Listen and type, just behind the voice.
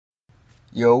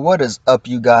Yo, what is up,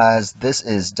 you guys? This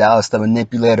is Dallas the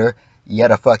Manipulator,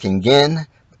 yet a fucking again,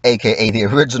 aka the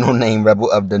original name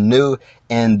RebelOfDaNew,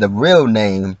 and the real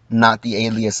name, not the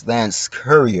alias Lance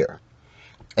Courier,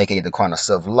 aka the Chronicles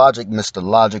of Logic, Mr.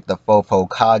 Logic, the Fofo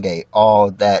Kage,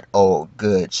 all that old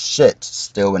good shit,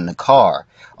 still in the car,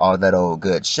 all that old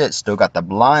good shit, still got the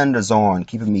blinders on,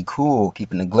 keeping me cool,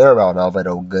 keeping the glare out, all that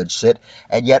old good shit,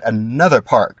 at yet another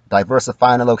park,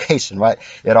 diversifying the location, right?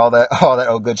 Yet all that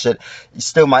old good shit. You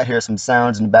still might hear some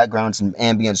sounds in the background, some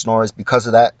ambient noise because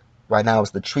of that. Right now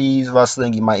it's the trees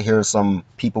rustling, you might hear some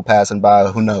people passing by,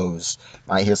 who knows,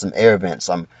 might hear some air vents.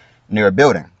 I'm near a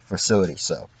building facility,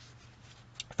 so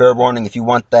fair warning, if you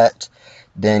want that,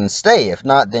 then stay. If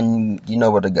not, then you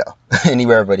know where to go.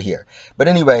 Anywhere but here. But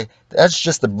anyway, that's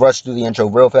just to brush through the intro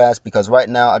real fast, because right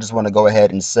now I just want to go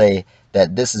ahead and say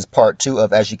that this is part 2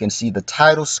 of, as you can see, the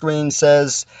title screen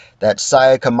says that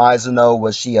Sayaka Mizuno,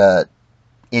 was she a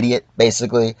idiot,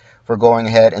 basically, for going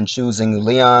ahead and choosing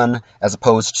Leon as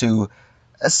opposed to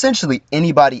essentially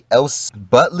anybody else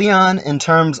but Leon in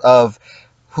terms of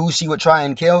who she would try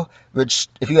and kill, which,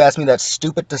 if you ask me, that's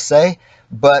stupid to say,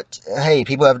 but hey,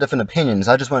 people have different opinions.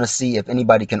 I just want to see if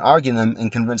anybody can argue them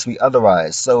and convince me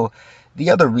otherwise. So the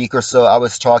other week or so, I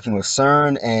was talking with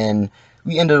Searn, and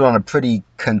we ended on a pretty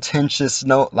contentious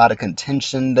note, a lot of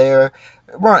contention there.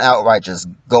 We weren't outright just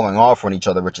going off on each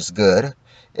other, which is good,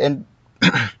 and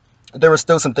there were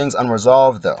still some things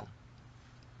unresolved, though.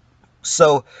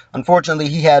 So, unfortunately,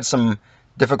 he had some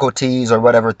difficulties or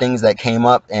whatever, things that came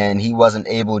up, and he wasn't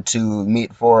able to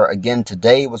meet for again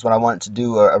today, was when I wanted to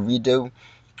do a redo,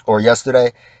 or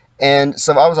yesterday. And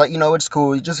so I was like, it's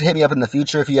cool. You just hit me up in the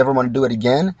future if you ever want to do it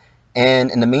again. And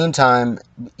in the meantime,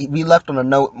 we left on a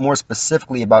note more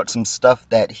specifically about some stuff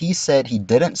that he said he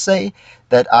didn't say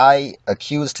that I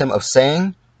accused him of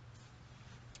saying.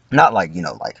 Not like,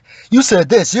 like, you said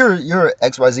this, you're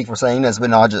XYZ for saying this, but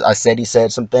no, I said he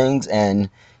said some things, and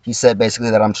he said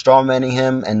basically that I'm strawmanning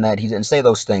him and that he didn't say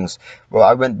those things. Well,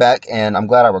 I went back, and I'm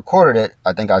glad I recorded it.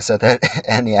 I think I said that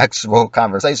in the actual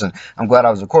conversation. I'm glad I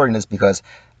was recording this, because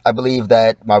I believe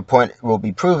that my point will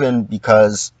be proven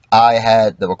because I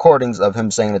had the recordings of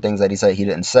him saying the things that he said he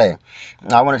didn't say.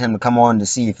 I wanted him to come on to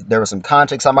see if there was some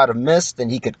context I might have missed,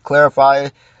 and he could clarify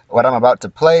what I'm about to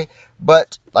play.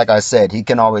 But like I said, he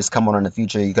can always come on in the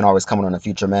future. You can always come on in the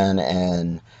future, man,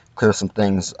 and clear some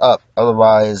things up.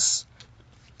 Otherwise,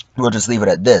 we'll just leave it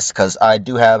at this, because I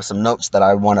do have some notes that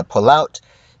I want to pull out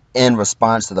in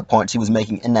response to the points he was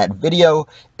making in that video,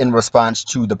 in response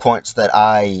to the points that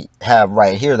I have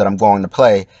right here that I'm going to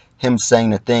play, him saying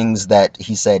the things that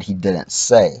he said he didn't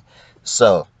say.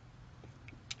 So,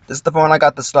 this is the phone I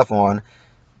got the stuff on.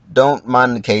 Don't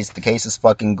mind the case. The case is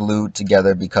fucking glued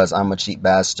together because I'm a cheap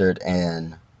bastard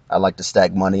and I like to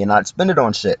stack money and not spend it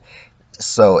on shit.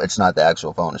 So it's not the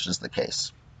actual phone, it's just the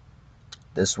case.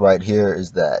 This right here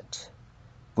is that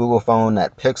Google phone,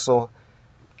 that Pixel,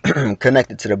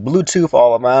 connected to the Bluetooth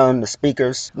all around the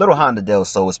speakers. Little Honda Del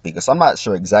Sol speakers. So I'm not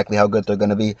sure exactly how good they're going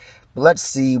to be, but let's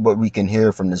see what we can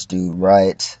hear from this dude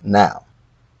right now.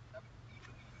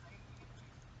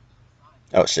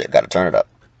 Oh shit, gotta turn it up.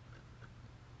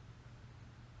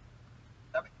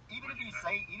 Even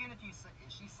if you say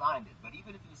she signed it, but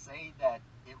even if you say that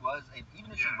it was,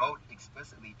 even if she wrote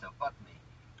explicitly to fuck me,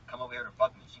 come over here to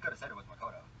fuck me, she could have said it was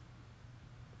Makoto.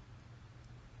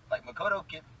 Like, Makoto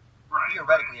could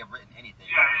theoretically have written anything.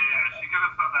 Yeah. She could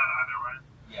have said that either way.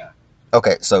 Yeah.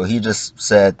 Okay, so he just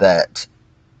said that,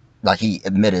 like, he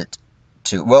admitted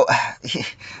to, well,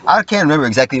 I can't remember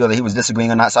exactly whether he was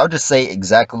disagreeing or not, so I'll just say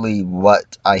exactly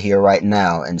what I hear right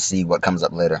now and see what comes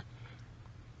up later.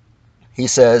 He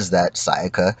says that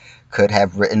Sayaka could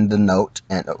have written the note,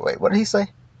 and oh, wait, what did he say?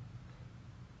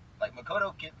 Like,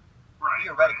 Makoto could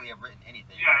theoretically have written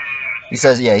anything. Yeah. He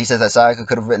says that Sayaka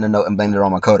could have written a note and blamed it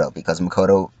on Makoto, because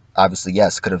Makoto, obviously,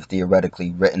 yes, could have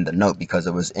theoretically written the note because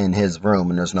it was in his room,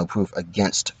 and there's no proof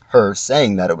against her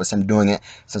saying that it was him doing it,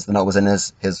 since the note was in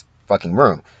his fucking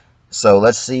room. So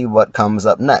let's see what comes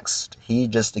up next. He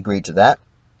just agreed to that.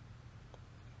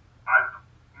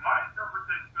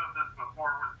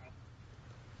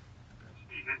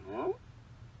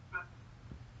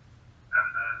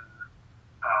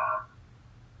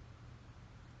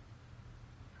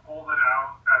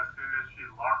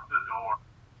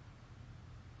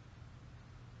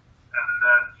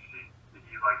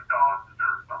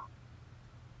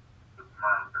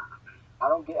 I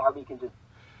don't get how we can just...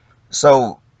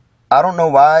 So, I don't know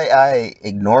why I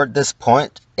ignored this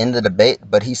point in the debate,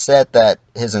 but he said that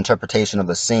his interpretation of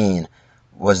the scene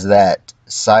was that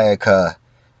Sayaka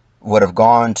would have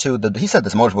gone to the... He said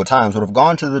this multiple times, would have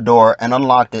gone to the door and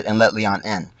unlocked it and let Leon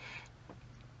in.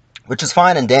 which is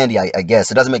fine and dandy, I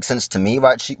guess. It doesn't make sense to me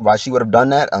why she would have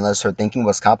done that unless her thinking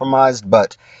was compromised.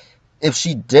 But if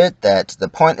she did that, the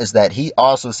point is that he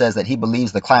also says that he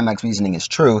believes the climax reasoning is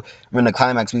true when the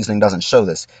climax reasoning doesn't show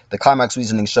this. The climax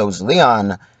reasoning shows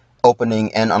Leon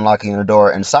opening and unlocking the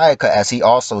door, and Sayaka, as he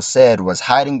also said, was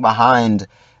hiding behind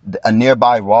a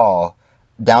nearby wall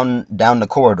down the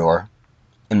corridor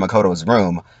in Makoto's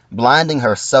room, blinding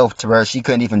herself to where she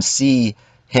couldn't even see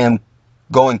him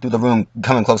going through the room,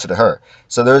 coming closer to her.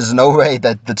 So there's no way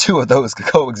that the two of those could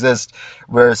coexist,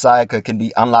 where Sayaka can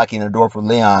be unlocking the door for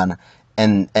Leon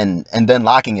and then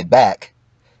locking it back,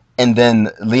 and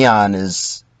then Leon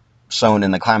is shown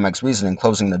in the climax reasoning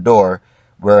closing the door,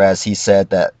 whereas he said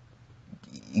that,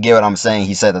 you get what I'm saying,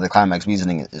 he said that the climax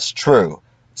reasoning is true.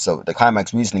 So the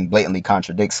climax reasoning blatantly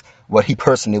contradicts what he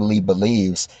personally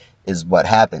believes is what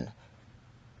happened.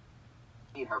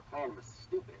 Her plan was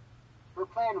stupid. Her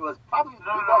plan was probably the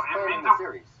best plan in the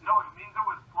series. No, it means it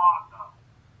was flawed, though.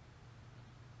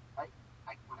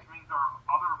 Which means there are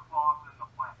other flaws in the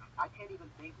plan. I can't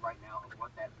even think right now of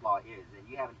what that flaw is, and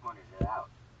you haven't pointed it out.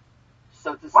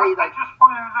 So to say I just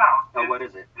pointed it out. Oh, what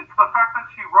is it? It's the fact that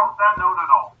she wrote that note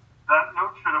at all. That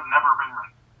note should have never been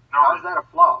written. How is that a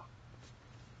flaw?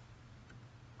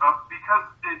 Because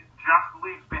it just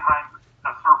leaves behind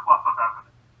a surplus of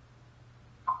evidence.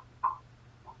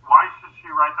 Why should she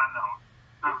write that note?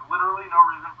 There's literally no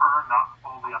reason for her not to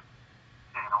pull the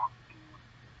channel.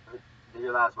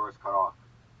 Your last words cut off.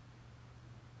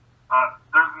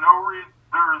 There's no reason.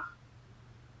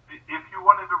 If you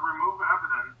wanted to remove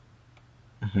evidence,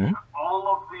 all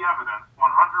of the evidence, 100%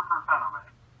 of it,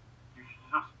 you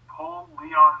should just pull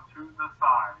Leon to the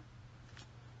side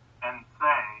and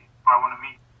say, I want to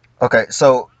meet. Okay,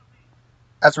 so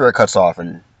that's where it cuts off,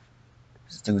 and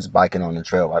this dude's biking on the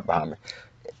trail right behind me,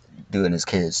 doing his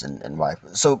kids and wife.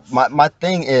 So my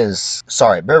thing is,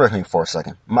 sorry, bear with me for a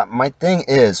second. My thing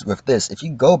is with this, if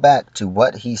you go back to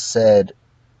what he said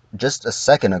just a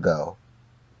second ago,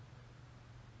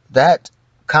 that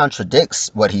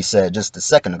contradicts what he said just a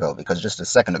second ago, because just a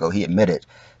second ago he admitted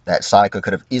that Sayaka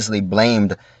could have easily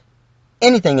blamed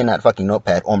anything in that fucking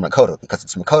notepad on Makoto, because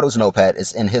it's Makoto's notepad,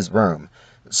 it's in his room.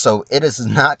 So it is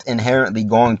not inherently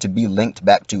going to be linked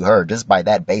back to her just by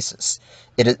that basis.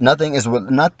 Nothing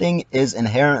is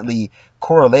inherently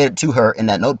correlated to her in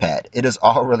that notepad. It is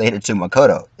all related to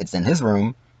Makoto. It's in his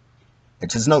room.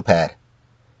 It's his notepad.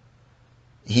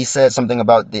 He said something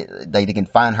about that they can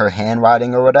find her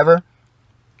handwriting or whatever.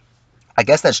 I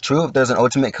guess that's true if there's an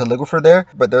ultimate calligrapher there,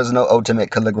 but there's no ultimate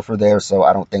calligrapher there, so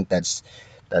I don't think that's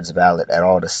valid at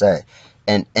all to say.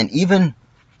 And even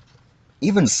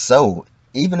so,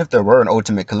 even if there were an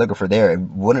ultimate calligrapher there, it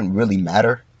wouldn't really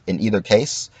matter in either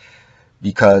case,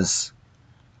 because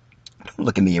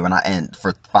look at me when I end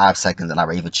for 5 seconds and I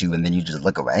rave at you and then you just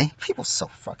look away. People so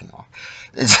fucking off.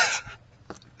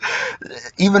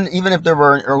 Even if there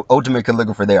were an ultimate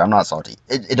calligrapher there, I'm not salty.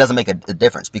 It doesn't make a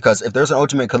difference, because if there's an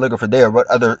ultimate calligrapher there,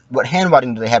 what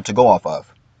handwriting do they have to go off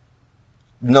of?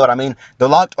 You know what I mean? They're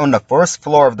locked on the first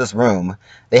floor of this room.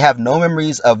 They have no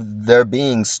memories of there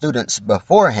being students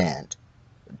beforehand,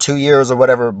 2 years or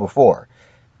whatever before,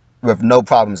 with no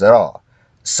problems at all.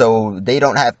 So they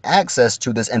don't have access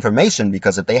to this information,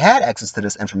 because if they had access to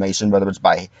this information, whether it's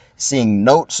by seeing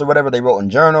notes or whatever they wrote in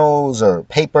journals or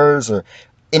papers or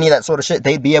any of that sort of shit,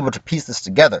 they'd be able to piece this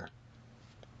together.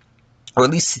 Or at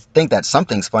least think that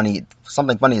something funny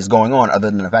is going on,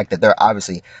 other than the fact that they're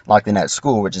obviously locked in that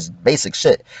school, which is basic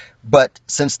shit. But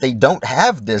since they don't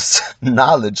have this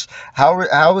knowledge,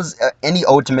 how is any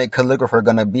ultimate calligrapher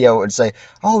gonna be able to say,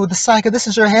 "Oh, the Sayaka, this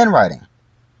is your handwriting"?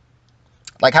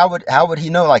 Like, how would he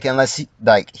know? Like, unless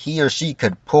he or she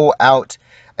could pull out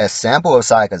a sample of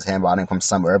Sayaka's handwriting from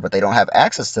somewhere, but they don't have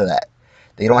access to that.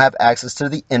 They don't have access to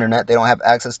the internet. They don't have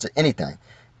access to anything.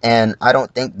 And I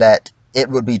don't think that it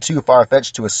would be too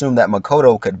far-fetched to assume that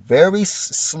Makoto could very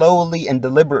slowly and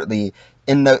deliberately,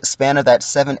 in the span of that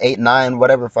 7, 8, 9,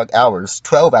 whatever fuck hours,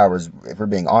 12 hours, if we're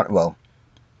being on, well,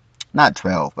 not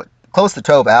 12, but close to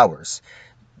 12 hours,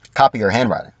 copy her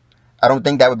handwriting. I don't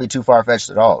think that would be too far-fetched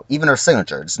at all. Even her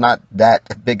signature, it's not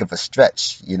that big of a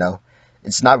stretch, you know?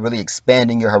 It's not really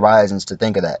expanding your horizons to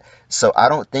think of that. So I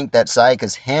don't think that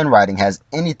Sayaka's handwriting has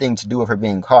anything to do with her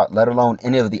being caught, let alone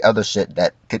any of the other shit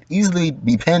that could easily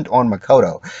be pinned on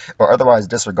Makoto, or otherwise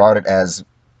disregarded as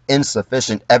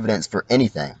insufficient evidence for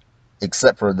anything,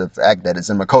 except for the fact that it's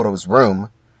in Makoto's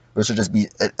room, which would just be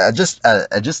just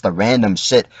a random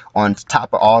shit on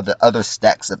top of all the other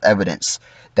stacks of evidence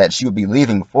that she would be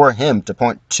leaving for him to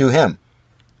point to him.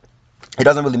 It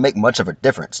doesn't really make much of a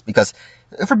difference, because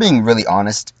if we're being really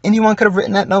honest, anyone could have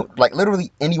written that note. Like,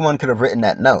 literally anyone could have written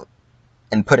that note.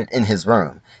 and put it in his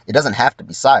room. It doesn't have to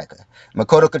be Sayaka.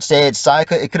 Makoto could say it's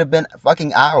Sayaka. It could have been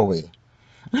fucking Aoi.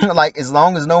 Like, as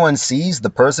long as no one sees the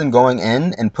person going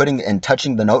in and putting and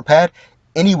touching the notepad,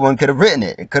 anyone could have written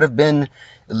it. It could have been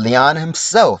Leon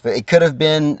himself. It could have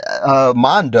been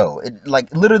Mondo.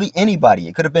 Like, literally anybody.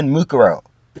 It could have been Mukuro.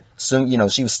 So, you know,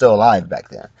 she was still alive back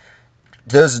then.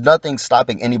 There's nothing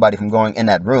stopping anybody from going in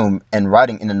that room and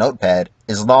writing in a notepad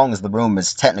as long as the room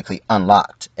is technically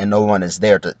unlocked and no one is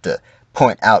there to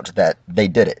point out that they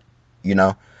did it. You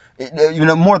know,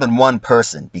 more than one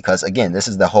person, because again, this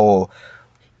is the whole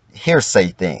hearsay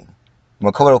thing.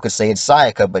 Makoto could say it's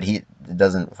Sayaka, but it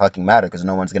doesn't fucking matter because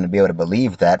no one's going to be able to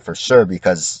believe that for sure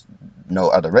because no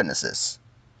other witnesses.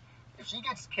 If she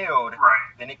gets killed,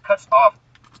 then it cuts off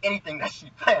anything that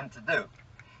she planned to do.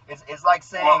 It's like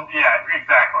saying... Well, yeah,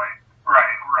 exactly. Right.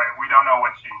 We don't know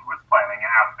what she was planning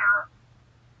after.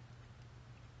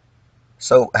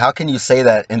 So how can you say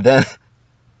that and then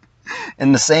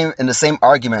in the same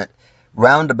argument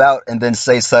roundabout and then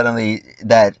say suddenly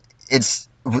that it's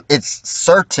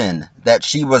certain that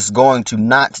she was going to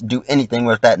not do anything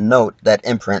with that note, that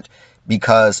imprint,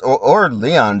 because or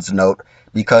Leon's note,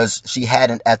 because she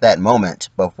hadn't at that moment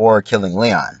before killing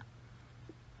Leon.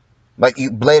 Like,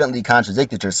 you blatantly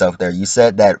contradicted yourself there. You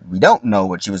said that we don't know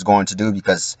what she was going to do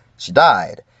because she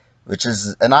died, which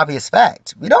is an obvious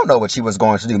fact. We don't know what she was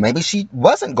going to do. Maybe she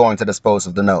wasn't going to dispose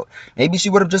of the note. Maybe she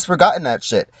would have just forgotten that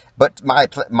shit. But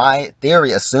my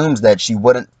theory assumes that she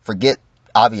wouldn't forget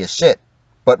obvious shit.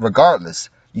 But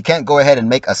regardless, you can't go ahead and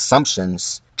make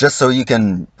assumptions just so you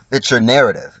can fit your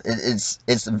narrative.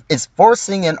 It's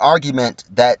forcing an argument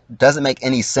that doesn't make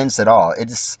any sense at all.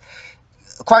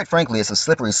 Quite frankly, it's a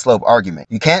slippery slope argument.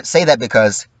 You can't say that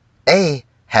because A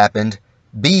happened,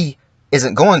 B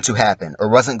isn't going to happen or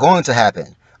wasn't going to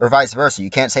happen, or vice versa. You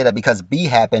can't say that because B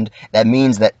happened, that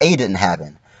means that A didn't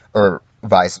happen, or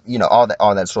vice, all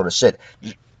that sort of shit.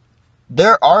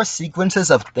 There are sequences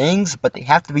of things, but they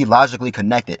have to be logically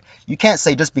connected. You can't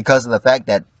say just because of the fact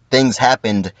that things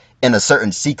happened in a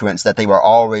certain sequence that they were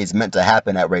always meant to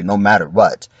happen that way, no matter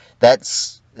what.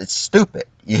 It's stupid.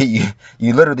 You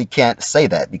literally can't say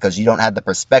that because you don't have the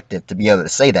perspective to be able to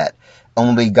say that.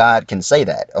 Only God can say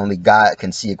that. Only God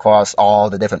can see across all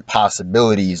the different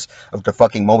possibilities of the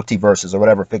fucking multiverses or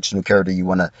whatever fictional character you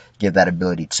want to give that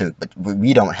ability to. But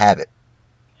we don't have it.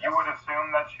 You would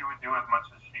assume that she would do as much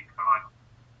as she could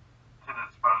to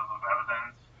dispose of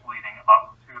evidence leading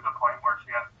up to the point where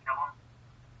she has to kill him?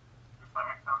 Does that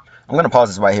make sense? I'm going to pause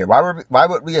this right here. Why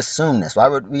would we assume this? Why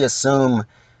would we assume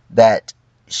that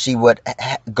she would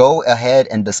go ahead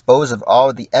and dispose of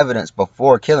all the evidence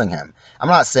before killing him? I'm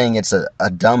not saying it's a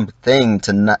dumb thing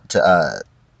to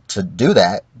do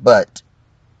that, but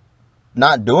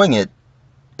not doing it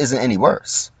isn't any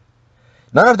worse.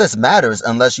 None of this matters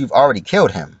unless you've already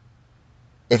killed him.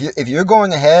 If you're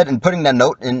going ahead and putting that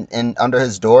note in under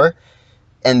his door,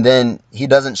 and then he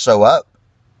doesn't show up,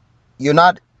 you're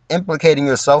not implicating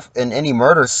yourself in any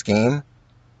murder scheme.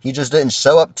 He just didn't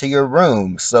show up to your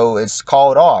room, so it's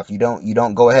called off. You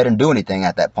don't go ahead and do anything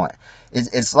at that point.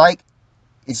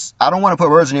 I don't want to put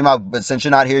words in your mouth, but since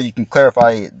you're not here, you can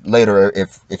clarify later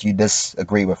if you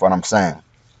disagree with what I'm saying.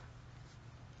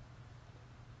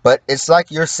 But it's like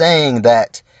you're saying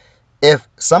that if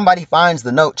somebody finds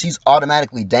the note, she's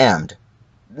automatically damned.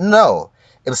 No.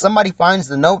 If somebody finds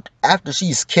the note after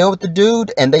she's killed the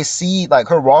dude and they see like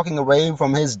her walking away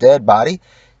from his dead body,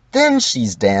 then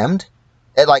she's damned.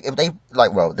 And like if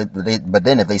but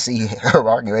then if they see her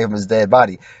walking away from his dead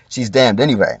body, she's damned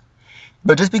anyway.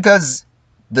 But just because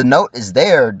the note is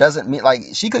there doesn't mean, like,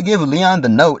 she could give Leon the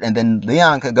note and then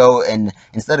Leon could go and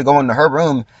instead of going to her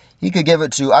room, he could give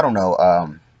it to, I don't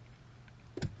know,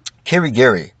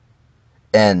 Kirigiri.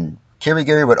 And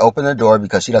Kirigiri would open the door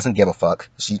because she doesn't give a fuck.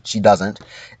 She doesn't.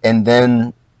 And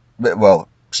then, well,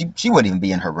 she wouldn't even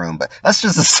be in her room, but let's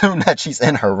just assume that she's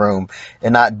in her room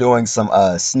and not doing some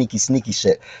sneaky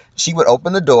shit. She would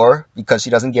open the door because she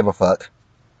doesn't give a fuck.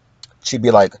 She'd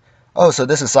be like, oh, so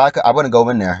this is Sayaka? I wouldn't go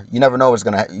in there. You never know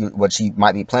what she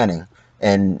might be planning.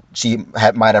 And she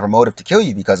might have a motive to kill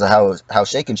you because of how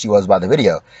shaken she was by the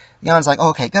video. Leon's like, oh,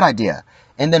 okay, good idea.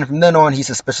 And then from then on, he's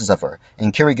suspicious of her.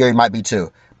 And Kirigiri might be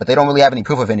too. But they don't really have any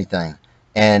proof of anything.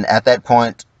 And at that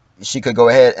point, she could go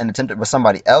ahead and attempt it with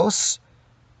somebody else.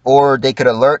 Or they could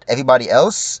alert everybody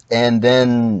else. And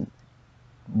then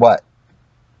what?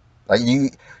 Like,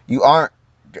 you aren't...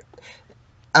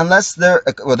 Unless they're...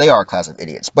 Well, they are a class of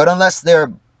idiots. But unless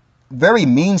they're very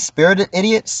mean-spirited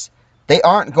idiots, they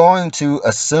aren't going to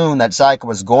assume that Sayaka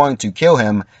was going to kill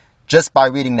him just by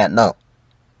reading that note.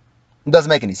 It doesn't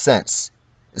make any sense.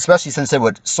 Especially since it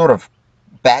would sort of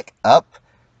back up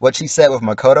what she said with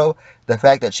Makoto, the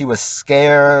fact that she was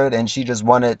scared and she just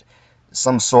wanted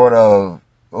some sort of,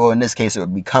 well, in this case it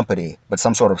would be company, but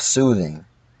some sort of soothing.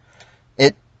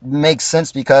 It makes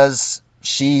sense because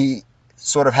she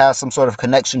sort of has some sort of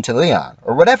connection to Leon,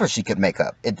 or whatever she could make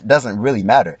up. It doesn't really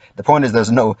matter. The point is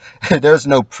there's no there's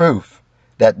no proof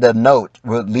that the note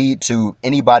would lead to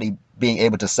anybody being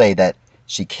able to say that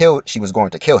she was going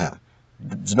to kill him.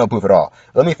 There's no proof at all.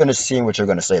 Let me finish seeing what you're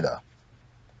going to say, though.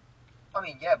 I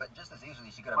mean, yeah, but just as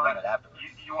easily she could have done it afterwards.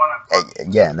 You want to?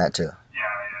 Yeah, and that too. Yeah.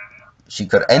 She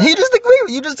could, and you just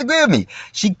agree with me.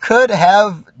 She could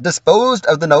have disposed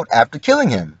of the note after killing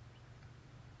him.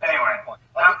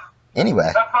 Anyway,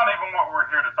 that's not even what we're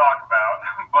here to talk about.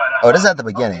 But oh, this is at the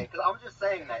beginning. Because I'm just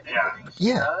saying that anything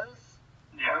she does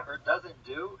or doesn't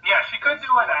do. Yeah, she could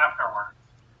do it afterwards.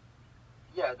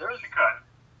 Yeah, she could.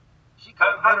 She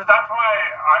could. That's why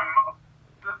I'm.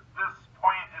 This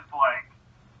point is like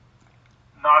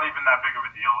not even that big of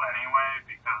a deal anyway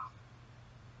because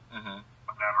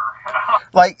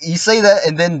whatever. Like you say that,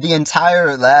 and then the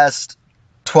entire last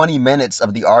 20 minutes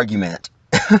of the argument.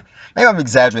 Maybe I'm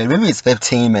exaggerating. Maybe it's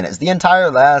 15 minutes. The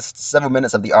entire last several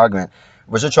minutes of the argument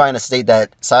was just trying to state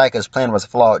that Sayaka's plan was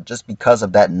flawed just because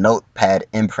of that notepad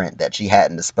imprint that she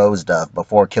hadn't disposed of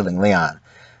before killing Leon.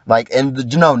 Like,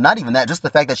 and you know, not even that, just the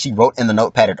fact that she wrote in the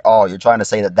notepad at all. You're trying to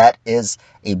say that that is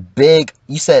a big,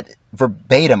 you said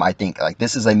verbatim, I think, like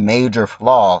this is a major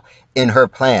flaw in her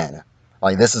plan.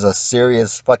 Like, this is a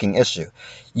serious fucking issue.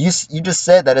 You just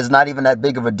said that it's not even that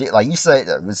big of a deal. Like, you said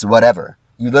it's whatever.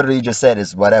 You literally just said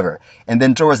it's whatever. And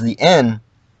then towards the end,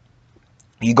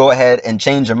 you go ahead and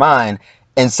change your mind.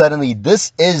 And suddenly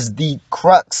this is the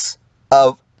crux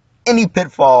of any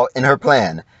pitfall in her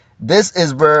plan. This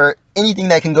is where anything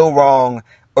that can go wrong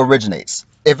originates.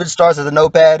 If it starts as a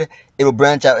notepad, it will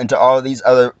branch out into all these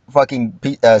other fucking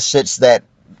shits that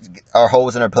are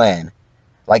holes in her plan.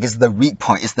 Like, it's the weak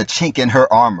point. It's the chink in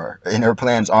her armor, in her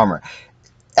plan's armor.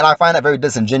 And I find that very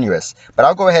disingenuous. But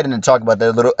I'll go ahead and talk about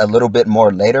that a little bit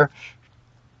more later.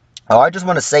 All I just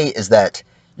want to say is that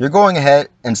you're going ahead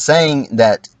and saying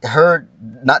that her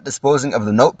not disposing of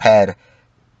the notepad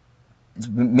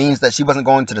means that she wasn't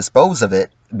going to dispose of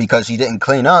it because she didn't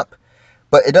clean up.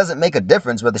 But it doesn't make a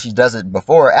difference whether she does it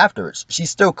before or afterwards. She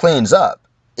still cleans up.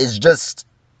 It's just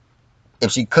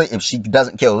if she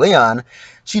doesn't kill Leon,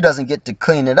 she doesn't get to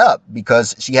clean it up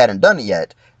because she hadn't done it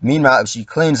yet. Meanwhile, if she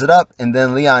cleans it up and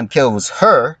then Leon kills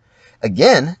her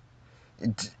again,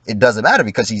 it doesn't matter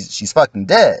because she's fucking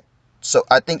dead. So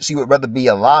I think she would rather be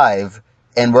alive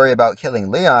and worry about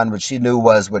killing Leon, which she knew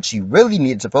was what she really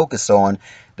needed to focus on,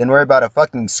 than worry about a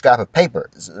fucking scrap of paper.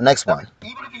 The next one.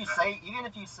 Even if you say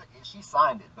she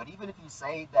signed it, but even if you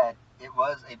say that it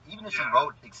was, even if she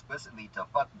wrote explicitly to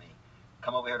fuck me,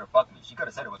 come over here to fuck me, she could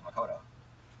have said it was Makoto.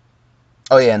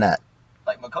 Oh yeah, and that.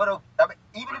 Like Makoto, I mean,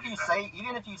 even if you say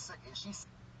she's.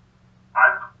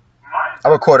 I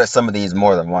recorded some of these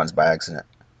more than once by accident.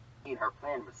 Her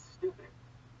plan was stupid.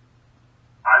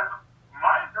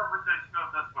 My interpretation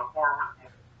of this before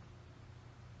was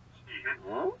she hit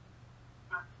and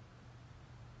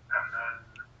then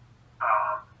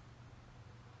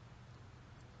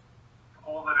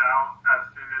pulled it out as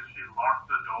soon as she locked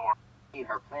the door.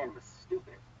 Her plan was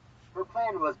stupid. Her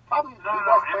plan was probably the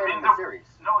best plan in the series.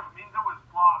 No, it means it was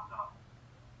flawed, though.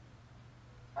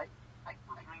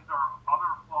 Which means there are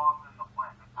other flaws in the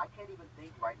plan. I can't even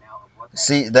think right now of what.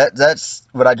 See, that's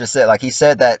what I just said. Like, he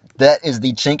said that is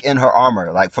the chink in her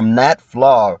armor. Like, from that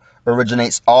flaw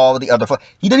originates all the other flaws.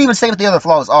 He didn't even say what the other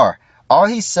flaws are. All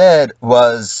he said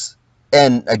was,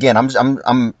 and again,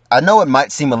 I know it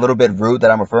might seem a little bit rude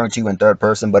that I'm referring to you in third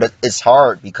person, but it's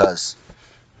hard because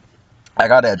I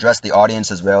got to address the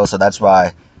audience as well, so that's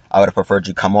why I would have preferred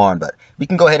you come on, but we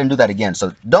can go ahead and do that again.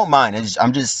 So don't mind.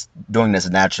 I'm just doing this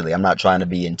naturally. I'm not trying to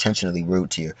be intentionally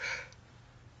rude to you.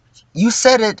 You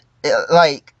said it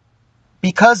like,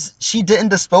 because she didn't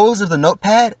dispose of the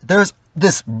notepad, there's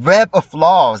this web of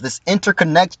flaws, this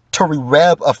interconnectory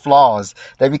web of flaws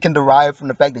that we can derive from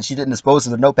the fact that she didn't dispose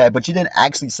of the notepad, but you didn't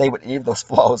actually say what any of those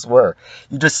flaws were.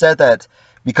 You just said that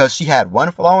because she had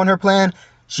one flaw in her plan,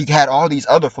 she had all these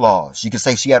other flaws. You could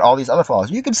say she had all these other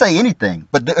flaws. You could say anything,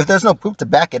 but if there's no proof to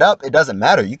back it up, it doesn't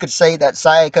matter. You could say that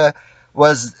Sayaka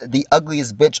was the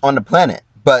ugliest bitch on the planet.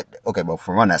 But, okay, well,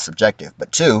 for one, that's subjective.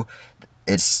 But two,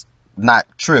 it's not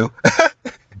true.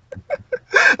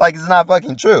 Like, it's not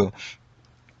fucking true.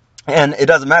 And it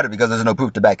doesn't matter because there's no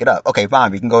proof to back it up. Okay,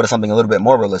 fine, we can go to something a little bit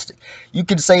more realistic. You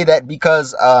could say that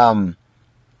because, I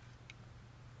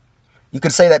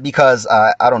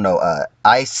don't know,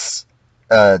 ICE...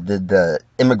 the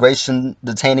immigration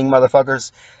detaining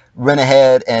motherfuckers went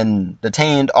ahead and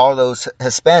detained all those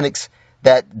Hispanics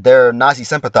that they're Nazi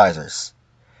sympathizers.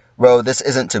 Bro, this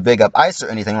isn't to big up ICE or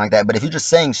anything like that, but if you're just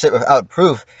saying shit without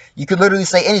proof, you could literally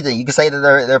say anything. You could say that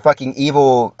they're fucking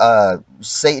evil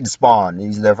Satan spawn.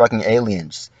 They're fucking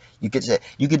aliens. You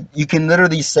can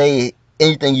literally say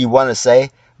anything you want to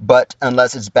say, but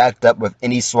unless it's backed up with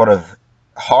any sort of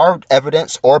hard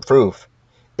evidence or proof,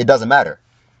 it doesn't matter.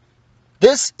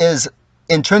 This is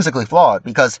intrinsically flawed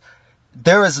because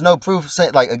there is no proof.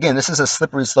 Like, again, this is a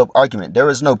slippery slope argument. There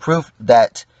is no proof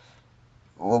that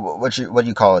what do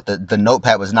you call it? The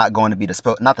notepad was not going to be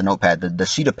disposed. Not the notepad. The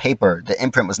sheet of paper, the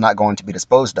imprint was not going to be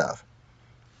disposed of,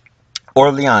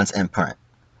 or Leon's imprint.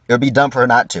 It would be dumb for her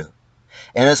not to.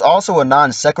 And it's also a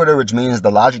non sequitur, which means the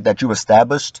logic that you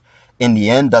established in the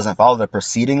end doesn't follow the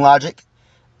preceding logic.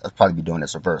 I'll probably be doing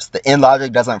this reverse. The end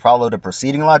logic doesn't follow the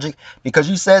preceding logic because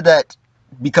you said that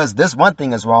because this one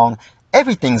thing is wrong,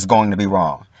 everything's going to be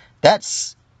wrong.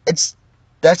 That's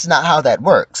not how that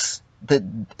works.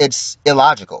 It's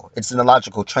illogical. It's an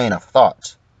illogical train of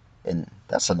thought. And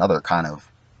that's another kind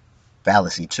of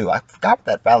fallacy too. I forgot what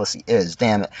that fallacy is.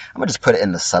 Damn it. I'm going to just put it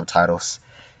in the subtitles.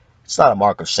 It's not a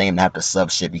mark of shame to have to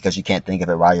sub shit because you can't think of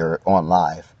it while you're on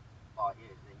live. Oh, it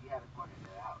is. And you haven't pointed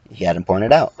it out. He hadn't pointed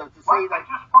it out. So to say I that,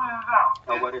 just pointed it out.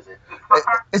 oh, what is it?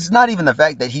 It's not even the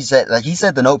fact that he said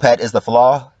the notepad is the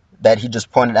flaw that he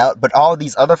just pointed out, but all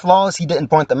these other flaws, he didn't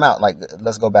point them out. Like,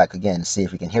 let's go back again and see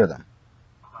if we can hear them.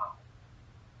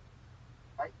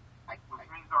 Which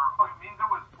means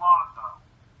it was flawed, though.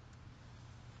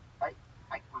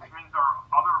 Which means there are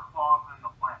other flaws in the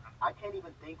plan. I can't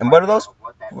even think. And what are those?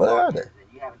 What are they? And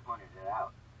you haven't pointed it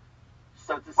out.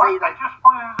 So to say I that. just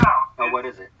pointed it out. Oh, what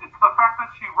is it? It's the fact that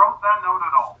she wrote that note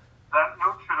at all. That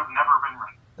note should have never been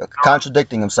written.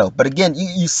 Contradicting himself. But again,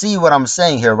 you see what I'm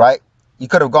saying here, right? You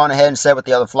could have gone ahead and said what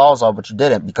the other flaws are, but you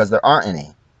didn't because there aren't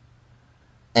any.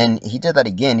 And he did that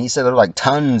again. He said there were like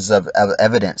tons of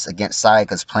evidence against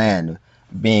Sayaka's plan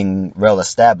being well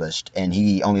established, and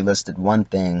he only listed one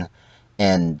thing,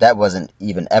 and that wasn't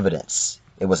even evidence.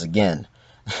 It was, again,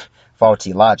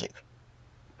 faulty logic.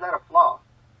 Is that a flaw?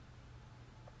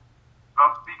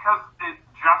 Because it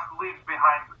just leaves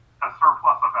behind a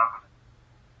surplus of evidence.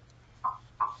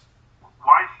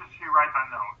 Why should she write that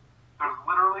note? There's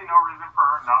literally no reason for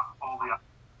her not to pull the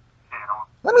channel.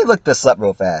 Let me look this up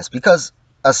real fast, because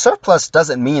a surplus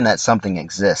doesn't mean that something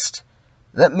exists.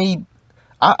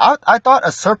 I thought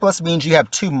a surplus means you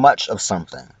have too much of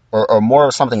something, or more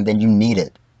of something than you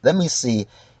needed. Let me see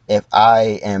if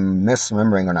I am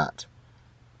misremembering or not.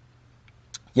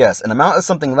 Yes, an amount of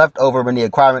something left over when the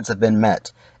requirements have been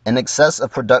met. An excess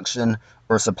of production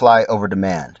or supply over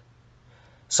demand.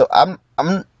 So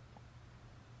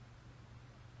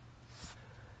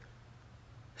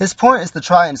his point is to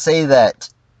try and say that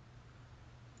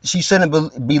she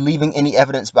shouldn't be leaving any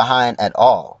evidence behind at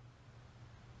all.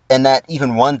 And that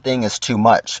even one thing is too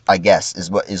much, I guess, is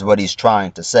what he's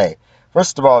trying to say.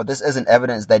 First of all, this isn't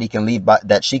evidence that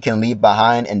she can leave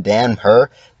behind and damn her.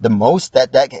 The most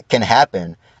that can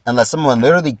happen, unless someone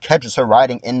literally catches her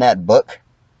writing in that book,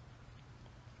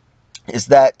 is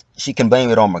that she can blame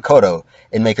it on Makoto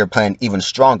and make her plan even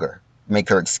stronger, make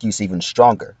her excuse even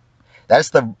stronger.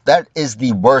 That is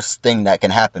the worst thing that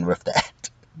can happen with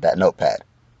that notepad.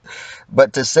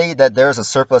 But to say that there's a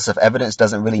surplus of evidence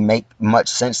doesn't really make much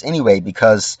sense anyway,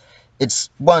 because it's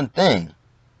one thing.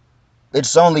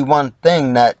 It's only one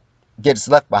thing that gets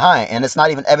left behind, and it's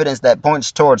not even evidence that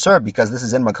points towards her, because this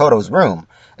is in Makoto's room.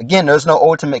 Again, there's no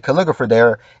ultimate calligrapher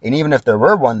there, and even if there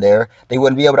were one there, they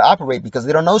wouldn't be able to operate because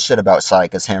they don't know shit about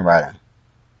Sayaka's handwriting.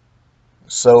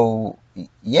 So,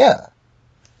 yeah.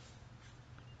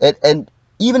 And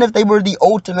even if they were the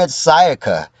ultimate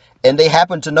Sayaka, and they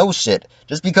happen to know shit,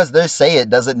 just because they say it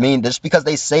doesn't mean, just because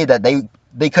they say that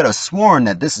they could have sworn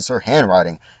that this is her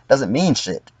handwriting, doesn't mean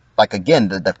shit. Like, again,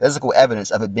 the physical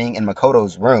evidence of it being in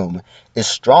Makoto's room is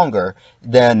stronger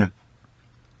than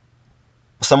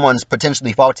someone's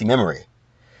potentially faulty memory.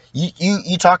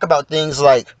 You talk about things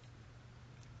like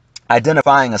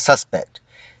identifying a suspect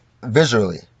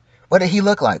visually. What did he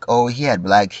look like? Oh, he had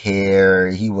black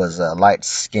hair, he was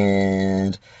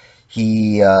light-skinned,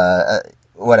 he,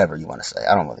 whatever you want to say,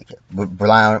 I don't really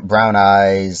care. Brown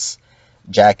eyes,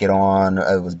 jacket on,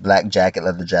 it was black jacket,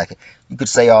 leather jacket. You could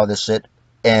say all this shit,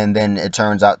 and then it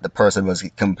turns out the person was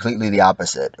completely the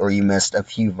opposite, or you missed a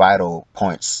few vital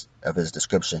points of his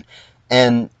description.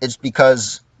 And it's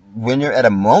because when you're at a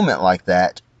moment like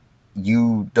that,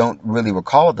 you don't really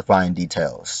recall the fine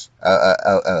details.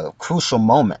 A crucial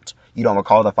moment, you don't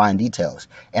recall the fine details.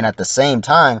 And at the same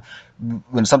time,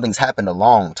 when something's happened a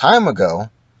long time ago,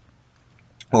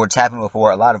 or it's happened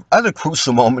before, a lot of other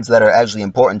crucial moments that are actually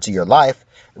important to your life,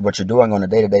 what you're doing on a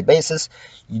day-to-day basis,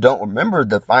 you don't remember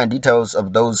the fine details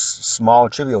of those small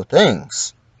trivial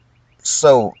things.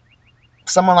 So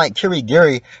someone like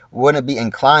Kirigiri wouldn't be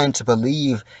inclined to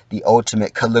believe the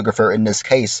ultimate calligrapher in this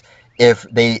case if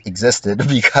they existed,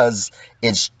 because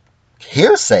it's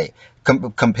hearsay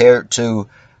compared to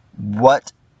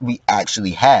what we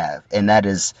actually have, and that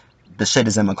is the shit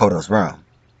is in Makoto's room.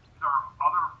 There are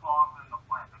other flaws in the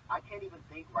plan. I can't even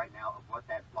think right now of what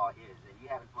that flaw is, and you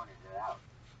haven't pointed it out.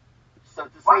 So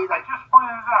to say I just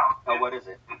pointed it out. Oh, what is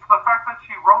it? It's the fact that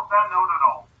she wrote that note at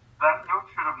all. That note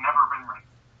should have never been written.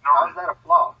 How is that a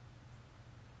flaw?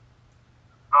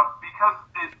 Because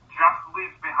it just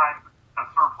leaves behind a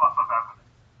surplus of evidence.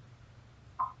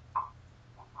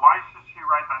 Why should she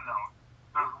write that note?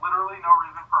 There's literally no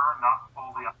reason for her not to pull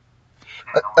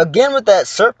the... Again, with that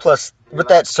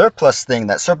surplus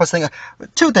thing,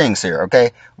 two things here,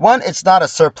 okay? One, it's not a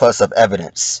surplus of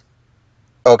evidence,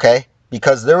 okay?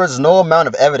 Because there is no amount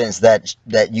of evidence that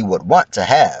you would want to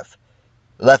have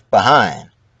left behind.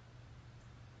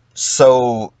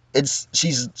 So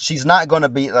she's not going to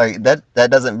be like that.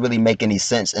 That doesn't really make any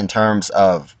sense in terms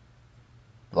of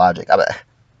logic.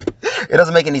 It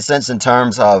doesn't make any sense in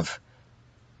terms of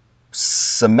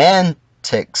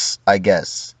semantics, I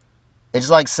guess. It's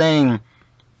like saying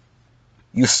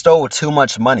you stole too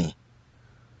much money.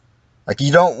 Like,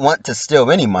 you don't want to steal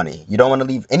any money. You don't want to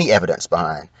leave any evidence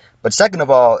behind. But second of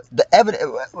all, the evidence,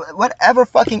 whatever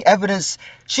fucking evidence,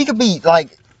 she could be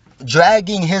like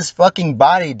dragging his fucking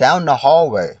body down the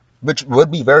hallway, which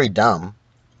would be very dumb,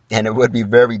 and it would be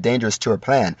very dangerous to her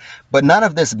plan. But none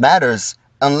of this matters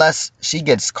unless she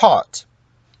gets caught.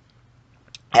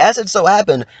 As it so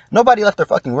happened, nobody left their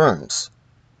fucking rooms.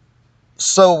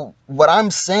 So what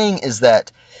I'm saying is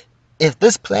that if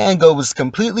this plan goes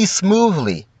completely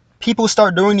smoothly, people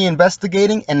start doing the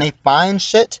investigating and they find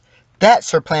shit,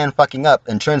 that's her plan fucking up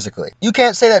intrinsically. You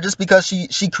can't say that just because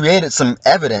she created some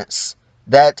evidence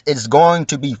that it's going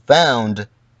to be found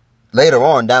later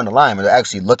on down the line when they're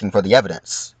actually looking for the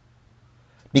evidence.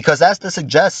 Because that's to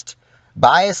suggest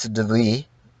biasedly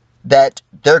that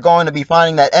they're going to be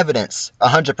finding that evidence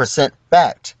 100%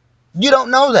 fact. You don't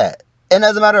know that. And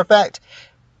as a matter of fact,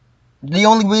 the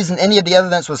only reason any of the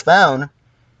evidence was found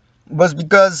was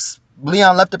because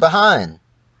Leon left it behind.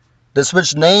 The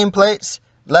switched nameplates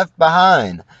left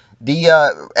behind.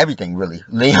 The everything really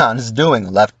Leon's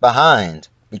doing left behind,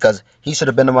 because he should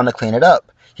have been the one to clean it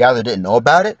up. He either didn't know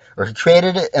about it or he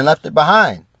created it and left it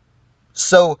behind.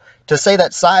 So to say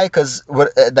that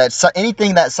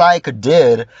anything that Sayaka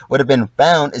did would have been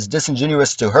found is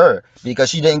disingenuous to her, because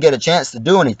she didn't get a chance to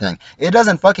do anything. It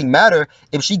doesn't fucking matter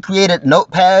if she created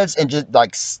notepads and just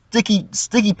like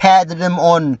sticky padded them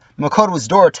on Makoto's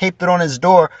door, taped it on his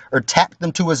door, or tapped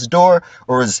them to his door,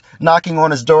 or was knocking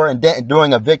on his door and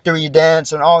doing a victory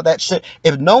dance and all that shit.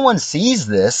 If no one sees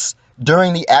this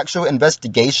during the actual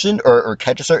investigation or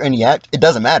catches her in the act, it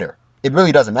doesn't matter. It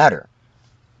really doesn't matter.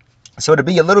 So to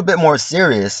be a little bit more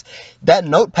serious, that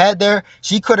notepad there,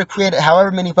 she could have created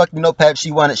however many fucking notepads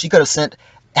she wanted. She could have sent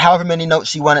however many notes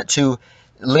she wanted to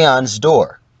Leon's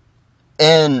door.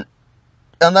 And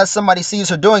unless somebody sees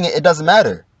her doing it, it doesn't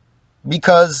matter.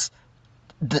 Because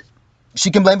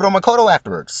she can blame it on Makoto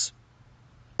afterwards.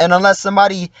 And unless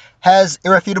somebody has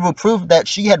irrefutable proof that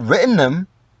she had written them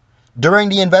during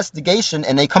the investigation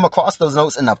and they come across those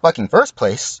notes in the fucking first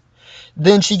place,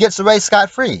 then she gets away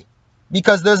scot-free.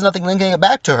 Because there's nothing linking it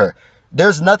back to her.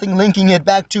 There's nothing linking it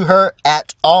back to her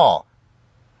at all.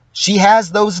 She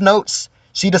has those notes.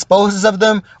 She disposes of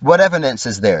them. What evidence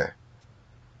is there?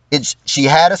 She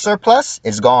had a surplus.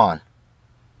 It's gone.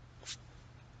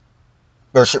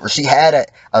 Or she had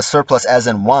a surplus as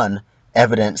in one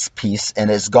evidence piece,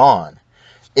 and it's gone.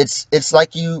 It's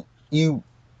like I'm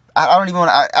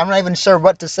not even sure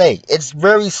what to say. It's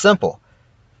very simple.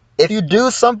 If you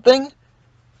do something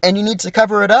and you need to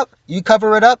cover it up, you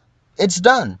cover it up, it's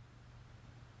done.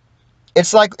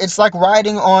 It's like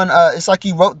writing on it's like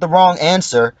you wrote the wrong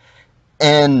answer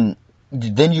and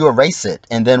then you erase it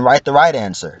and then write the right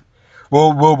answer.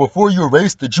 Well, before you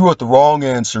erased it, you wrote the wrong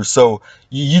answer, so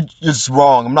it's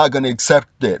wrong. I'm not going to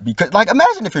accept it. Because, like,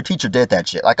 imagine if your teacher did that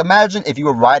shit. Like, imagine if you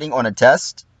were writing on a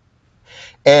test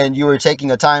and you were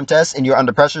taking a time test and you're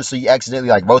under pressure, so you accidentally,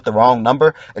 like, wrote the wrong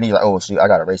number and you're like, oh, shoot, I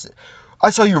got to erase it. I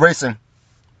saw you erasing.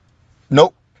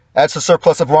 Nope, that's a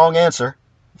surplus of wrong answer.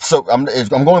 So I'm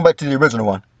going back to the original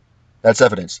one. That's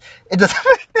evidence. It doesn't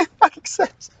make any fucking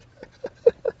sense.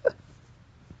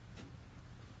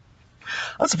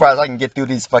 I'm surprised I can get through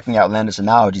these fucking outlandish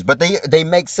analogies, but they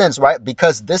make sense, right?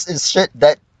 Because this is shit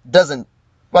that doesn't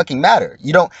fucking matter.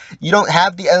 You don't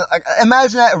have the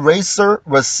imagine that eraser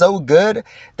was so good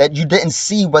that you didn't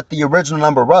see what the original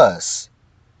number was.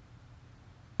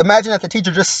 Imagine that the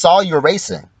teacher just saw you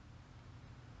erasing.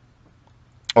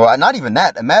 Or not even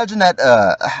that. Imagine that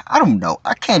I don't know.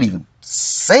 I can't even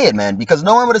say it, man, because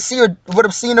no one would have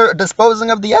seen her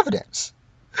disposing of the evidence.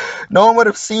 No one would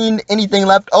have seen anything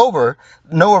left over.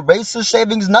 No eraser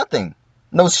shavings, nothing.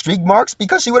 No streak marks,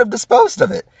 because she would have disposed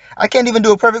of it. I can't even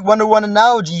do a perfect one-to-one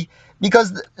analogy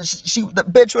because the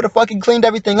bitch would have fucking cleaned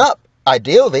everything up,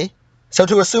 ideally. So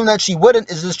to assume that she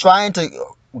wouldn't is just trying to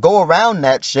go around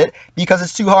that shit because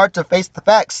it's too hard to face the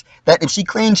facts that if she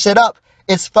cleans shit up,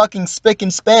 it's fucking spick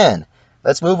and span.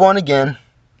 Let's move on again.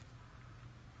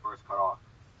 First cut off.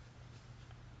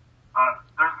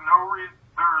 There's no reason.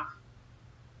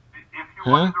 If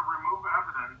you wanted to remove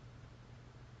evidence,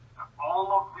 all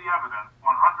of the evidence,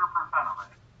 100% of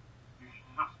it, you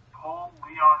should just pull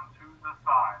Leon to the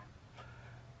side.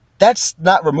 That's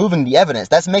not removing the evidence.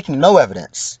 That's making no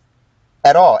evidence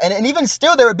at all. And even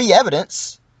still, there would be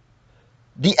evidence.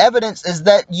 The evidence is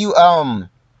that you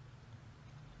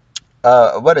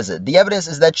what is it? The evidence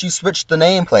is that you switched the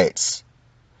nameplates.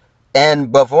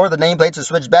 And before the nameplates are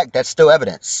switched back, that's still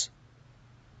evidence.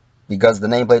 Because the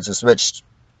nameplates are switched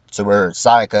to where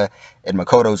Sayaka in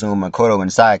Makoto's room, Makoto in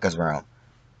Sayaka's room.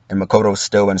 And Makoto's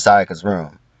still in Sayaka's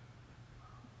room.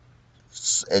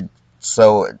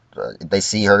 So they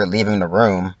see her leaving the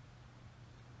room.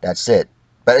 That's it.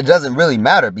 But it doesn't really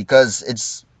matter because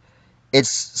it's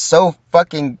so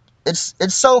fucking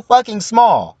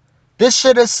small. This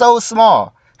shit is so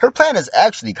small. Her plan is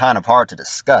actually kind of hard to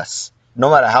discuss,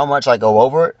 no matter how much I go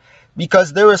over it,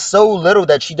 because there is so little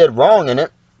that she did wrong in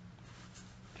it.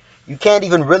 You can't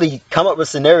even really come up with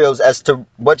scenarios as to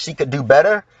what she could do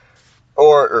better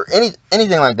or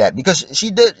anything like that, because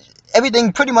she did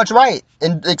everything pretty much right,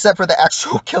 except for the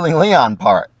actual killing Leon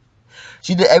part.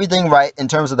 She did everything right in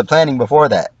terms of the planning before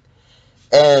that.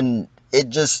 And it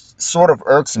just sort of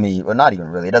irks me, well, not even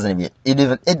really,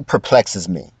 it perplexes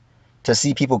me to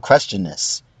see people question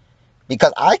this.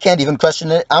 Because I can't even question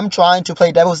it. I'm trying to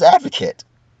play devil's advocate.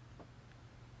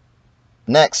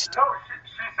 Next. No,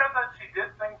 she said that she did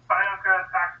think Sayaka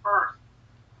attacked first,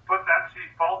 but that she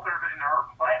faltered in her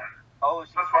plan. Oh,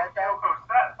 she That's said what that? Kyoko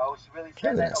said. Oh, she really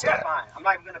said that? Okay, fine. I'm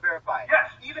not even going to verify it.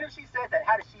 Yes. Even if she said that,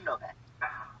 how does she know that?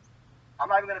 I'm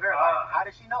not even going to verify it. How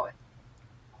does she know it?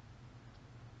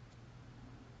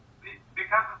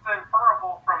 Because it's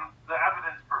inferable from the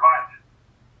evidence provided.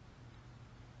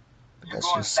 You're That's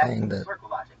going just back saying to that. circle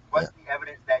logic. What's the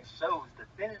evidence that shows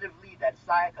definitively that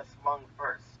Sayaka swung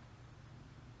first?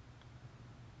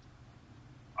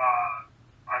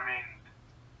 I mean,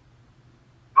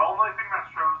 the only thing that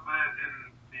shows it in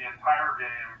the entire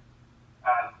game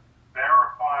as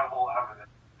verifiable evidence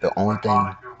The is only when thing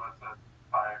Monokuma said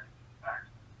Sayaka attacked.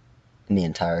 in the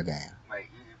entire game. Right,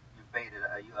 you baited,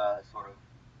 sort of,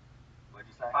 what'd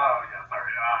you say? Oh, yeah,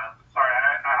 sorry,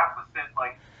 I have to sit,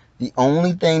 like... The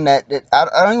only thing that I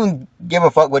don't even give a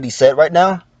fuck what he said right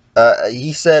now.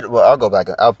 He said, well, I'll go back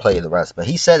and I'll play the rest. But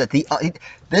he said that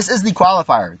this is the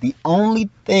qualifier. The only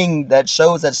thing that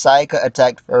shows that Sayaka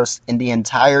attacked first in the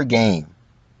entire game.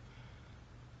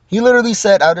 He literally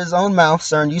said out of his own mouth,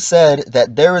 Searn, you said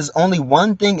that there is only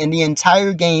one thing in the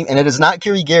entire game, and it is not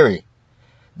Kirigiri,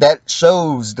 that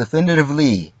shows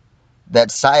definitively that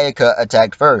Sayaka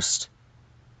attacked first.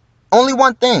 Only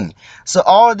one thing. So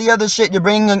all the other shit you're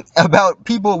bringing about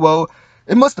people, well,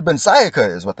 it must have been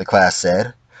Sayaka, is what the class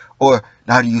said. Or,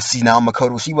 how do you see now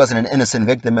Makoto? She wasn't an innocent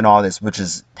victim in all this, which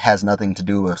has nothing to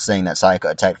do with saying that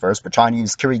Sayaka attacked first, but trying to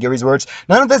use Kirigiri's words.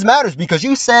 None of this matters because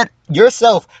you said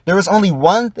yourself there is only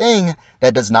one thing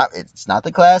that does not, it's not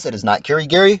the class, it is not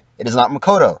Kirigiri, it is not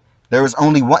Makoto. There is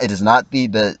only one, it is not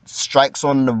the strikes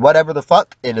on the whatever the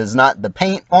fuck, it is not the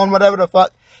paint on whatever the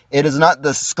fuck, it is not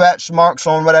the scratch marks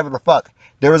on whatever the fuck.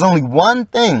 There is only one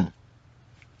thing,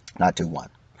 not two, one,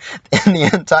 in the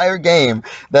entire game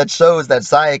that shows that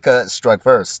Sayaka struck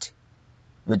first.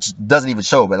 Which doesn't even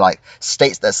show, but like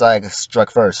states that Sayaka struck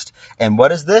first. And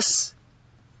what is this?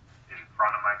 In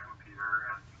front of my computer,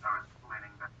 and I was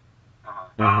leaning back.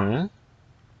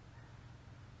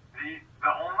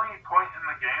 The only point in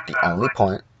the game the only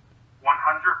point 100%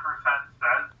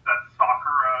 says that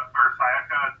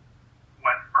Sayaka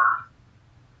went first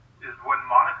is when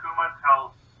Monokuma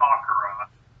tells Sakura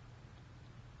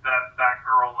that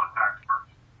girl attacked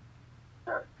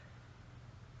first.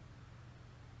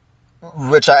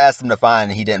 which I asked him to find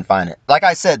and he didn't find it. Like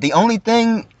I said, the only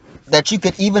thing that you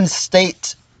could even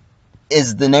state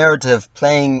is the narrative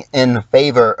playing in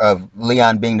favor of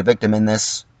Leon being the victim in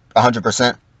this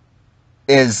 100%.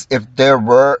 is if there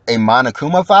were a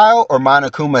Monokuma file or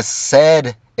Monokuma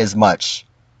said as much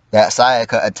that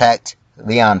Sayaka attacked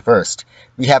Leon first.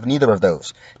 We have neither of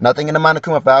those. Nothing in the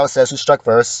Monokuma file says who struck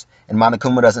first, and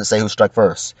Monokuma doesn't say who struck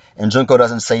first. And Junko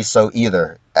doesn't say so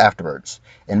either afterwards.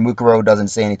 And Mukuro doesn't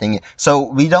say anything.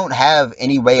 So we don't have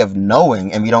any way of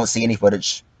knowing, and we don't see any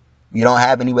footage. We don't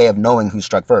have any way of knowing who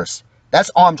struck first. That's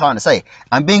all I'm trying to say.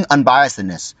 I'm being unbiased in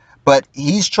this. But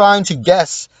he's trying to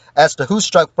guess as to who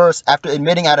struck first after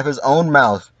admitting out of his own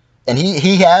mouth. And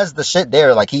he has the shit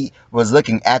there, like he was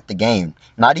looking at the game.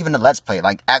 Not even the Let's Play,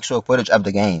 like actual footage of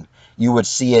the game. You would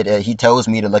see it, he tells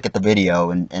me to look at the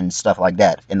video and stuff like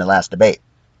that in the last debate.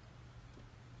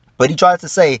 But he tries to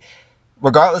say,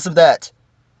 regardless of that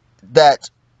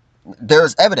there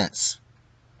is evidence.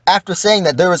 After saying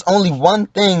that there is only one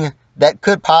thing that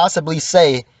could possibly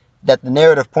say that the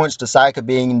narrative points to Sayaka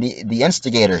being the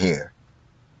instigator here.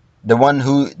 The one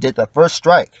who did the first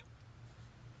strike.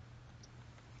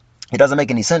 It doesn't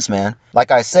make any sense, man.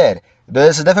 Like I said,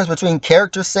 there's a difference between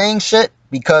characters saying shit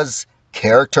because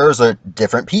characters are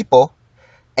different people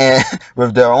and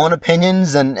with their own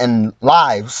opinions and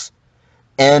lives,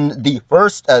 and the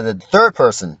third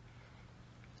person.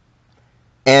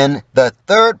 And the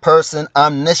third person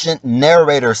omniscient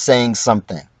narrator saying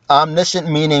something. Omniscient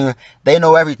meaning they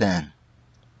know everything.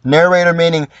 Narrator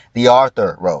meaning the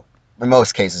author wrote. In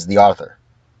most cases, the author.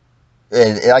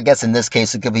 I guess in this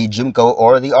case it could be Junko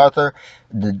or the author,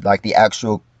 like the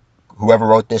actual whoever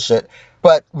wrote this shit.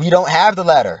 But we don't have the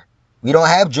latter. We don't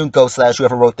have Junko /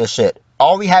 whoever wrote this shit.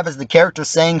 All we have is the character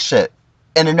saying shit.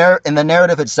 And the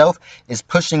narrative itself is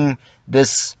pushing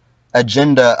this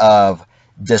agenda of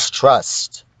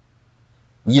distrust.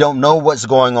 We don't know what's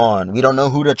going on. We don't know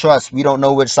who to trust. We don't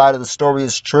know which side of the story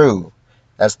is true.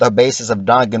 That's the basis of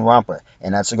Danganronpa,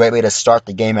 and that's a great way to start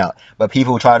the game out. But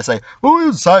people try to say, "Oh,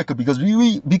 it's Sayaka because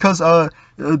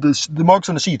the marks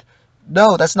on the sheath."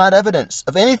 No, that's not evidence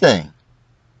of anything.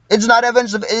 It's not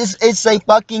evidence of. It's a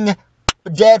fucking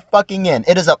dead fucking end.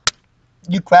 It is a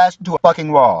you crashed into a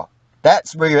fucking wall.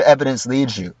 That's where your evidence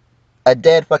leads you. A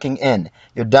dead fucking end.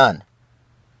 You're done.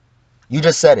 You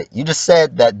just said it. You just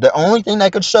said that the only thing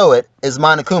that could show it is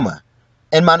Monokuma,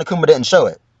 and Monokuma didn't show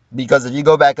it. Because if you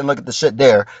go back and look at the shit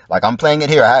there, like I'm playing it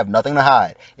here, I have nothing to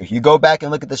hide. If you go back and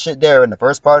look at the shit there in the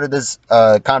first part of this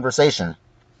conversation,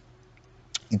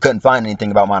 you couldn't find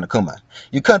anything about Monokuma.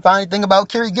 You couldn't find anything about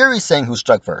Kirigiri saying who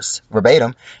struck first,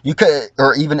 verbatim. You could,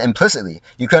 or even implicitly.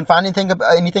 You couldn't find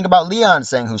anything about Leon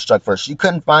saying who struck first. You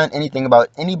couldn't find anything about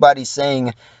anybody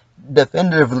saying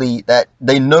definitively that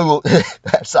they knew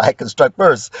that Sayaka struck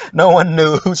first. No one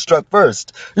knew who struck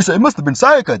first. You said it must have been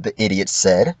Sayaka, the idiot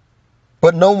said.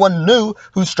 But no one knew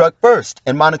who struck first.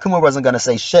 And Monokuma wasn't going to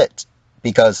say shit.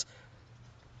 Because,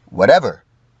 whatever.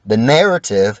 The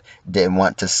narrative didn't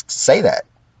want to say that.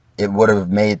 It would have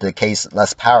made the case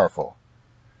less powerful.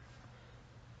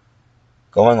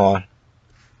 Going on.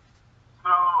 So,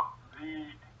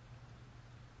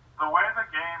 the way the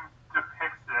game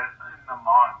depicts it in the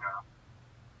manga,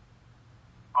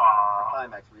 The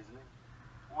climax reasoning.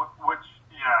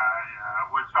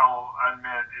 which I'll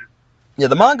admit is. Yeah,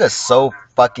 the manga is so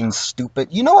fucking stupid.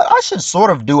 You know what? I should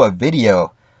sort of do a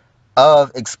video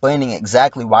of explaining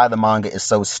exactly why the manga is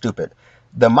so stupid.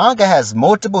 The manga has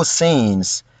multiple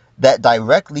scenes that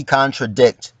directly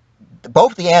contradict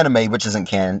both the anime, which isn't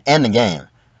canon, and the game.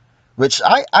 Which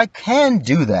I can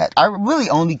do that. I really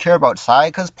only care about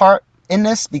Sayaka's part in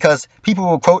this because people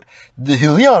will quote, the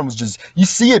Leon was just, you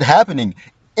see it happening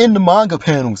in the manga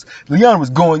panels. Leon was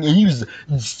going and he was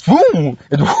boom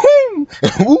and boom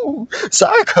and ooh,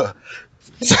 Sayaka,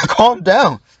 calm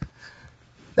down.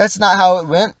 That's not how it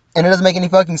went, and it doesn't make any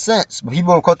fucking sense. But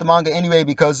people will quote the manga anyway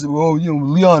because, well, you know,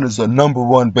 Leon is the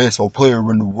 #1 baseball player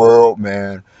in the world,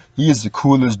 man. He is the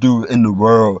coolest dude in the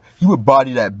world. He would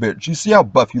body that bitch. You see how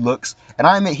buff he looks? And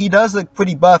I admit, he does look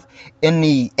pretty buff in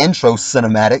the intro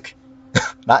cinematic.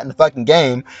 Not in the fucking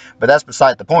game, but that's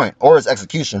beside the point. Or his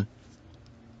execution.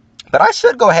 But I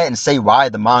should go ahead and say why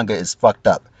the manga is fucked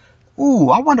up. Ooh,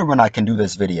 I wonder when I can do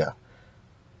this video.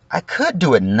 I could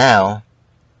do it now.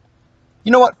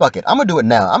 You know what? Fuck it. I'm going to do it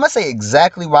now. I'm going to say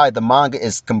exactly why the manga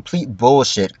is complete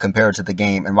bullshit compared to the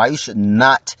game and why you should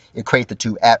not equate the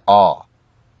two at all.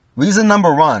 Reason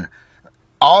number 1.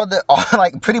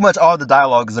 Pretty much all the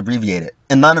dialogue is abbreviated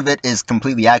and none of it is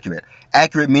completely accurate.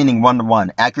 Accurate meaning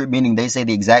 1-to-1. Accurate meaning they say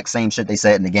the exact same shit they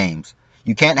said in the games.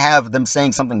 You can't have them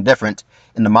saying something different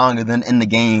in the manga than in the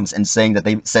games and saying that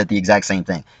they said the exact same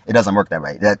thing. It doesn't work that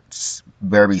way. That's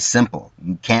very simple.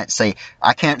 You can't say,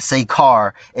 I can't say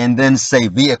car and then say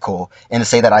vehicle and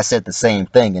say that I said the same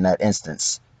thing in that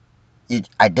instance.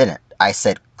 I didn't. I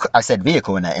said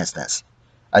vehicle in that instance.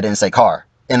 I didn't say car.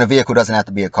 And a vehicle doesn't have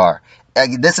to be a car.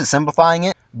 This is simplifying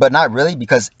it, but not really,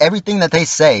 because everything that they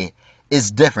say is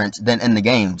different than in the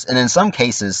games. And in some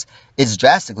cases, it's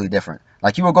drastically different.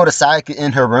 Like, you will go to Sayaka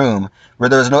in her room where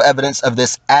there's no evidence of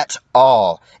this at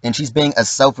all. And she's being a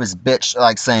selfish bitch,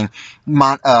 like saying,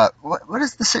 what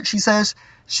is the shit she says?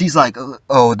 She's like,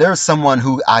 oh, there's someone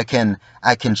who I can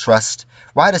trust.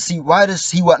 Why does he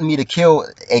want me to kill,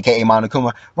 aka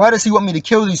Monokuma? Why does he want me to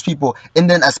kill these people? And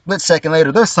then a split second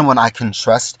later, there's someone I can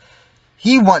trust.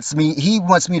 He wants me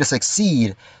to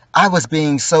succeed. I was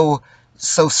being so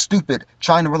stupid,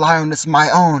 trying to rely on this my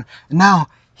own. Now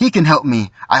he can help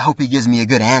me. I hope he gives me a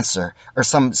good answer, or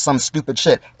some stupid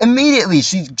shit. Immediately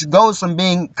she goes from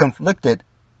being conflicted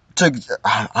to,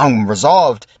 I'm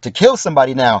resolved to kill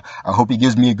somebody now. I hope he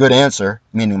gives me a good answer,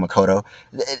 meaning Makoto.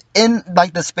 In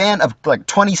like the span of like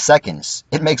 20 seconds.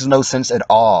 It makes no sense at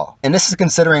all. And this is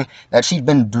considering that she'd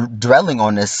been dwelling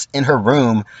on this in her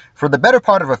room for the better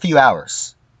part of a few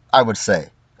hours, I would say.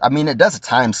 I mean, it does a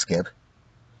time skip.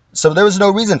 So there was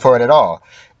no reason for it at all.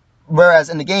 Whereas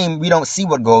in the game, we don't see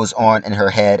what goes on in her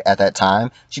head at that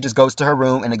time. She just goes to her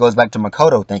room and it goes back to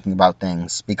Makoto thinking about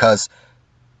things. Because,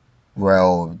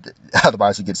 well,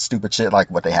 otherwise you get stupid shit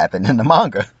like what they happened in the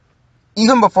manga.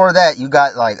 Even before that, you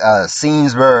got like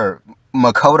scenes where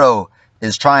Makoto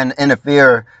is trying to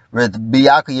interfere with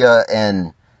Byakuya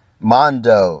and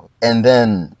Mondo. And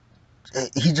then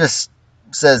he just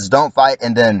says, don't fight.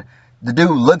 And then the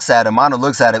dude looks at him, Mondo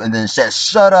looks at him, and then says,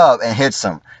 shut up, and hits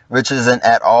him. Which isn't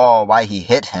at all why he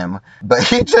hit him. But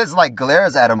he just like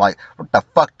glares at him like, what the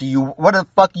fuck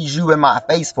is you in my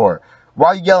face for? Why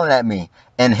are you yelling at me?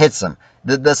 And hits him.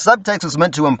 The subtext was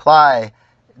meant to imply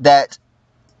that,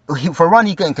 for one,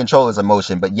 he couldn't control his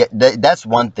emotion, but yet that's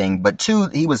one thing. But two,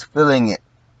 he was feeling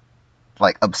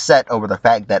like upset over the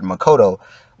fact that Makoto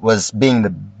was being the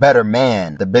better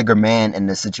man, the bigger man in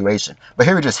this situation. But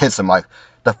here he just hits him like,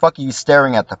 the fuck are you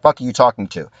staring at? The fuck are you talking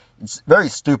to? It's very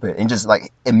stupid, and just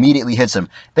like immediately hits him.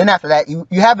 Then after that, you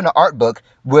have in an art book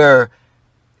where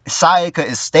Sayaka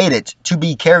is stated to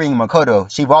be carrying Makoto.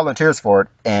 She volunteers for it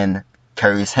and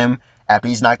carries him after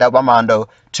he's knocked out by Mondo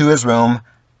to his room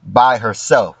by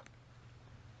herself.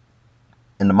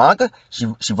 In the manga, she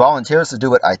volunteers to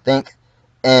do it, I think.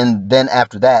 And then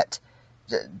after that,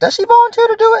 does she volunteer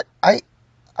to do it?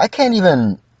 I can't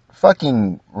even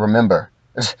fucking remember.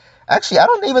 Actually, I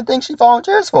don't even think she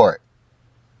volunteers for it.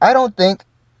 I don't think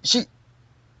she,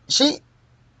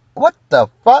 what the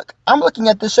fuck? I'm looking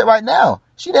at this shit right now.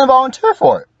 She didn't volunteer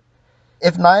for it.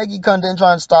 If Naegi-kun didn't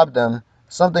try and stop them,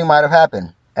 something might have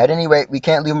happened. At any rate, we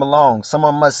can't leave him alone.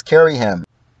 Someone must carry him.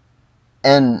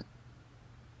 And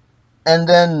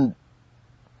then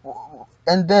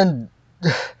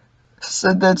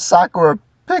so then Sakura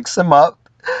picks him up,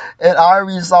 and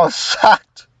Ari's all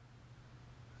shocked.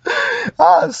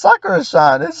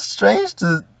 Sakura-san, it's strange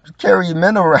to carry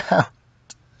men around.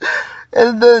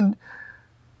 And then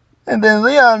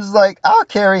Leon's like, I'll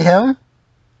carry him.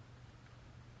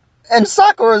 And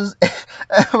Sakura's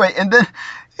wait, and then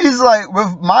he's like, with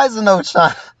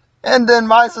Mizuno-chan. And then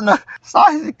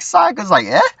Sayaka's like,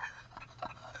 eh?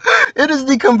 It is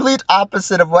the complete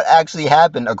opposite of what actually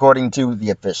happened according to the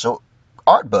official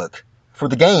art book for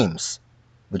the games,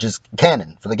 which is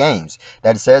canon for the games,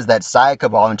 that says that Sayaka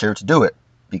volunteered to do it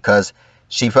because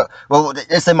she felt, well,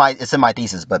 it's in my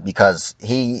thesis, but because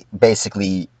he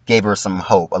basically gave her some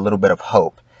hope, a little bit of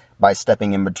hope, by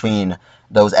stepping in between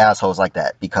those assholes like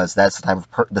that, because that's the type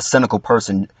of the cynical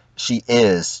person she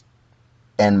is,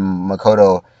 and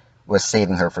Makoto was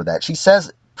saving her for that. She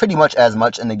says pretty much as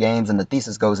much in the games, and the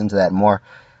thesis goes into that more,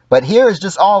 but here it's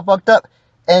just all fucked up.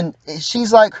 And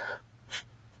she's like,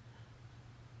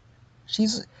 she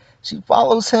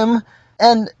follows him,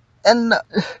 and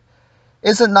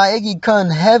isn't Naegi-kun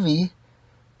heavy?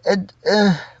 And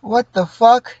what the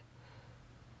fuck?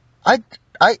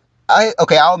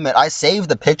 Okay, I'll admit, I saved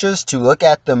the pictures to look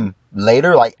at them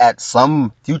later, like at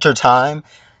some future time,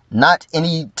 not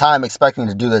any time expecting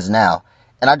to do this now.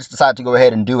 And I just decided to go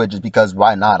ahead and do it just because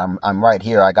why not? I'm right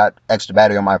here. I got extra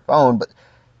battery on my phone, but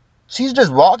she's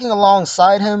just walking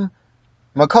alongside him.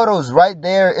 Makoto's right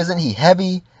there. Isn't he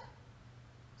heavy?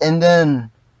 And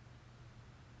then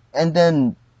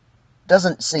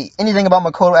doesn't say anything about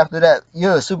Makoto after that.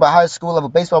 You're a super high school level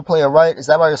baseball player, right? Is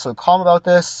that why you're so calm about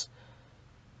this?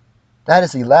 That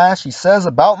is the last she says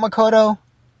about Makoto.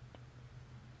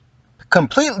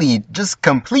 Completely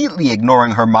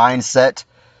ignoring her mindset.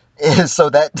 So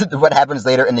that what happens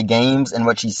later in the games and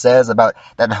what she says about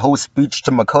that whole speech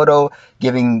to Makoto,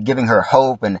 giving her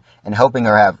hope and helping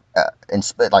her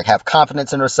have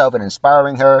confidence in herself and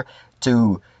inspiring her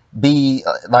to be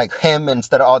like him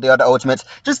instead of all the other ultimates.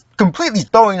 Just completely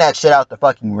throwing that shit out the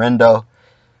fucking window.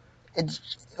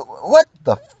 What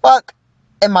the fuck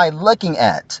am I looking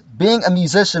at? Being a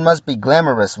musician must be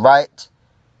glamorous, right?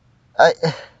 I,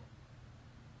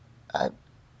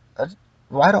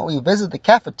 why don't we visit the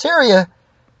cafeteria?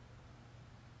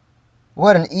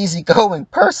 What an easygoing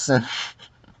person.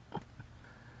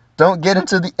 Don't get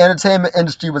into the entertainment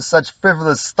industry with such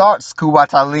frivolous thoughts,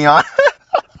 Kuwata Leon.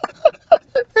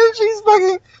 She's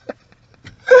fucking...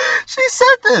 She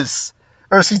said this.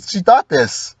 Or she thought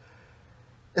this.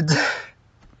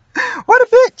 What a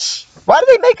bitch. Why did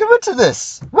they make her into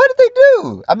this? What did they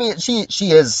do? I mean,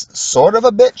 she is sort of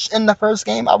a bitch in the first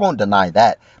game. I won't deny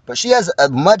that. But she has a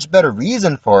much better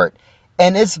reason for it.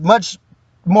 And it's much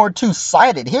more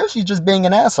two-sided. Here she's just being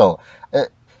an asshole.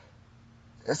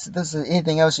 This is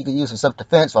anything else you could use for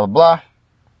self-defense, blah, blah, blah.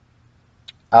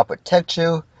 I'll protect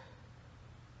you.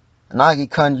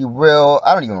 Nagi-kun, you real.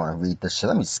 I don't even want to read this shit.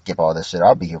 Let me skip all this shit.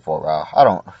 I'll be here for a while. I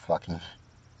don't fucking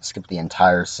skip the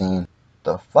entire scene.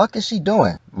 The fuck is she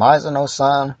doing?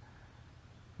 Mizuno-san.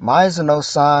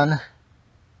 Mizuno-san.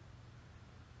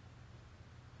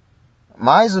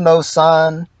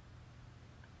 Mizuno-san.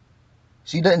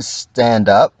 She didn't stand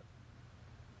up.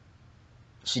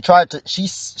 She tried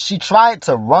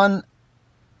to run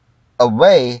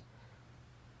away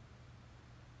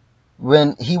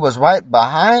when he was right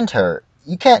behind her.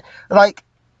 You can't, like,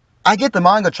 I get the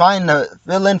manga trying to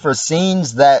fill in for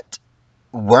scenes that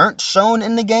weren't shown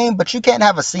in the game, but you can't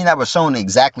have a scene that was shown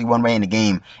exactly one way in the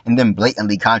game and then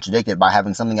blatantly contradicted by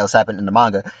having something else happen in the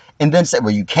manga and then say,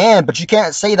 well, you can, but you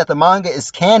can't say that the manga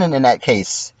is canon in that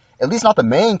case. At least not the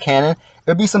main canon.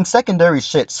 There'd be some secondary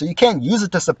shit, so you can't use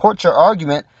it to support your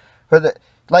argument for the,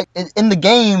 like, in the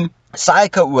game,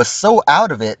 Sayaka was so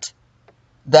out of it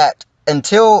that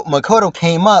until Makoto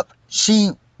came up,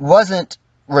 she wasn't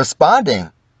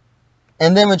responding.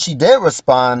 And then when she did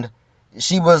respond,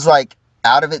 she was like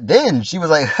out of it then. She was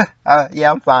like,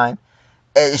 yeah, I'm fine.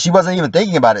 And she wasn't even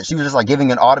thinking about it. She was just like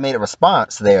giving an automated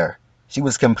response there. She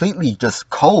was completely just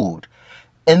cold.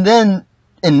 And then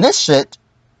in this shit,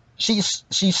 she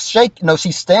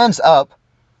stands up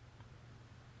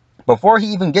before he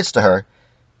even gets to her.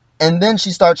 And then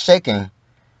she starts shaking.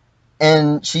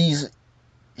 And she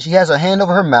has her hand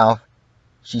over her mouth.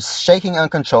 She's shaking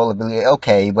uncontrollably.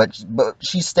 Okay, but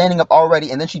she's standing up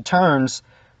already. And then she turns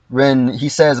when he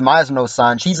says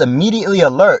Mizuno-san. She's immediately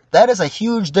alert. That is a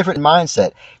huge different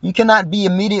mindset. You cannot be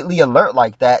immediately alert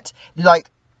like that. Like,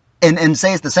 and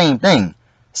say it's the same thing.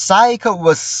 Sayaka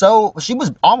was she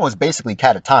was almost basically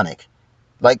catatonic.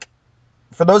 Like,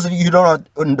 for those of you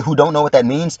who don't know what that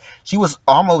means, she was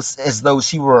almost as though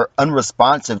she were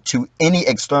unresponsive to any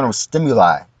external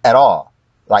stimuli at all.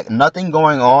 Like, nothing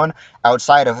going on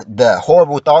outside of the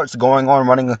horrible thoughts going on,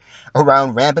 running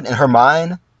around rampant in her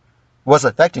mind, was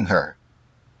affecting her.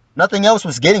 Nothing else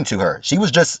was getting to her. She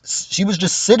was just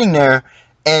sitting there,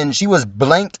 and she was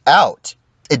blanked out.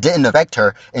 It didn't affect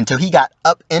her until he got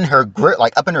up in her grip,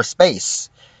 like up in her space,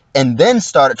 and then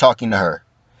started talking to her.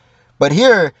 But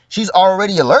here, she's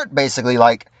already alert, basically.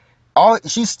 Like,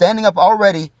 she's standing up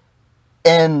already,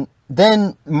 and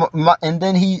then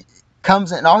he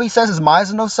comes in, and all he says is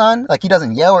Mizuno-san. Like, he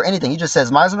doesn't yell or anything. He just says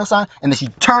Mizuno-san, and then she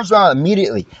turns around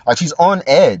immediately. Like, she's on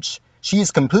edge. She is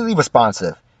completely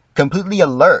responsive, completely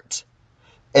alert,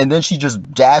 and then she just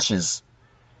dashes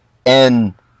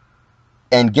and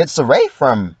gets away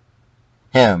from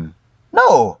him.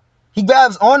 No, he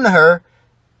grabs onto her,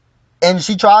 and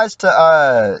she tries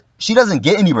to, she doesn't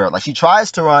get anywhere. Like, she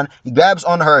tries to run, he grabs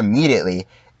onto her immediately,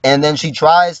 and then she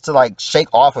tries to, like,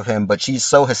 shake off of him, but she's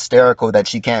so hysterical that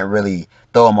she can't really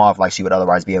throw him off like she would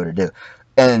otherwise be able to do.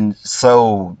 And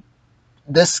so,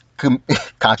 this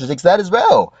contradicts that as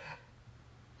well.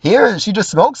 Here, she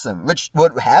just smokes him, which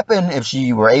would happen if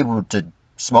she were able to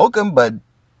smoke him, but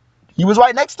he was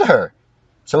right next to her.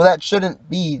 So that shouldn't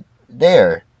be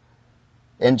there.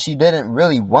 And she didn't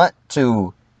really want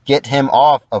to get him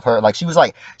off of her. Like, she was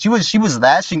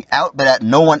lashing out, but at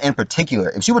no one in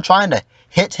particular. If she were trying to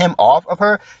hit him off of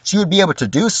her, she would be able to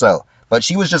do so. But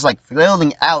she was just like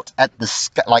flailing out at the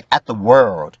sky, like at the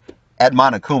world, at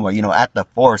Monokuma, you know, at the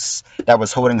force that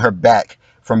was holding her back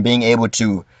from being able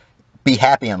to be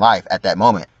happy in life at that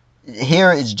moment.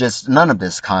 Here is just none of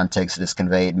this context is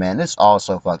conveyed, man. It's all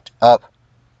so fucked up.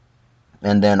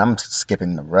 And then I'm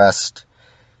skipping the rest.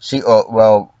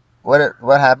 What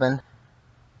happened?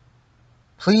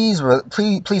 Please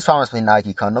promise me,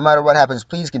 Nike-kun, no matter what happens,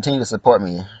 please continue to support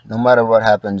me. No matter what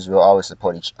happens, we'll always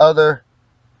support each other.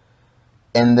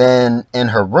 And then in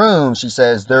her room, she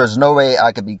says, there's no way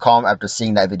I could be calm after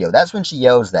seeing that video. That's when she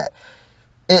yells that.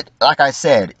 like I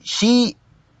said, did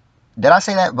I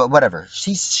say that? But whatever.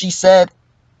 She said,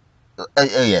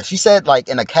 yeah, she said like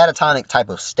in a catatonic type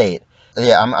of state.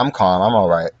 Yeah, I'm calm. I'm all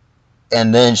right.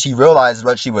 And then she realized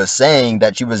what she was saying,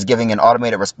 that she was giving an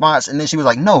automated response. And then she was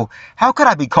like, no, how could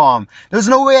I be calm? There's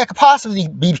no way I could possibly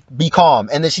be calm.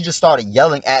 And then she just started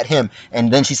yelling at him.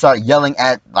 And then she started yelling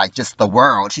at like just the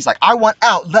world. She's like, I want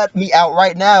out. Let me out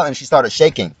right now. And she started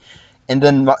shaking. And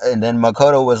then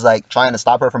Makoto was like trying to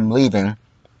stop her from leaving,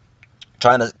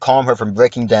 trying to calm her from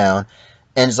breaking down.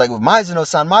 And it's like,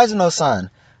 Mizuno-san, Mizuno-san.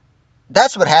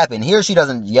 That's what happened. Here she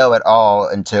doesn't yell at all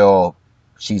until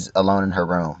she's alone in her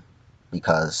room,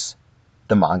 because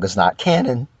the manga's not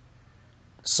canon.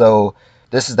 So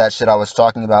this is that shit I was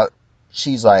talking about.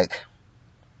 She's like,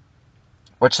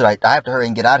 what should I have to hurry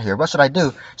and get out of here. What should I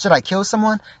do? Should I kill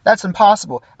someone? That's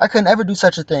impossible. I couldn't ever do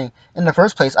such a thing. In the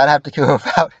first place, I'd have to kill her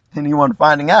without anyone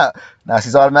finding out. Now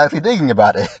she's automatically thinking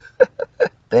about it.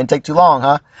 Didn't take too long,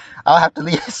 huh? I'll have to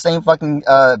leave the same fucking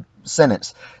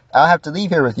sentence. I'll have to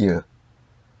leave here with you.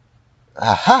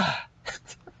 Aha!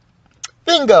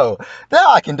 Bingo! Now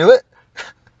I can do it.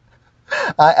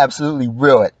 I absolutely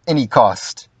will at any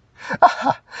cost.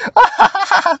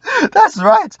 That's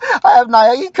right. I have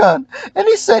Nagai-kun, and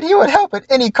he said he would help at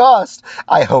any cost.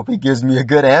 I hope he gives me a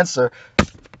good answer.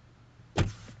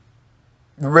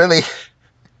 Really?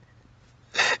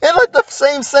 And like the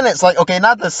same sentence, like, okay,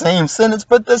 not the same sentence,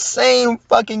 but the same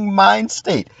fucking mind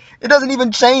state. It doesn't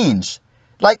even change.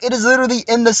 Like, it is literally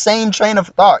in the same train of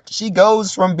thought. She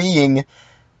goes from being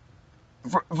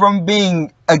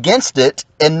against it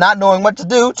and not knowing what to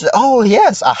do to, oh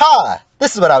yes, aha,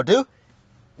 this is what I'll do.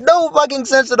 No fucking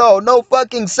sense at all. No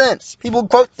fucking sense. People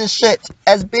quote this shit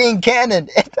as being canon.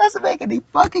 It doesn't make any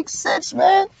fucking sense,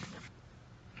 man.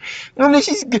 I mean,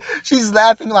 she's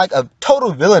laughing like a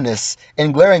total villainess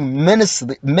and glaring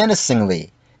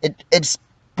menacingly. It's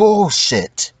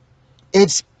bullshit.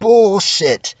 It's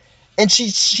bullshit. And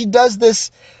she does this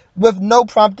with no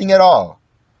prompting at all.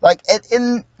 Like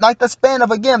in like the span of,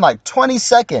 again, like 20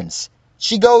 seconds,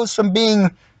 she goes from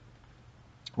being,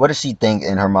 what does she think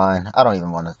in her mind? I don't even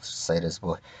want to say this,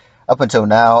 boy. Up until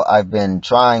now, I've been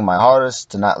trying my hardest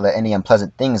to not let any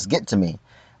unpleasant things get to me.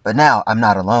 But now I'm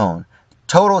not alone.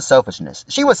 Total selfishness.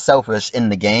 She was selfish in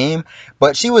the game,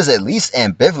 but she was at least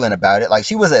ambivalent about it. Like,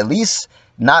 she was at least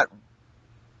not...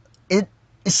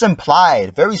 It's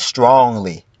implied very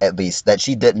strongly, at least, that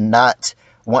she did not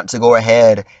want to go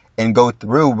ahead and go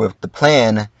through with the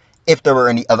plan if there were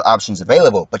any other options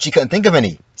available. But she couldn't think of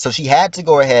any. So she had to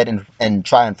go ahead and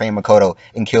try and frame Makoto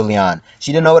and kill Leon.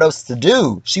 She didn't know what else to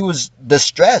do. She was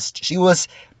distressed. She was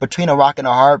between a rock and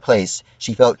a hard place.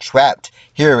 She felt trapped.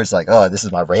 Here it's like, oh, this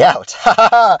is my way out.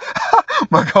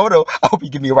 Makoto, I hope you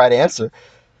give me a right answer.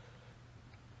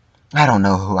 I don't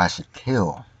know who I should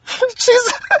kill.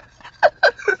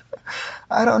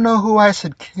 I don't know who I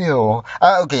should kill.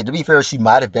 Okay, to be fair, she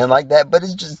might have been like that, but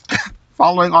it's just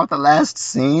following off the last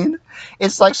scene.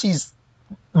 It's like she's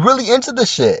really into the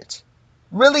shit.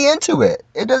 Really into it.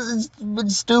 It's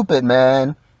stupid,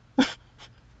 man.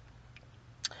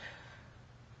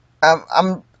 I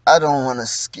don't want to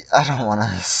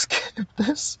skip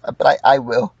this, but I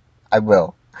will. I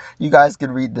will. You guys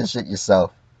can read this shit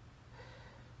yourself.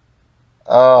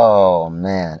 Oh,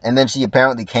 man. And then she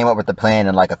apparently came up with the plan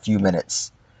in like a few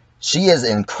minutes. She is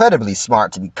incredibly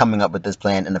smart to be coming up with this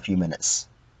plan in a few minutes.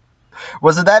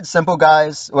 Was it that simple,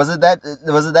 guys? Was it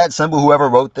that simple, whoever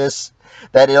wrote this?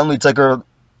 That it only took her,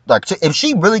 like, if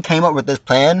she really came up with this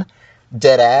plan,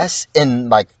 dead ass, in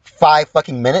like 5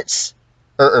 fucking minutes,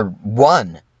 or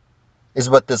 1, is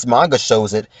what this manga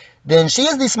shows it, then she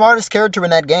is the smartest character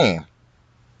in that game.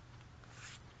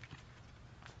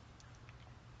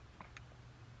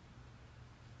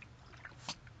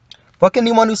 Fuck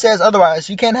anyone who says otherwise.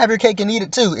 You can't have your cake and eat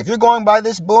it too. If you're going by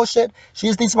this bullshit,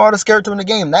 she's the smartest character in the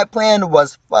game. That plan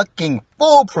was fucking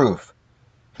foolproof.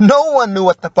 No one knew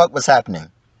what the fuck was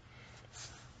happening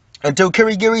until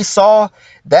Kirigiri saw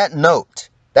that note.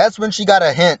 That's when she got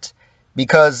a hint,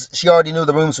 because she already knew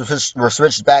the rooms were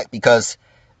switched back because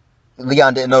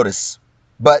Leon didn't notice.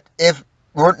 But if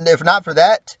not for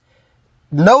that,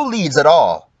 no leads at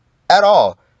all. At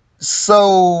all.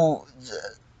 So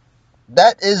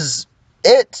that is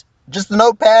it. Just the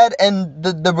notepad, and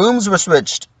the rooms were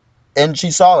switched. And she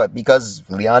saw it because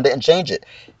Leon didn't change it.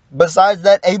 Besides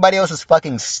that, everybody else is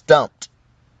fucking stumped.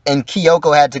 And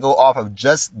Kyoko had to go off of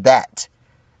just that.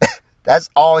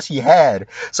 That's all she had.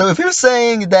 So if you're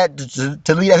saying that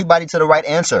to lead everybody to the right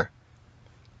answer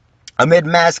amid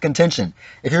mass contention,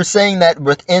 if you're saying that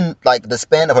within like the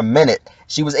span of a minute,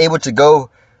 she was able to go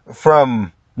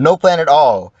from no plan at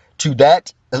all to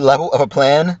that level of a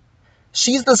plan,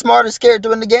 She's the smartest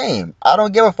character in the game. I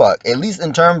don't give a fuck. At least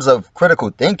in terms of critical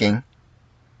thinking.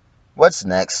 What's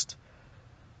next?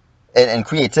 And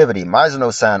creativity.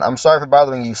 Mizuno-san, I'm sorry for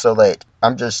bothering you so late.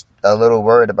 I'm just a little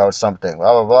worried about something.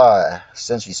 Blah, blah, blah.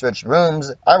 Since we switched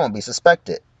rooms, I won't be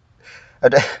suspected.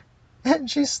 And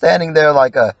she's standing there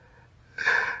like a...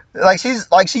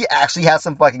 she actually has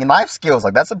some fucking knife skills.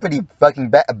 Like, that's a pretty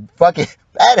fucking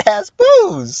badass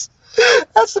pose.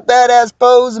 That's a badass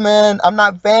pose, man. I'm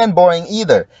not fanboying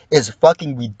either. It's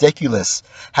fucking ridiculous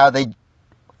how they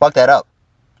fucked that up.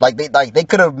 Like they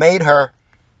could have made her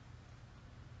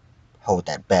hold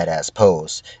that badass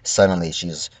pose. Suddenly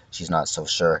she's not so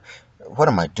sure. What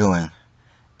am I doing?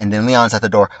 And then Leon's at the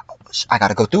door. Oh, I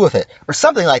gotta go through with it. Or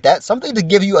something like that. Something to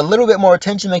give you a little bit more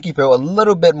attention, make you feel a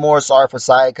little bit more sorry for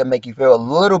Sayaka, make you feel a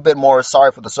little bit more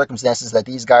sorry for the circumstances that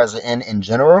these guys are in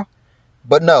general.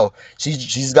 But no,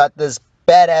 she's got this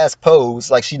badass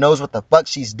pose, like she knows what the fuck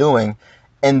she's doing,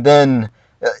 and then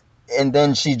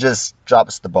she just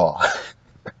drops the ball.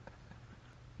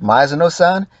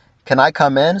 Mizuno-san, can I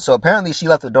come in? So apparently she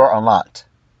left the door unlocked.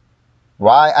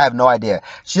 Why? I have no idea.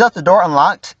 She left the door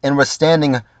unlocked and was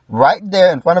standing right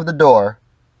there in front of the door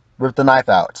with the knife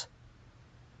out.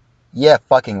 Yeah,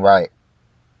 fucking right.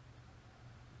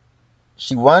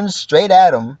 She runs straight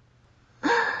at him.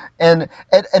 And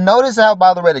notice how,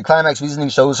 by the way, the climax reasoning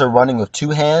shows her running with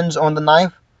two hands on the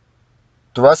knife.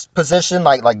 Thrust position,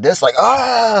 like this, like,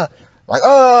 ah! Like,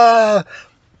 ah!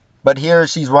 But here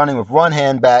she's running with one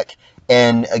hand back,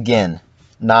 and again,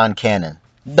 non-canon.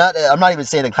 I'm not even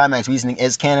saying the climax reasoning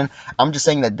is canon. I'm just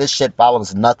saying that this shit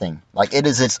follows nothing. Like, it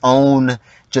is its own,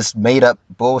 just made-up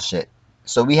bullshit.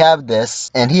 So we have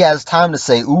this, and he has time to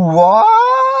say, ooh-wah!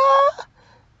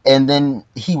 And then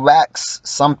he whacks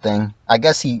something. I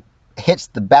guess he hits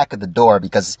the back of the door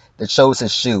because it shows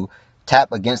his shoe.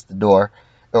 Tap against the door,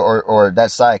 or that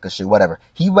Sayaka shoe, whatever.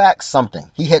 He whacks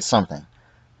something. He hits something.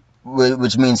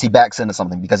 Which means he backs into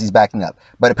something because he's backing up.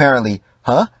 But apparently,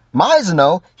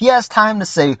 Mizuno, he has time to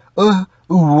say,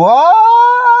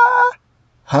 what?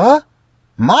 Huh?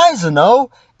 Mizuno?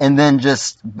 And then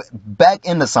just back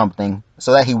into something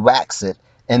so that he whacks it.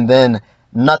 And then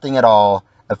nothing at all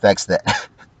affects that.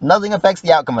 Nothing affects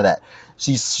the outcome of that.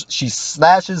 She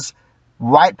slashes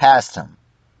right past him.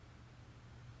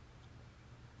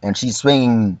 And she's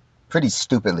swinging pretty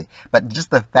stupidly. But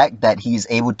just the fact that he's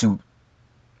able to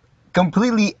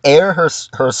completely air her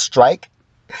strike,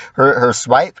 her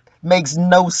swipe, makes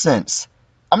no sense.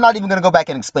 I'm not even going to go back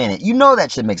and explain it. You know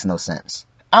that shit makes no sense.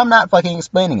 I'm not fucking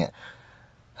explaining it.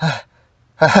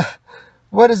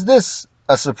 What is this?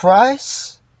 A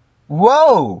surprise?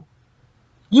 Whoa!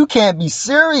 You can't be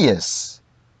serious.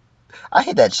 I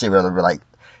hate that shit really. Like,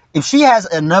 if she has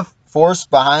enough force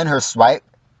behind her swipe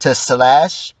to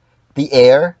slash the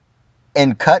air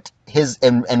and cut his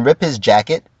and rip his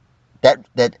jacket,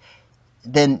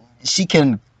 then she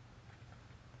can.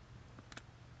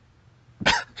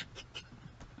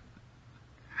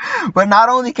 But not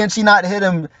only can she not hit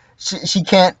him, she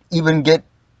can't even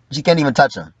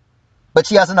touch him. But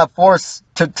she has enough force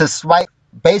to swipe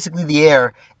basically the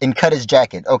air and cut his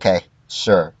jacket. Okay,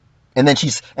 sure. And then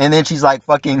she's like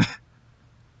fucking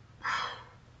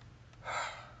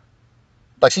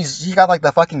like she got like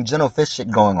the fucking gentle fist shit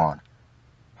going on.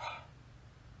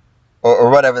 Or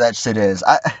whatever that shit is.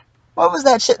 What was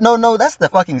that shit? No, that's the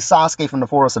fucking Sasuke from the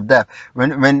Forest of Death.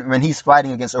 When he's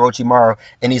fighting against Orochimaru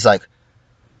and he's like,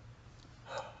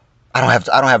 I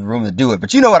don't have room to do it.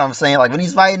 But you know what I'm saying? Like when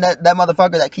he's fighting that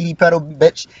motherfucker, that kitty pedal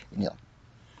bitch, you know,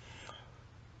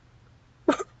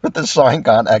 with the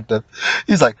Sharingan active,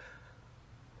 he's like,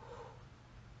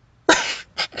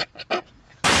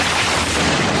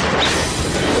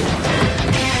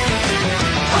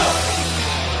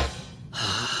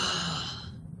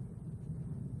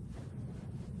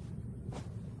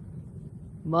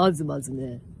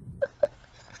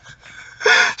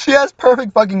 she has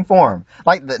perfect fucking form.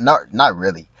 Like, not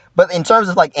really. But in terms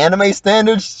of, like, anime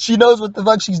standards, she knows what the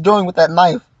fuck she's doing with that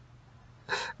knife.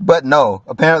 But no,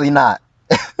 apparently not.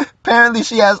 Apparently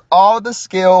she has all the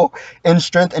skill and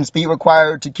strength and speed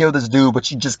required to kill this dude, but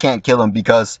she just can't kill him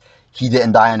because he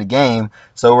didn't die in the game.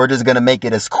 So we're just gonna make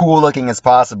it as cool looking as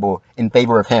possible in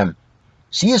favor of him.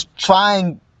 She is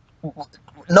trying,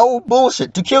 no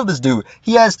bullshit, to kill this dude.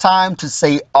 He has time to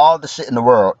say all the shit in the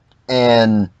world.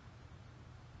 And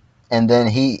then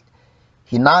he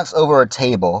knocks over a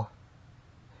table.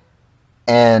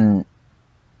 And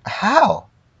how?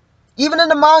 Even in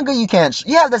the manga, you can't.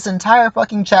 You have this entire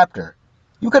fucking chapter.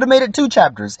 You could have made it 2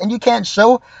 chapters, and you can't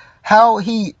show how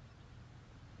he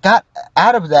got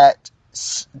out of that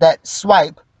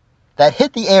swipe that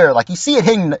hit the air. Like you see it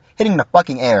hitting the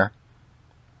fucking air,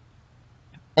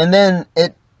 And then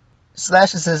it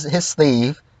slashes his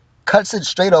sleeve, cuts it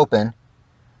straight open.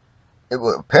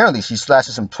 Apparently she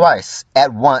slashes him twice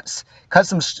at once,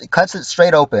 cuts it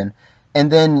straight open,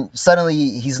 and then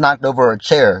suddenly he's knocked over a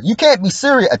chair. You can't be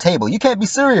serious. A table. You can't be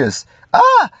serious.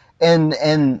 Ah!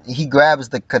 And he grabs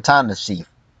the katana sheath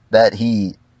that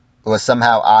he was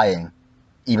somehow eyeing,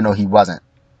 even though he wasn't.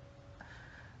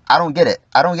 I don't get it.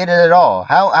 I don't get it at all.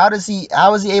 How is he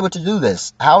able to do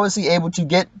this? How is he able to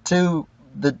get to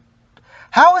the?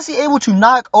 How is he able to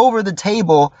knock over the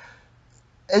table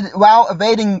while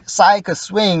evading Sayaka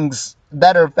swings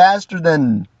that are faster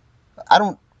than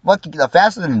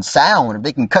faster than sound? If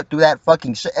they can cut through that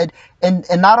fucking shit, and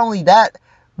not only that,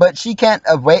 but she can't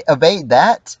evade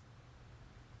that.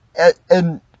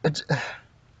 And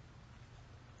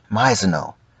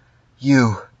Mizuno,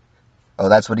 you. Oh,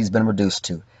 that's what he's been reduced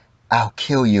to. I'll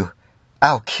kill you.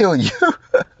 I'll kill you.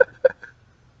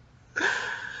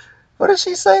 What does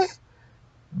she say?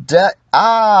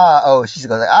 Oh, she's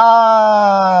going like,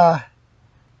 ah.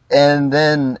 And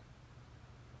then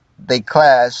they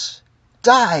clash.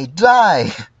 Die,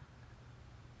 die.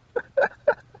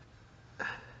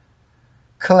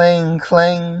 Cling,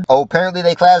 cling. Oh, apparently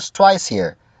they clashed twice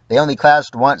here. They only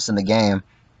clashed once in the game.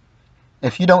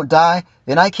 If you don't die,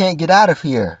 then I can't get out of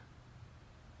here.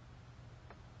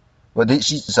 Well,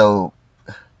 she's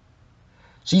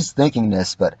thinking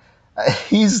this, but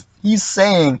he's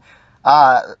saying,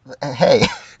 hey,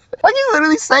 like he's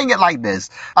literally saying it like this.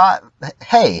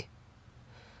 Hey,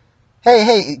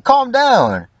 calm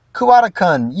down.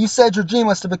 Kuwata-kun, you said your dream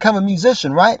was to become a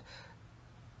musician, right?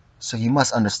 So you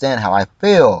must understand how I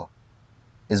feel,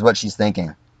 is what she's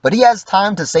thinking. But he has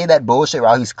time to say that bullshit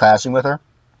while he's clashing with her.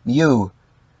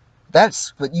 That's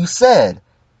what you said.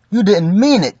 You didn't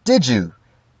mean it, did you?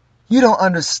 You don't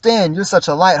understand. You're such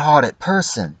a light-hearted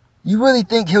person. You really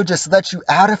think he'll just let you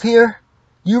out of here?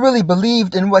 You really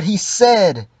believed in what he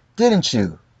said, didn't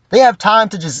you? They have time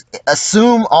to just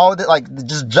assume all that, like,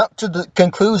 just jump to the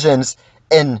conclusions,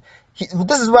 and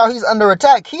this is while he's under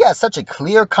attack. He has such a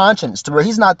clear conscience to where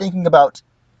he's not thinking about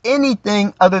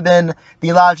anything other than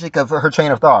the logic of her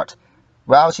train of thought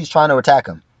while she's trying to attack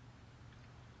him.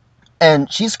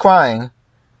 And she's crying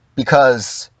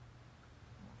because,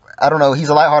 I don't know, he's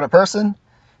a lighthearted person.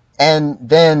 And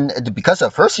then, because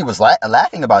at first she was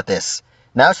laughing about this,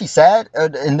 now she's sad.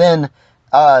 And then,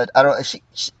 I don't.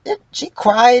 She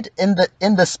cried in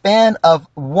the span of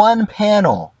one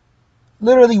panel,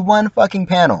 literally one fucking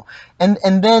panel. And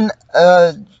then,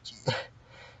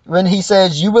 when he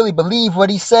says, "You really believe what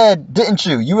he said, didn't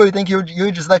you? You really think you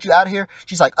just let you out of here?"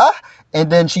 She's like, "Ah!"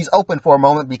 And then she's open for a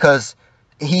moment because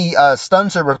he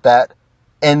stuns her with that.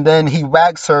 And then he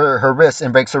whacks her wrist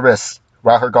and breaks her wrist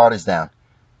while her guard is down.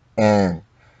 And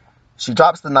she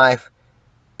drops the knife,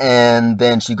 and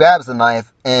then she grabs the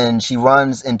knife, and she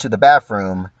runs into the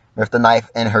bathroom with the knife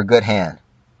in her good hand.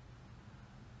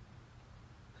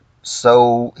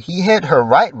 So he hit her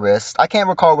right wrist. I can't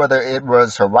recall whether it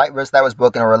was her right wrist that was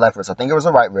broken or her left wrist. I think it was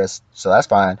her right wrist, so that's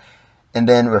fine. And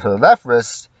then with her left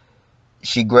wrist,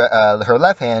 her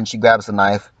left hand, she grabs the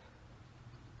knife.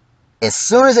 As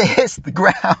soon as it hits the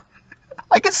ground,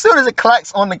 like as soon as it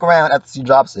clacks on the ground after she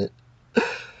drops it,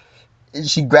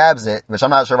 she grabs it, which I'm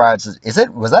not sure why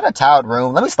was that a tiled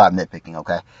room? Let me stop nitpicking,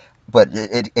 okay? But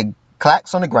it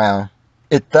clacks on the ground,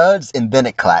 it thuds, and then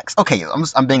it clacks. Okay,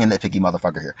 I'm being a nitpicky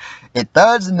motherfucker here. It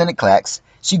thuds and then it clacks.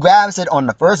 She grabs it on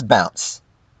the first bounce.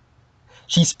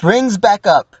 She springs back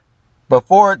up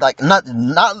before, like, not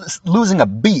losing a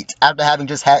beat after having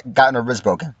just gotten her wrist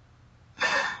broken.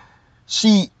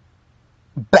 She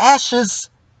bashes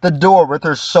the door with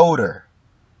her shoulder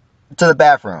to the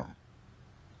bathroom.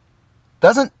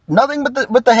 Nothing but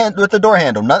the door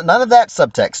handle. None of that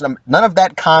subtext. None of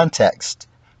that context.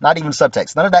 Not even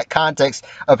subtext. None of that context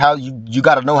of how you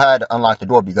got to know how to unlock the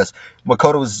door, because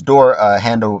Makoto's door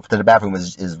handle to the bathroom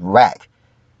is whack.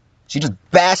 She just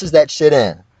bashes that shit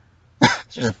in.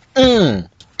 She just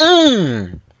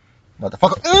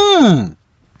motherfucker,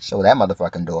 show that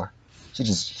motherfucking door.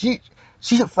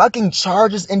 She fucking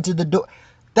charges into the door.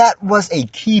 That was a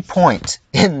key point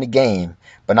in the game,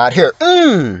 but not here.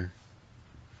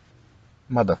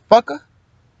 Motherfucker.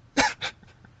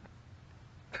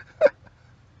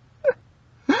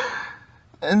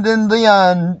 And then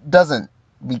Leon doesn't,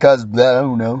 because, I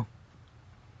don't know,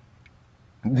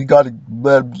 he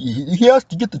has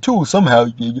to get the tools somehow.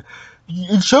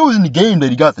 It shows in the game that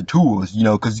he got the tools,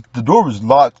 because the door was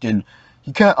locked and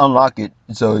he can't unlock it.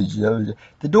 So the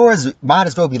doors might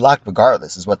as well be locked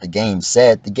regardless, is what the game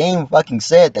said. The game fucking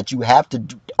said that you have to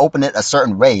open it a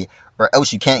certain way or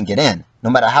else you can't get in, no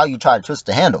matter how you try to twist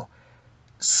the handle.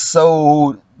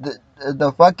 So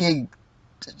the fucking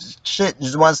shit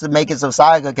just wants to make it so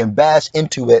Sayaka can bash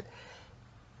into it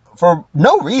for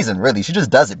no reason, really. She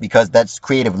just does it because that's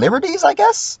creative liberties, I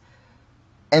guess.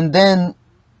 And then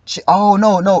oh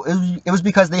no, it was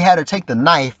because they had her take the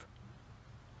knife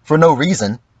for no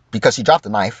reason because she dropped the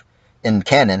knife in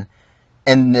canon,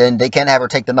 and then they can't have her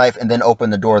take the knife and then open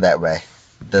the door that way,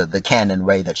 the canon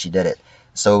way that she did it.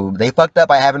 So they fucked up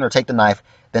by having her take the knife.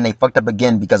 Then they fucked up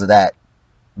again because of that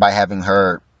by having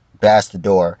her bash the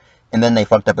door. And then they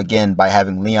fucked up again by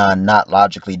having Leon not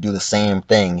logically do the same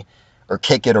thing or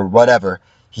kick it or whatever.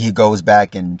 He goes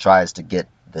back and tries to get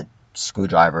the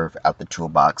screwdriver out the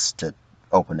toolbox to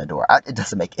open the door. It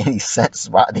doesn't make any sense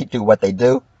why they do what they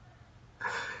do.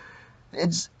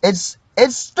 It's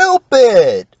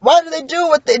stupid. Why do they do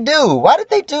what they do? Why did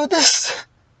they do this?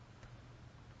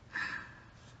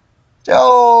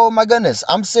 Oh my goodness,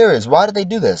 I'm serious. Why did they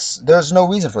do this? There's no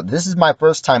reason for it. This is my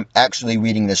first time actually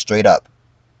reading this straight up.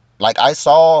 Like, I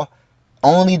saw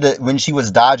only when she was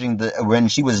dodging when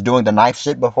she was doing the knife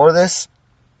shit before this,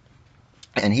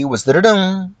 and he was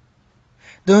da-da-dum,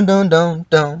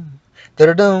 dum-dum-dum-dum,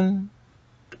 da-da-dum,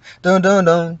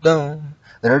 dum-dum-dum-dum,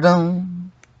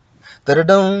 da-da-dum,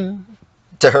 da-da-dum,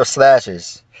 to her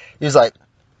slashes. He was like,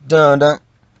 dun-dum,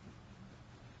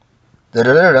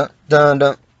 da-da-da-dum,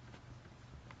 dun-dum,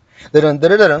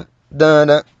 da-dum,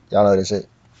 dun-dum. Y'all know this shit.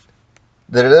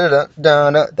 Da-da-da-dum,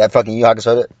 dun-dum. That fucking Yu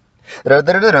Hakusho.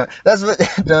 That's what.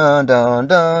 Dun dun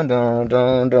dun dun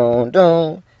dun dun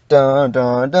dun dun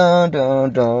dun dun dun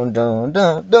dun dun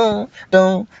dun dun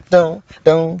dun dun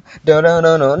dun dun no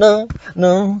no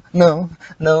no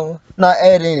no, not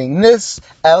editing this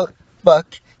out.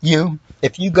 Fuck you.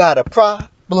 If you got a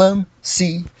problem,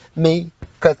 see me.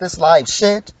 Cause this life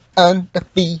shit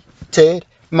undefeated.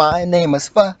 My name is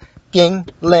fucking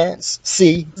Lance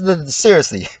C.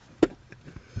 Seriously.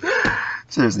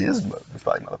 Seriously, this is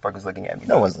probably motherfuckers looking at me.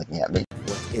 No one's looking at me.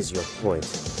 What is your point?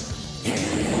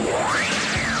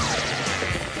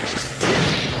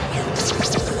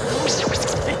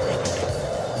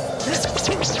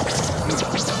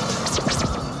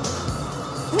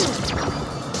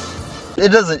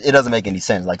 It doesn't make any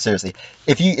sense. Like, seriously,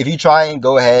 if you try and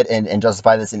go ahead and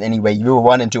justify this in any way, you will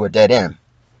run into a dead end.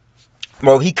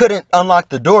 Well, he couldn't unlock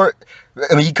the door.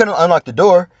 I mean, he couldn't unlock the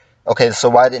door. Okay, so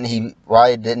why didn't he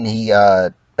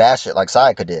bash it like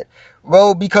Sayaka did?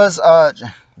 Well, because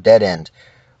dead end.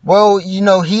 Well, you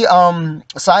know,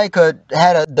 Sayaka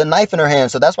had the knife in her hand,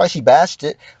 so that's why she bashed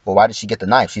it. Well, why did she get the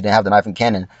knife? She didn't have the knife in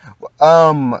canon.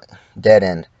 Dead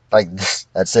end. Like,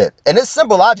 that's it. And it's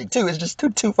simple logic too. It's just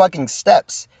two fucking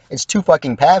steps. It's two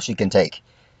fucking paths you can take.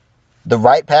 The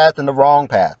right path and the wrong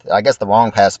path. I guess the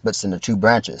wrong path splits into two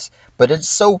branches. But it's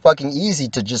so fucking easy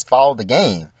to just follow the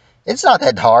game. It's not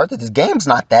that hard. This game's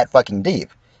not that fucking deep.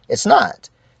 It's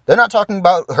not. They're not talking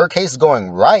about her case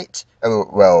going right,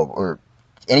 or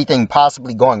anything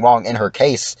possibly going wrong in her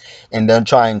case, and then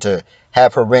trying to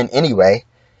have her win anyway.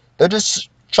 They're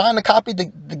just trying to copy the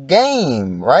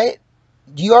game, right?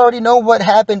 You already know what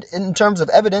happened in terms of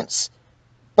evidence,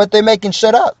 but they're making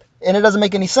shit up, and it doesn't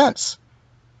make any sense.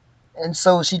 And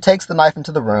so she takes the knife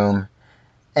into the room,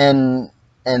 and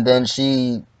then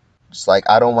she's like,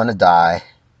 I don't want to die.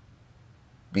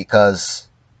 Because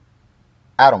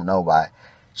I don't know why.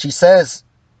 She says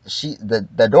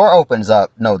the door opens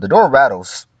up. No, the door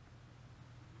rattles.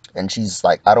 And she's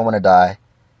like, I don't want to die.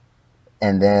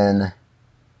 And then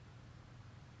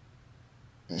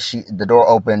the door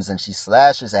opens and she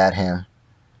slashes at him.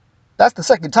 That's the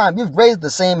second time. You've raised the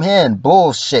same hand.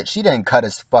 Bullshit. She didn't cut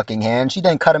his fucking hand. She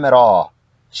didn't cut him at all.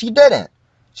 She didn't.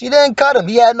 She didn't cut him.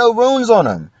 He had no wounds on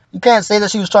him. You can't say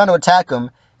that she was trying to attack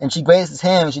him and she grazed his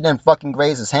hand and she didn't fucking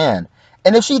graze his hand.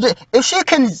 And if she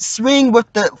can swing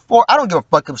with the I don't give a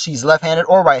fuck if she's left-handed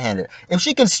or right-handed. If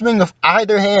she can swing with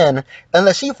either hand,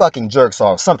 unless she fucking jerks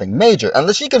off something major,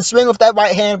 unless she can swing with that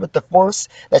right hand with the force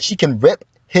that she can rip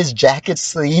his jacket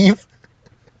sleeve,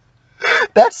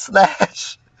 that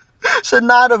slash should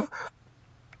not have.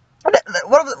 What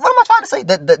am I trying to say?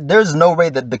 That there's no way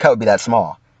that the cut would be that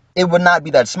small. It would not be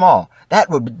that small. That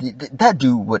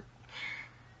dude would.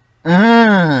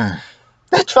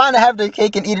 They're trying to have their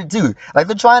cake and eat it too. Like,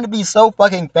 they're trying to be so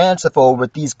fucking fanciful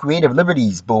with these creative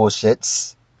liberties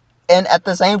bullshits. And at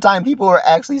the same time, people are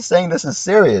actually saying this is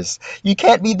serious. You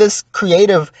can't be this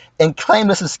creative and claim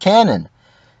this is canon.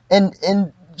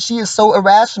 And she is so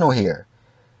irrational here.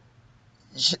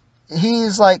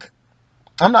 He's like,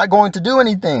 I'm not going to do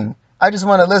anything. I just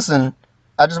want to listen.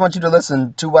 I just want you to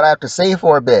listen to what I have to say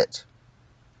for a bit.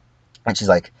 And she's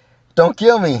like, don't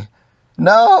kill me.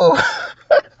 No.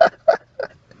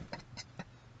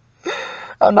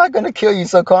 I'm not going to kill you,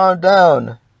 so calm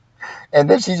down. And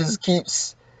then she just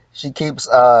keeps,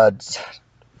 it's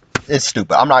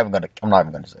stupid. I'm not even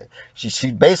gonna say it.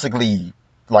 She basically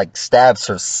like stabs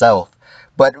herself.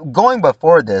 But going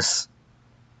before this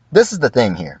is the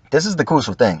thing here. This is the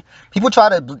crucial thing. People try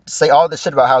to say all this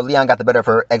shit about how Leon got the better of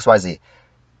her XYZ.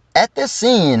 At this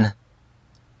scene,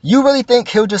 you really think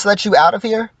he'll just let you out of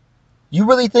here? You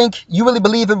really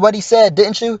believe in what he said,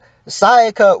 didn't you?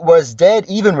 Sayaka was dead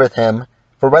even with him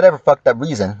for whatever fucked up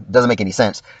reason. Doesn't make any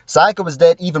sense. Sayaka was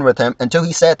dead even with him until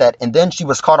he said that, and then she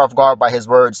was caught off guard by his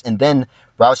words, and then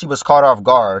while she was caught off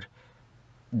guard,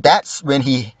 that's when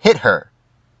he hit her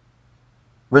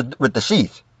with the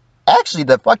sheath. Actually,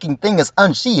 the fucking thing is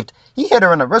unsheathed. He hit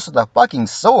her in the wrist with a fucking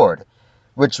sword,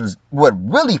 which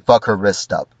would really fuck her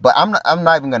wrist up. But I'm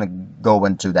not even gonna go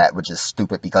into that, which is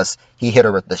stupid because he hit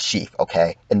her with the sheath.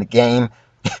 Okay, in the game,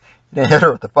 he didn't hit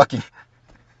her with the fucking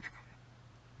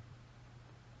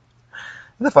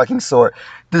sword.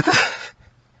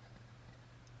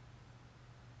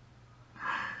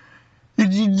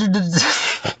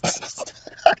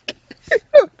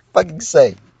 Fucking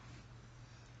say.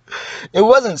 It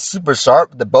wasn't super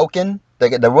sharp. The boken,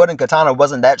 the wooden katana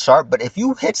wasn't that sharp. But if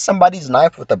you hit somebody's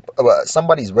knife with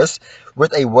somebody's wrist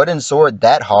with a wooden sword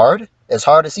that hard, as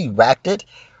hard as he whacked it,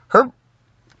 fuck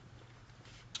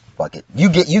it. You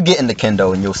get in the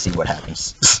kendo and you'll see what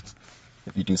happens.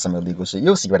 If you do some illegal shit,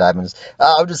 you'll see what happens.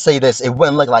 I'll just say this: it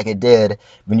wouldn't look like it did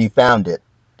when you found it.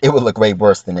 It would look way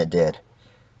worse than it did.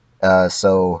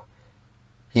 So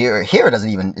here it doesn't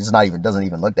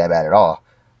even look that bad at all.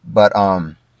 But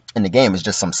in the game, it's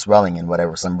just some swelling and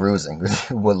whatever, some bruising.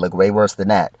 It would look way worse than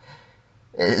that.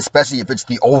 Especially if it's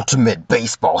the ultimate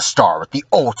baseball star with the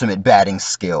ultimate batting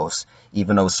skills.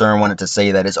 Even though Searn wanted to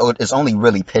say that it's only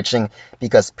really pitching,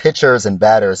 because pitchers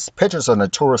are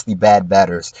notoriously bad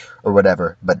batters or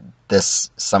whatever. But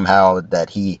this, somehow, that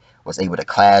he was able to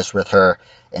clash with her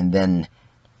and then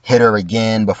hit her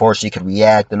again before she could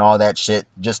react and all that shit,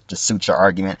 just to suit your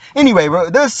argument. Anyway, bro,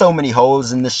 there's so many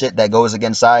holes in the shit that goes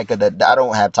against Sayaka that I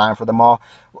don't have time for them all.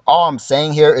 All I'm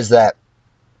saying here is that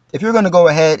if you're going to go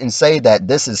ahead and say that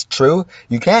this is true,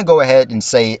 you can't go ahead and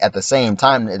say at the same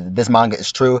time that this manga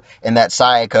is true and that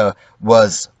Sayaka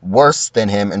was worse than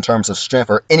him in terms of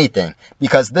strength or anything.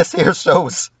 Because this here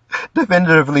shows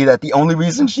definitively that the only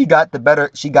reason she got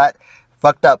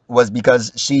fucked up was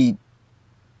because she,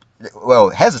 well,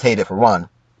 hesitated for one,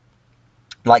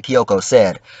 like Kyoko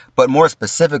said, but more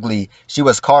specifically, she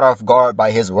was caught off guard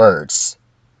by his words.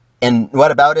 And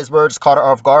what about his words caught her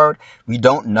off guard? We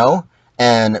don't know,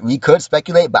 and we could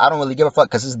speculate, but I don't really give a fuck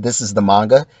because this is the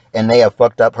manga, and they have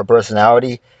fucked up her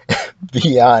personality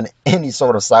beyond any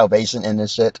sort of salvation in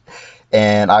this shit.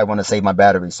 And I want to save my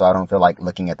battery, so I don't feel like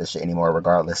looking at this shit anymore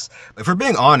regardless. If we're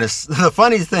being honest, the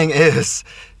funny thing is,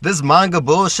 this manga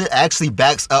bullshit actually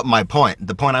backs up my point.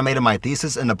 The point I made in my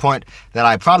thesis, and the point that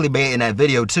I probably made in that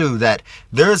video too, that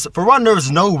there's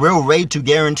no real way to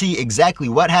guarantee exactly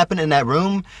what happened in that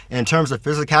room in terms of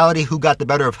physicality, who got the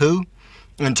better of who,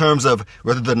 in terms of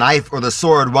whether the knife or the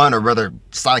sword won, or whether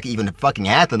Sayaka even fucking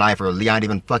had the knife, or Leon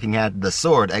even fucking had the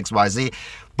sword, XYZ.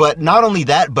 But not only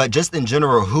that, but just in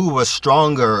general, who was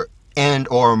stronger and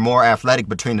or more athletic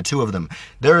between the two of them.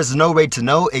 There is no way to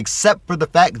know, except for the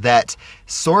fact that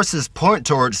sources point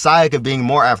towards Sayaka being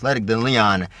more athletic than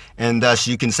Leon, and thus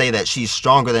you can say that she's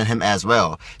stronger than him as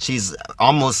well. She's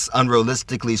almost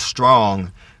unrealistically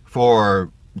strong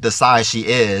for the size she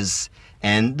is,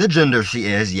 and the gender she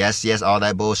is, yes, all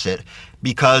that bullshit,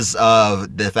 because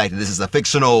of the fact that this is a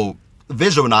fictional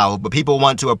visual novel, but people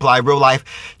want to apply real life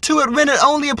to it when it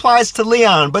only applies to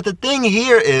Leon. But the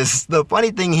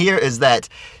funny thing here is that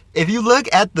if you look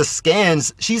at the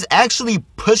scans, she's actually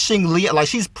pushing Leon, like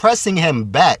she's pressing him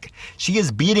back. She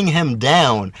is beating him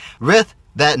down with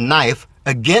that knife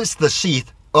against the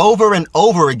sheath over and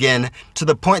over again, to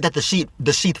the point that the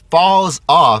sheath falls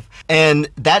off, and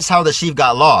that's how the sheath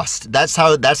got lost. That's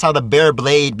how the bare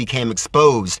blade became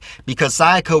exposed, because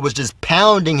Sayaka was just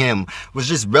pounding him, was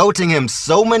just routing him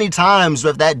so many times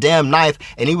with that damn knife,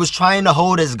 and he was trying to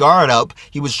hold his guard up.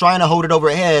 He was trying to hold it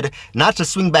overhead, not to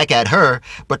swing back at her,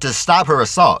 but to stop her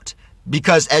assault.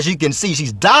 Because as you can see,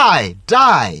 she's die,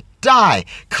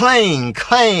 clang,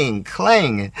 clang,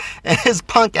 clang. And his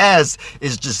punk ass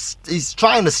is he's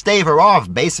trying to stave her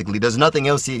off, basically. There's nothing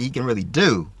else he can really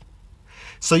do.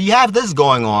 So you have this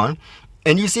going on,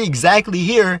 and you see exactly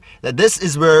here that this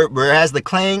is where it has the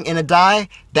clang and a die.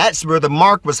 That's where the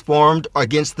mark was formed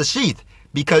against the sheath,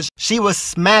 because she was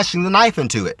smashing the knife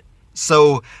into it.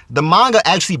 So the manga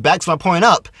actually backs my point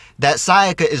up that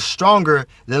Sayaka is stronger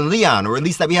than Leon, or at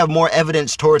least that we have more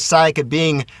evidence towards Sayaka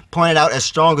being pointed out as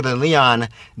stronger than Leon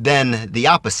than the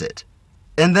opposite.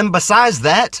 And then besides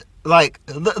that, like,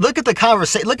 look at the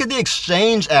conversation, look at the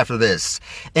exchange after this.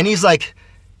 And he's like,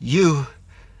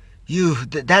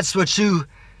 that's what you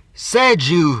said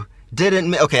you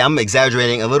didn't. Okay, I'm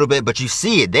exaggerating a little bit, but you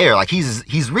see it there. Like,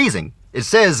 he's wheezing. It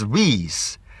says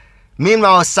wheeze.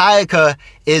 Meanwhile, Sayaka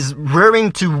is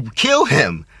rearing to kill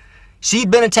him.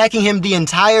 She'd been attacking him the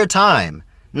entire time,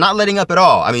 not letting up at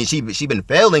all. I mean, she'd been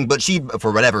failing, but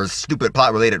for whatever stupid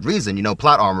plot-related reason, you know,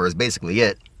 plot armor is basically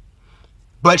it.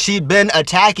 But she'd been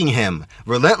attacking him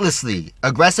relentlessly,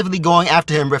 aggressively going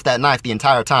after him with that knife the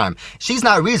entire time. She's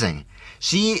not wheezing.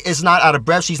 She is not out of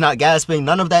breath. She's not gasping.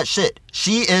 None of that shit.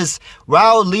 She is,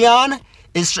 while Leon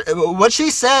is, what she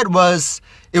said was,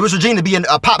 it was her dream to be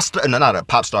a pop star, no, not a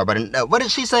pop star, but what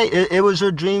did she say? It was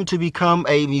her dream to become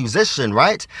a musician,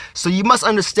 right? So you must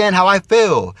understand how I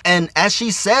feel. And as she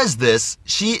says this,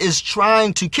 she is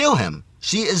trying to kill him.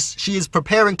 She is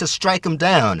preparing to strike him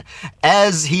down.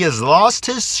 As he has lost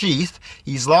his sheath,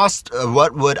 he's lost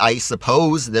what would, I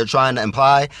suppose, they're trying to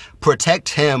imply, protect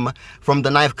him from the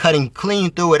knife cutting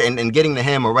clean through it and getting to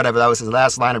him or whatever. That was his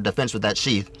last line of defense with that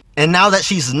sheath. And now that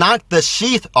she's knocked the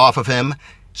sheath off of him,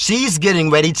 she's getting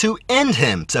ready to end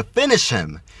him, to finish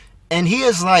him. And he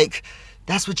is like,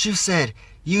 that's what you said.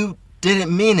 You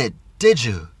didn't mean it, did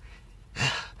you?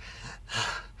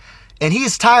 And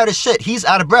he's tired as shit. He's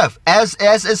out of breath. As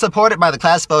is supported by the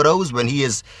class photos when he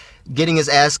is getting his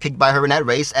ass kicked by her in that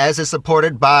race, as is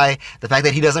supported by the fact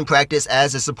that he doesn't practice,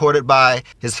 as is supported by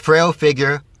his frail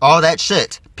figure, all that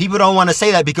shit. People don't want to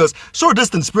say that because short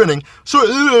distance sprinting,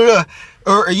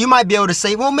 or you might be able to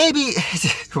say, well, maybe,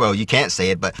 well, you can't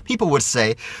say it, but people would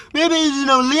say, maybe, you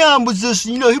know, Leon was just,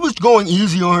 you know, he was going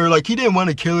easy on her, like, he didn't want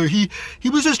to kill her, he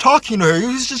was just talking to her, he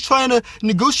was just trying to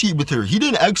negotiate with her, he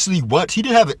didn't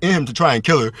have it in him to try and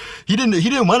kill her, he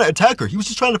didn't want to attack her, he was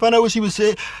just trying to find out what she was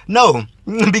saying. No,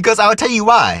 because I'll tell you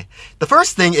why. The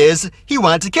first thing is, he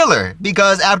wanted to kill her,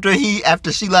 because after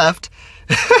she left,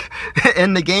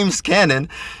 in the game's canon,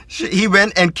 he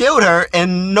went and killed her,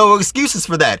 and no excuses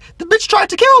for that. The bitch tried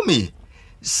to kill me.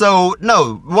 So,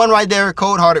 no, one right there,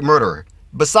 cold-hearted murderer.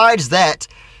 Besides that,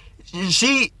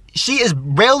 she is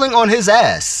railing on his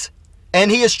ass,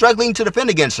 and he is struggling to defend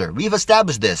against her. We've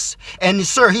established this. And,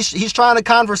 sir, he's trying to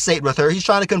conversate with her. He's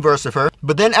trying to converse with her.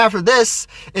 But then after this,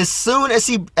 as soon as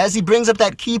he brings up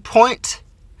that key point,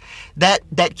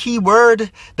 that key word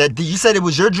that you said it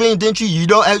was your dream, didn't you? You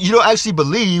don't actually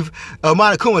believe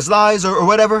Monokuma's lies or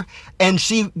whatever, and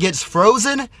she gets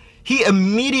frozen. He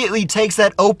immediately takes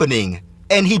that opening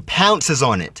and he pounces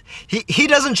on it. He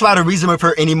doesn't try to reason with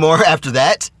her anymore after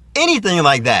that. Anything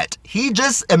like that. He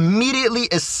just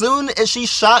immediately, as soon as she's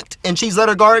shocked and she's let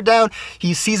her guard down,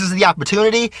 he seizes the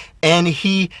opportunity and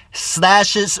he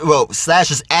slashes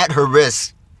at her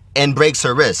wrist and breaks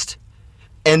her wrist.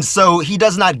 And so he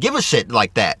does not give a shit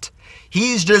like that.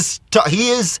 He's just,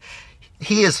 he is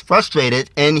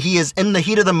frustrated, and he is in the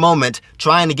heat of the moment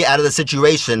trying to get out of the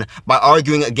situation by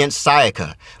arguing against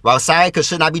Sayaka. While Sayaka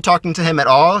should not be talking to him at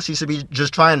all, she should be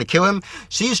just trying to kill him,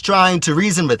 she's trying to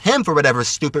reason with him for whatever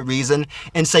stupid reason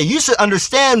and say, you should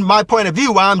understand my point of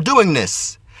view while I'm doing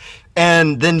this.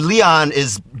 And then Leon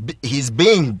he's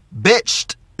being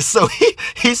bitched. So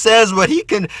he says what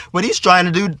he's trying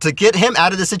to do to get him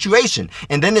out of the situation.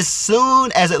 And then as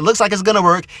soon as it looks like it's gonna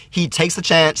work, he takes the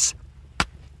chance,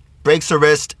 breaks her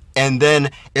wrist, and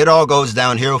then it all goes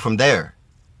downhill from there.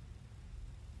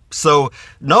 So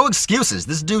no excuses.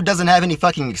 This dude doesn't have any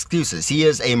fucking excuses. He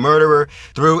is a murderer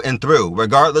through and through,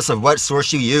 regardless of what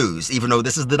source you use. Even though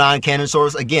this is the non-canon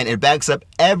source, again, it backs up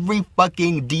every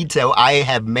fucking detail I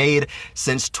have made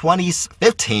since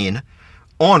 2015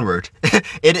 onward.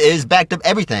 It is backed up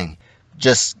everything.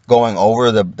 Just going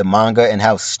over the manga and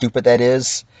how stupid that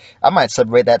is, I might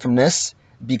separate that from this,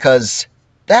 because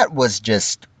that was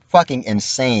just fucking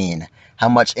insane how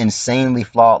much insanely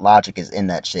flawed logic is in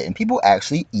that shit. And people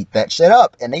actually eat that shit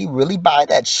up, and they really buy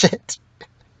that shit.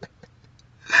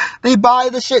 They buy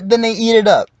the shit, then they eat it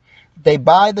up. They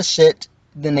buy the shit,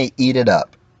 then they eat it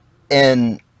up.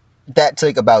 And that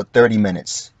took about 30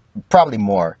 minutes. Probably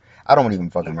more. I don't even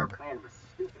fucking remember.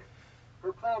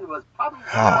 Her plan was probably...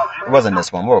 It wasn't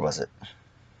this one. Where was it? No,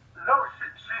 she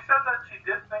said that she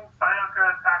did think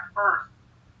Sayaka attacked first,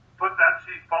 but that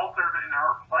she faltered in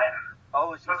her plan.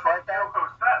 Oh, she That's said what that? Kyoko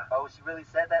said. Oh, she really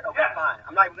said that? Okay, Yes. fine.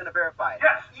 I'm not even going to verify it.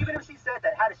 Yes. Even if she said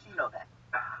that, how does she know that?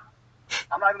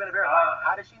 I'm not even going to verify it.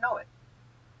 How does she know it?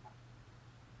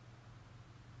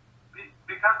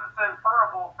 Because it's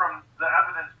inferable from the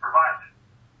evidence provided.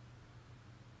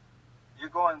 You're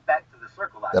going back to the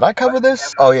circle line. Did I cover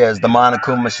this? Oh yeah, it's the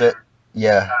Monokuma shit.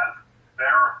 Yeah.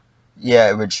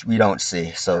 Yeah, which we don't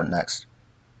see. So next.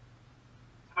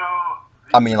 So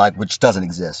I mean, like, which doesn't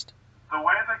exist. The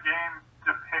way the game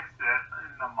depicts it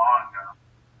in the manga,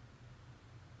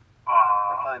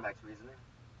 climax reasoning.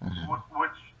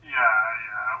 which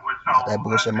I'll That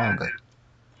bullshit admit manga. is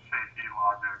shaky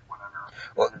logic, whatever.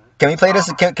 Well, can we play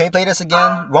this? Can we play this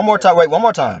again? One more time. Wait, one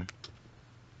more time.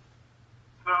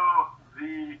 So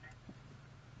the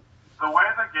way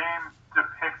the game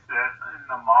depicts it in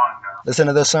the manga, Listen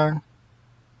to this, Searn.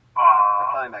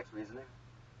 Climax reasoning.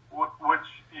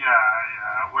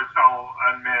 which I'll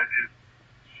admit is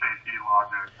shaky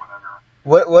logic,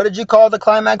 whatever. What did you call the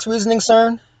climax reasoning,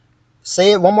 Searn?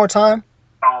 Say it one more time.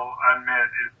 I'll admit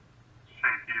is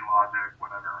shaky logic,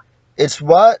 whatever. It's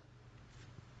what?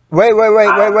 Wait.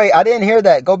 I didn't hear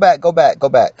that. Go back.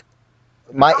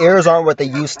 My ears aren't what they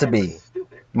used to be.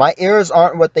 My ears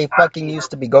aren't what they fucking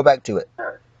used to be. Go back to it.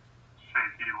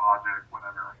 Shaky logic,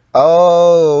 whatever.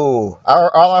 Oh,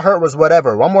 all I heard was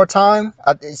whatever. One more time.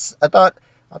 I thought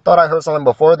I heard something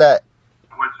before that.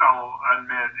 Which I'll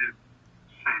admit is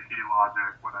shaky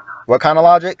logic, whatever. What kind of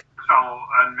logic? Which I'll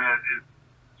admit is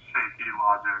shaky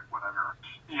logic, whatever.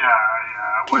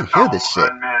 Can't Which hear I'll this shit.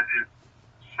 admit is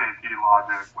shaky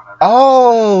logic, whatever.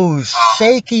 Oh,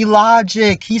 shaky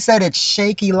logic. He said it's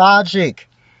shaky logic,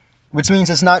 which means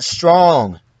it's not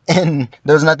strong. And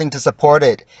there's nothing to support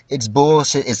it. It's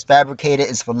bullshit. It's fabricated.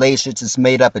 It's fallacious. It's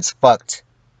made up. It's fucked.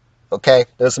 Okay?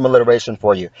 There's some alliteration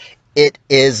for you. It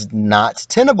is not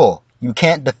tenable. You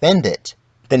can't defend it.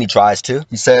 Then he tries to.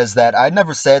 He says that I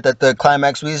never said that the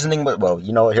climax reasoning, but well,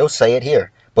 you know what? He'll say it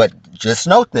here. But just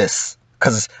note this,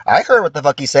 because I heard what the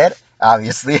fuck he said,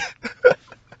 obviously.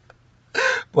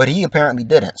 But he apparently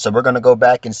didn't. So we're going to go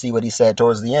back and see what he said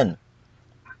towards the end.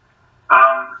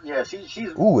 Yeah, she's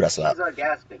Ooh, that's loud. She's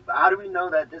gasping. But how do we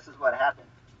know that this is what happened?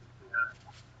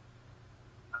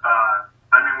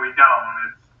 We don't.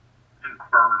 It's inferred,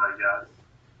 I guess.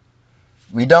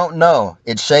 We don't know.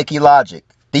 It's shaky logic.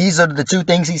 These are the two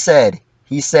things he said.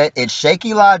 He said it's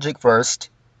shaky logic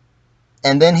first,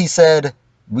 and then he said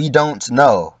we don't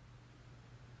know.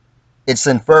 It's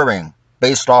inferring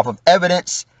based off of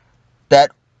evidence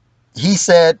that he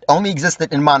said only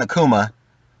existed in Monokuma,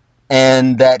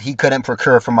 and that he couldn't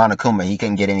procure from Monokuma. He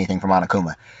couldn't get anything from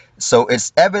Monokuma. So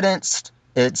it's evidenced,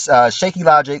 it's shaky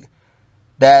logic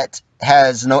that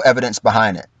has no evidence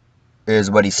behind it,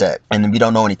 is what he said. And we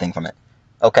don't know anything from it.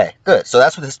 Okay, good. So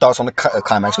that's what his thoughts on the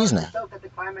climax reasoning. That the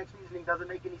climax reasoning doesn't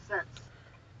make any sense.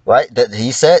 Right? That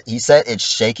he said it's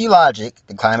shaky logic.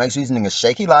 The climax reasoning is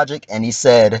shaky logic, and he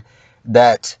said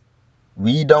that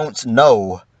we don't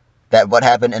know that what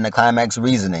happened in the climax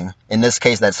reasoning, in this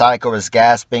case that Sayaka was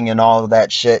gasping and all of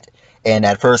that shit, and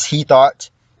at first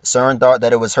Searn thought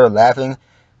that it was her laughing.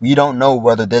 We don't know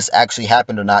whether this actually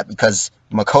happened or not because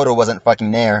Makoto wasn't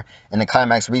fucking there, and the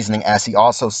climax reasoning, as he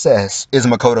also says, is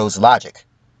Makoto's logic.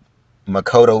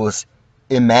 Makoto's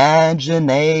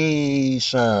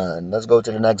imagination. Let's go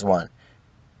to the next one.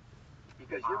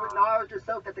 Because you acknowledge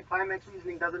yourself that the climax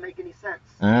reasoning doesn't make any sense.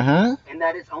 Mm-hmm. And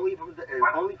that it's only from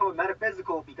a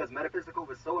metaphysical, because metaphysical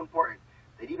was so important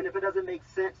that even if it doesn't make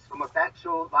sense from a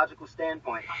factual, logical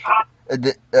standpoint.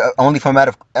 Only from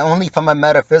a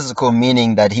metaphysical,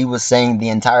 meaning that he was saying the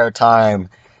entire time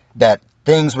that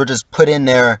things were just put in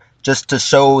there just to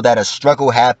show that a struggle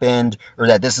happened or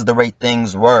that this is the way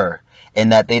things were,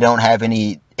 and that they don't have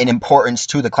any importance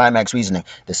to the climax reasoning.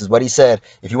 This is what he said.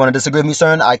 If you want to disagree with me,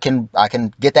 Searn, I can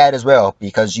get that as well,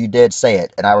 because you did say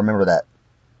it, and I remember that.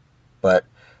 But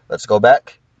let's go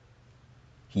back.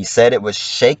 He said it was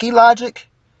shaky logic,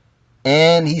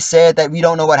 and he said that we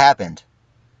don't know what happened.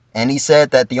 And he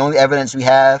said that the only evidence we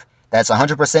have that's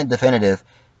 100% definitive,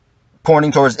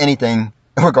 pointing towards anything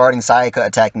regarding Sayaka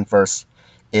attacking first,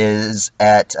 is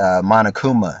at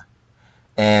Monokuma.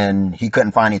 And he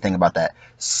couldn't find anything about that.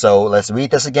 So let's read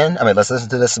this again. Let's listen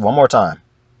to this one more time.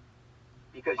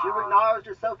 Because you acknowledge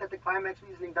yourself that the climax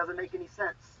reasoning doesn't make any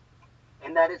sense,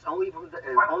 and that it's only from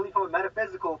a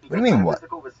metaphysical, because what do you mean,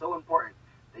 metaphysical was so important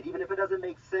that even if it doesn't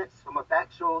make sense from a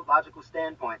factual, logical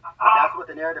standpoint, that's what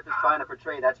the narrative is trying to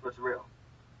portray. That's what's real.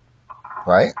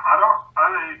 Right?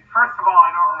 First of all,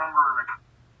 I don't remember,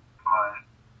 but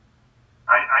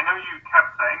I know you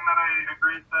kept saying that I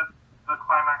agreed that the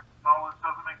climax knowledge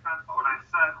doesn't make sense. What I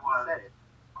said was,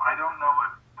 I don't know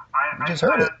if I just said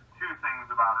heard it. two things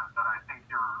about it that I think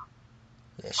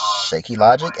you're shaky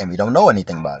logic, and we don't know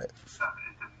anything about it. That it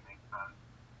didn't make sense.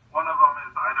 One of them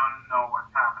is I don't know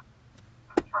what's happening.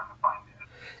 I'm trying to find it.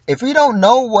 If we don't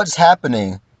know what's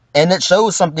happening, and it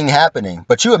shows something happening,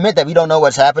 but you admit that we don't know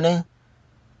what's happening,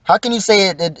 how can you say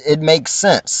it makes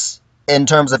sense in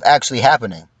terms of actually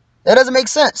happening? That doesn't make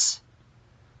sense.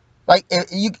 Like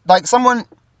someone,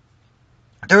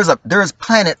 there's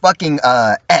planet fucking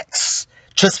X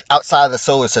just outside of the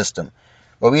solar system.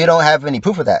 Well, we don't have any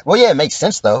proof of that. Well, yeah, it makes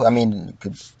sense though. I mean,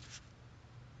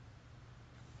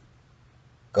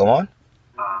 go on. Two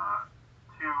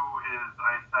is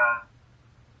I said,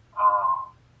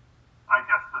 I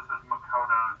guess this is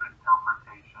Makoto's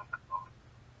interpretation of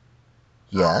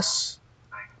Yes.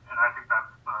 things, and I think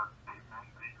that's the statement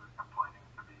that he was complaining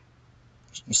to be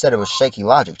You said it was shaky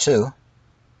logic too.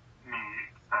 me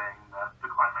saying that the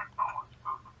climax knowledge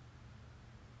doesn't.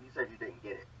 You said you didn't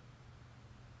get it.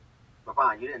 But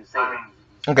fine, you didn't say it.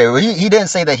 Okay, well, he didn't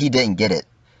say that he didn't get it.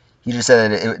 He just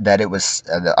said that it was,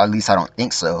 at least I don't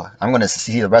think so. I'm going to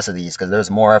see the rest of these because there's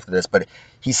more after this. But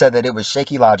he said that it was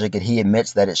shaky logic, and he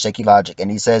admits that it's shaky logic. And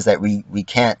he says that we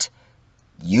can't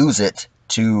use it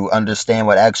to understand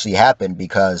what actually happened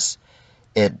because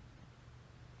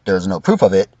there's no proof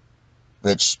of it,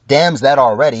 which damns that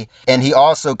already. And he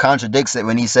also contradicts it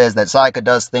when he says that Sayaka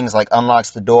does things like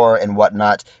unlocks the door and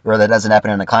whatnot, where that doesn't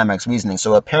happen in the climax reasoning.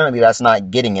 So apparently that's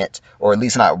not getting it, or at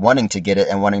least not wanting to get it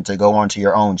and wanting to go on to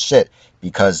your own shit,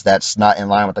 because that's not in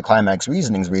line with the climax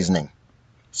reasoning's reasoning.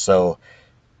 So,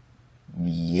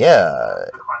 yeah.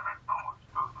 The climax knowledge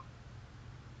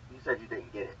doesn't. You said you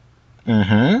didn't get it.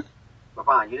 Mm-hmm. But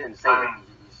fine, you didn't say it.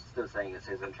 You're still saying it's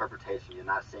his interpretation. You're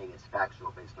not saying it's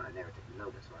factual based on a narrative. You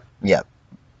know this, right? Yep.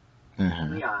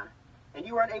 Mm-hmm. Leon. And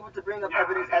you weren't able to bring up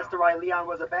evidence as to why Leon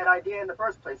was a bad idea in the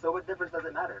first place, so what difference does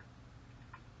it matter?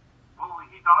 Well,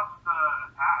 he dodged the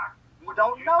attack. You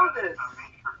don't know this.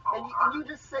 And you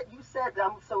just said,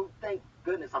 thank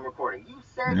goodness I'm recording. You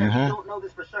said that you don't know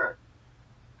this for sure.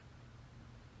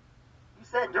 You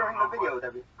said during the video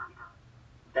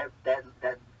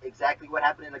that exactly what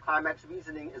happened in the climax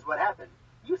reasoning is what happened.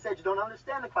 You said you don't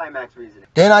understand the climax reasoning.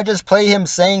 Didn't I just play him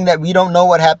saying that we don't know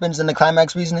what happens in the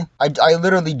climax reasoning? I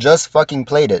literally just fucking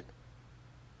played it.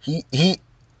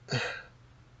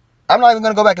 I'm not even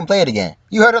gonna go back and play it again.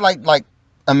 You heard it like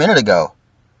a minute ago.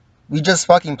 We just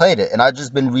fucking played it, and I've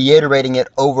just been reiterating it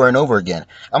over and over again.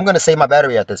 I'm gonna save my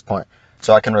battery at this point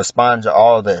so I can respond to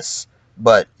all this.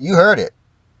 But you heard it.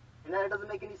 And now it doesn't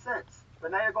make any sense. But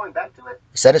now you're going back to it?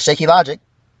 You said it's shaky logic.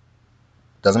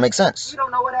 Doesn't make sense. You don't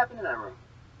know what happened in that room.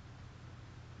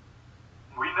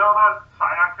 We know that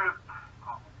Sayaka.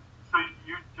 So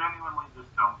you genuinely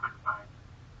just don't think Sayaka.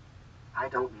 I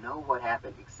don't know what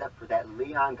happened except for that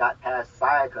Leon got past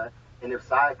Sayaka, and if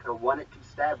Sayaka wanted to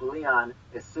stab Leon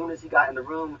as soon as he got in the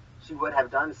room, she would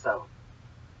have done so.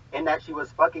 And that she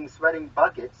was fucking sweating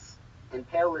buckets and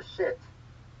pale as shit.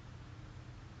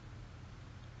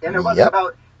 And it wasn't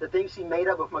about the thing she made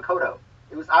up with Makoto.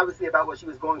 It was obviously about what she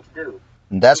was going to do.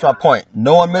 That's my point.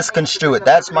 No one misconstrue it.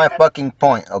 That's my fucking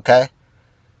point, okay?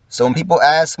 So when people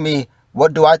ask me,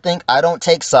 what do I think? I don't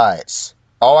take sides.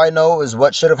 All I know is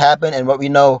what should have happened and what we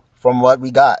know from what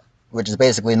we got, which is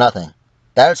basically nothing.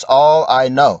 That's all I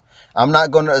know. I'm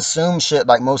not going to assume shit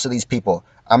like most of these people.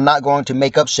 I'm not going to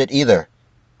make up shit either.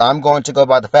 I'm going to go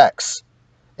by the facts.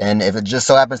 And if it just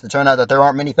so happens to turn out that there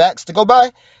aren't many facts to go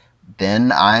by,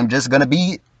 then I'm just going to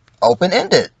be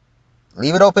open-ended.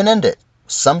 Leave it open-ended.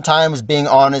 Sometimes being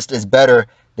honest is better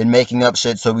than making up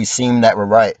shit so we seem that we're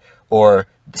right, or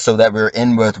so that we're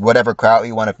in with whatever crowd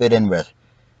we want to fit in with.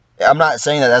 I'm not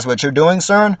saying that that's what you're doing,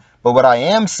 Searn, but what I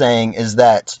am saying is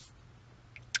that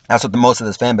that's what most of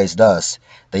this fan base does.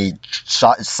 They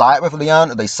side with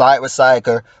Leon, or they side with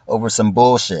Sayaka over some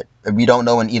bullshit. We don't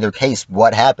know in either case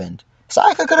what happened.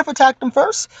 Sayaka could have attacked him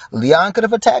first. Leon could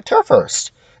have attacked her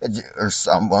first. Or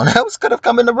someone else could have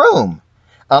come in the room.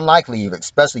 Unlikely,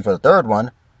 especially for the third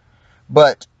one.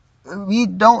 But we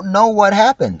don't know what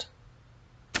happened.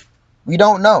 We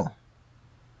don't know.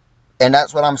 And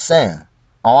that's what I'm saying.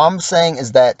 All I'm saying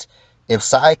is that if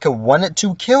Sayaka wanted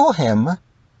to kill him,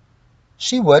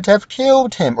 she would have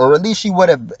killed him. Or at least she would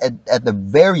have, at the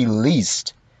very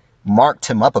least, marked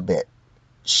him up a bit.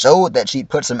 Showed that she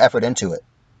put some effort into it.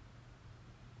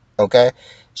 Okay?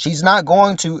 She's not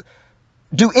going to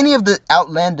do any of the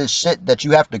outlandish shit that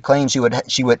you have to claim she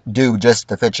would do just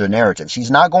to fit your narrative. She's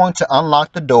not going to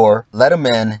unlock the door, let him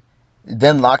in,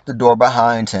 then lock the door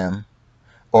behind him,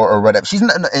 or whatever. She's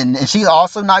not, and she's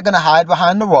also not going to hide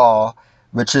behind the wall,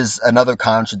 which is another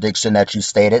contradiction that you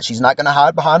stated. She's not going to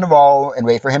hide behind the wall and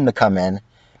wait for him to come in,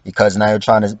 because now you're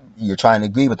trying to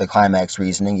agree with the climax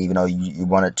reasoning, even though you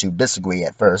wanted to disagree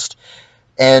at first,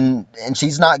 and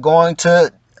she's not going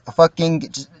to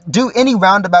fucking do any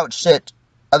roundabout shit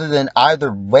other than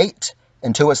either wait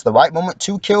until it's the right moment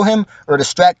to kill him or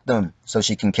distract them so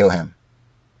she can kill him.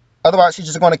 Otherwise, she's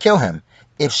just going to kill him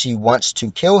if she wants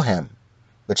to kill him,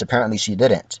 which apparently she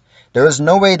didn't. There is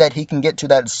no way that he can get to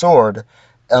that sword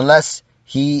unless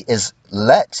he is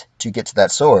let to get to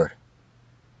that sword.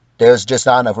 There's just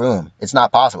not enough room. It's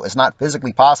not possible. It's not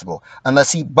physically possible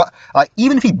unless he, like,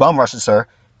 even if he bum rushes her,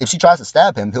 if she tries to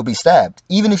stab him, he'll be stabbed.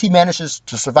 Even if he manages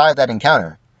to survive that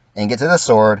encounter and get to the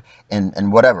sword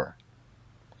and whatever,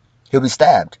 he'll be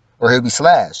stabbed or he'll be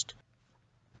slashed.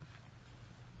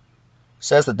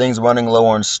 Says the thing's running low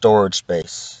on storage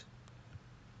space.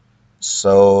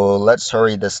 So let's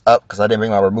hurry this up because I didn't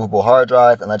bring my removable hard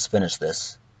drive, and let's finish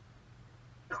this.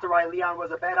 Mr. Why Leon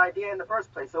was a bad idea in the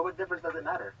first place, so what difference does it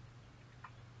matter?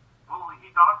 Well, he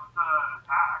dodged the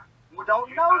attack. You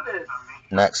don't know this.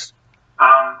 Next.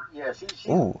 Yeah,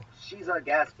 Ooh. she's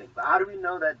gasping, but how do we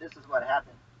know that this is what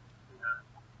happened?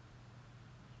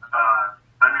 I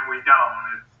mean, we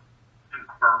don't. It's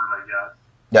inferred, I guess.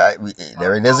 Yeah,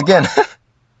 there it is again.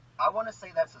 I want to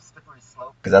say that's a slippery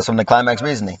slope. Because that's from the climax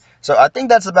reasoning. So I think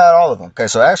that's about all of them. Okay,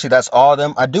 so actually that's all of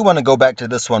them. I do want to go back to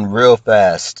this one real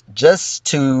fast, just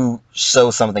to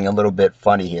show something a little bit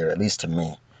funny here, at least to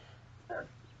me. So,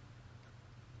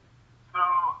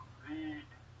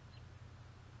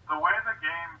 the way the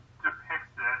game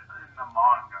depicts it in the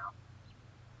manga,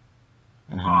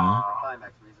 The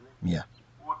climax reasoning. Yeah.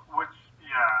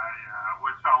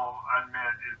 which I'll admit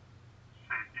is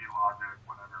shaky logic,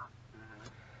 whatever.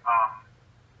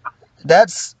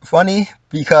 That's funny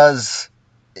because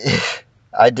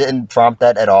I didn't prompt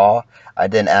that at all. I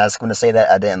didn't ask him to say that.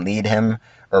 I didn't lead him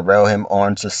or rail him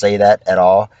on to say that at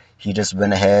all. He just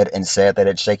went ahead and said that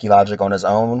it's shaky logic on his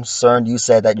own. Searn, you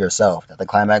said that yourself, that the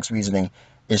climax reasoning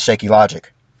is shaky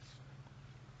logic.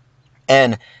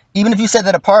 And even if you said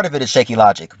that a part of it is shaky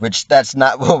logic, which that's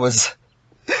not what was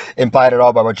implied at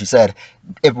all by what you said.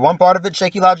 If one part of it's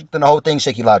shaky logic, then the whole thing's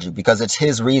shaky logic because it's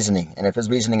his reasoning. And if his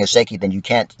reasoning is shaky, then you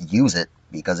can't use it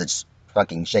because it's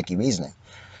fucking shaky reasoning.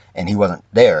 And he wasn't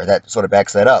there. That sort of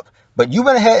backs that up. But you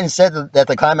went ahead and said that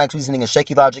the climax reasoning is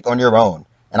shaky logic on your own.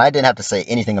 And I didn't have to say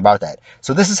anything about that.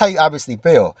 So this is how you obviously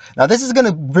feel. Now this is going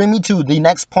to bring me to the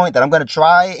next point that I'm going to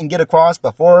try and get across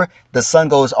before the sun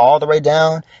goes all the way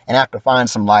down and I have to find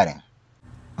some lighting.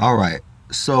 Alright,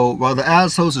 so while the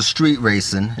assholes are street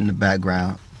racing in the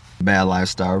background, bad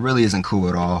lifestyle really isn't cool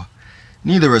at all.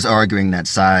 Neither is arguing that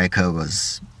Sayaka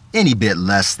was any bit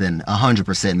less than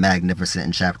 100% magnificent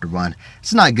in Chapter 1.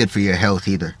 It's not good for your health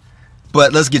either.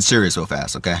 But let's get serious real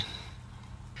fast, okay?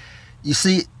 You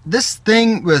see, this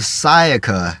thing with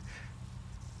Sayaka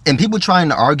and people trying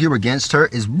to argue against her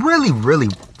is really, really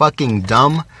fucking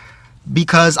dumb.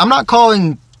 Because I'm not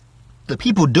calling the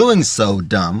people doing so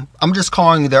dumb. I'm just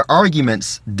calling their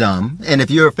arguments dumb. And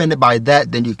if you're offended by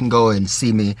that, then you can go and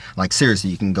see me. Like, seriously,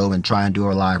 you can go and try and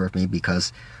do a live with me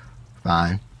because,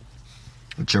 fine.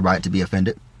 It's your right to be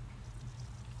offended.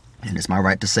 And it's my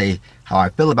right to say how I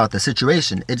feel about the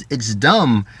situation. It's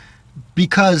dumb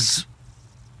because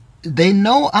they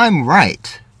know I'm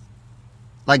right.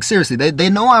 Like, seriously, they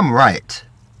know I'm right.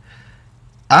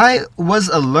 I was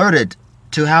alerted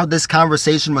to how this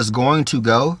conversation was going to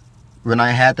go when I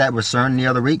had that with Searn the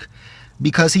other week,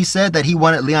 because he said that he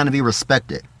wanted Leon to be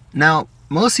respected. Now,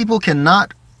 most people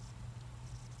cannot,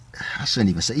 I shouldn't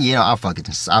even say, you know,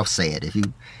 I'll say it. If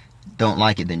you don't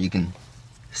like it, then you can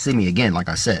see me again, like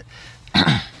I said.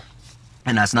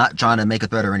 And that's not trying to make a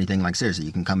threat or anything. Like, seriously,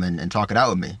 you can come in and talk it out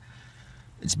with me.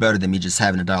 It's better than me just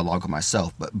having a dialogue with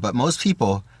myself. But most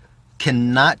people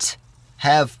cannot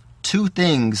have two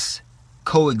things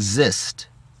coexist.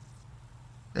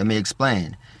 Let me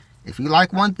explain. If you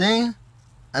like one thing,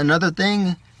 another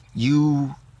thing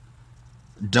you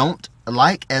don't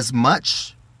like as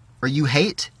much or you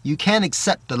hate, you can't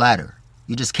accept the latter.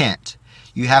 You just can't.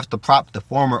 You have to prop the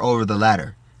former over the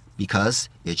latter because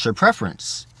it's your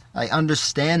preference. I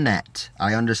understand that.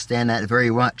 I understand that very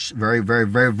much. Very, very,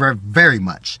 very, very, very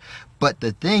much. But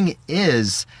the thing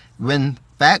is, when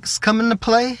facts come into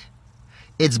play,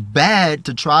 it's bad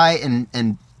to try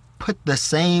and put the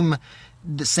same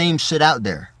shit out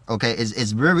there. Okay,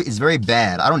 it's very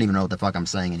bad. I don't even know what the fuck I'm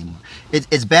saying anymore.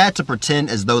 It's bad to pretend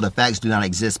as though the facts do not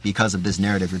exist because of this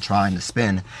narrative you're trying to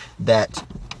spin, that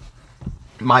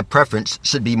my preference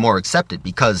should be more accepted,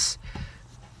 because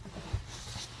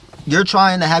you're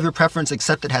trying to have your preference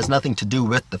accepted has nothing to do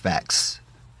with the facts.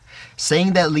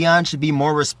 Saying that Leon should be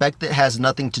more respected has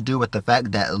nothing to do with the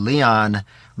fact that Leon,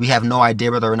 we have no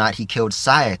idea whether or not he killed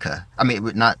Sayaka. I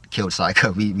mean, not killed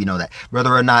Sayaka, we know that.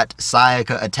 Whether or not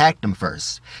Sayaka attacked him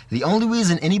first. The only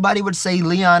reason anybody would say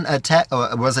Leon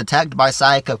was attacked by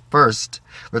Sayaka first,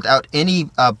 without any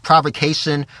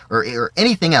provocation or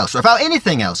anything else, or without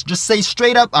anything else, just say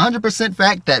straight up 100%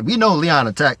 fact that we know Leon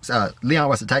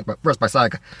was attacked first by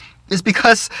Sayaka. It's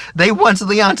because they want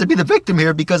Leon to be the victim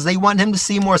here, because they want him to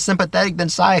seem more sympathetic than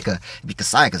Sayaka. Because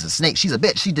Sayaka's a snake. She's a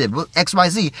bitch. She did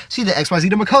XYZ. She did XYZ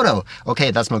to Makoto.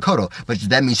 Okay, that's Makoto. But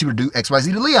that means she would do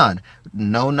XYZ to Leon.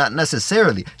 No, not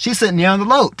necessarily. She sent Leon the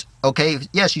note. Okay,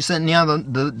 yeah, she sent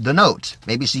Leon the note.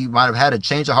 Maybe she might have had a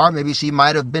change of heart. Maybe she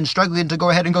might have been struggling to go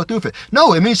ahead and go through with it.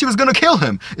 No, it means she was going to kill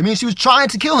him. It means she was trying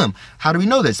to kill him. How do we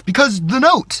know this? Because the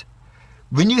note.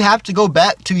 When you have to go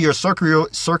back to your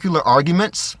circular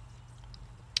arguments,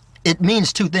 it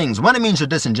means two things. One, it means you're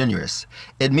disingenuous.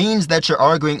 It means that you're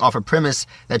arguing off a premise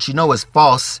that you know is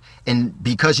false, and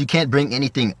because you can't bring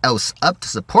anything else up to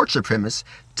support your premise,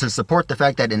 to support the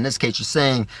fact that in this case you're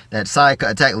saying that Sayaka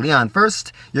attacked Leon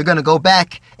first, you're going to go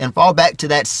back and fall back to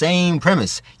that same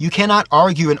premise. You cannot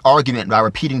argue an argument by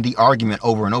repeating the argument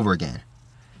over and over again.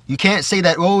 You can't say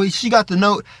that, oh, she got the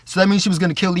note, so that means she was going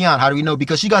to kill Leon. How do we know?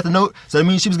 Because she got the note, so that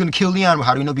means she was going to kill Leon. Well,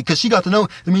 how do we know? Because she got the note,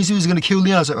 that means she was going to kill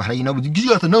Leon. So how do you know? Because you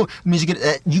got the note, that means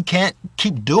you can't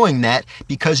keep doing that,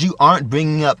 because you aren't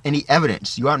bringing up any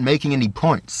evidence. You aren't making any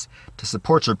points to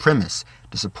support your premise,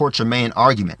 to support your main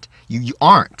argument. You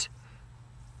aren't.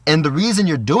 And the reason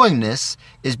you're doing this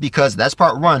is because, that's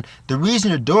part one, the reason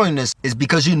you're doing this is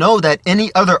because you know that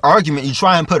any other argument you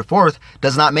try and put forth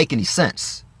does not make any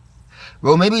sense.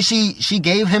 Well, maybe she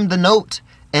gave him the note,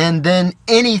 and then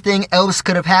anything else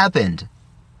could have happened.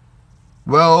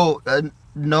 Well,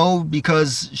 no,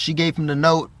 because she gave him the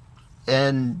note,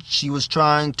 and she was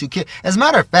trying to kill. As a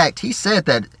matter of fact, he said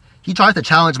that he tried to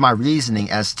challenge my reasoning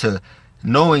as to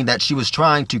knowing that she was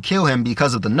trying to kill him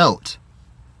because of the note.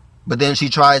 But then she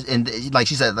tried, and like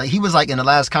she said, like he was like in the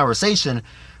last conversation,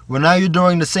 well, now you're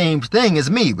doing the same thing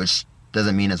as me, which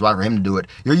doesn't mean it's right for him to do it.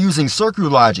 You're using circular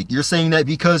logic. You're saying that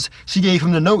because she gave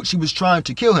him the note, she was trying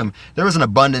to kill him. There was an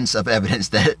abundance of evidence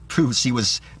that proves she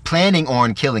was planning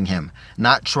on killing him,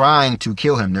 not trying to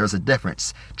kill him. There's a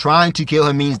difference. Trying to kill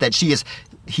him means that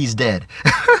he's dead.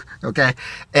 Okay?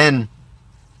 And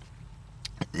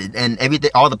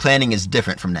everything, all the planning is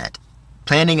different from that.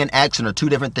 Planning and action are two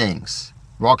different things.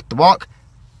 Walk the walk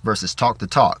versus talk the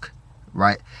talk,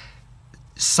 right?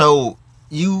 So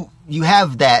you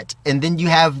have that, and then you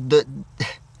have the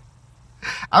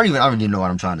I don't even know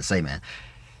what I'm trying to say, man.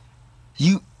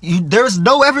 There's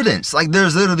no evidence. Like,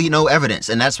 there's literally no evidence,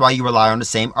 and that's why you rely on the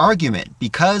same argument,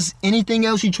 because anything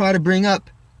else you try to bring up,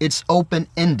 it's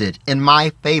open-ended in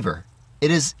my favor.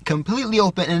 It is completely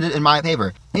open-ended in my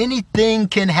favor. Anything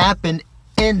can happen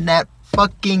in that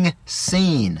fucking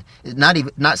scene,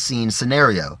 not scene,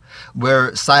 scenario,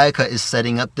 where Sayaka is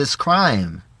setting up this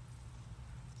crime.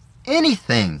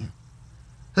 Anything.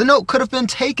 The note could have been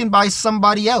taken by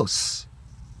somebody else,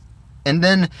 and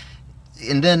then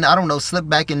I don't know, slip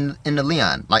back into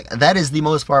Leon. Like, that is the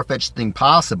most far-fetched thing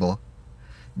possible.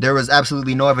 There was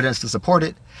absolutely no evidence to support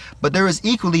it, but there is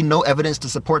equally no evidence to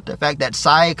support the fact that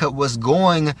Sayaka was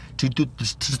going to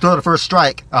throw the first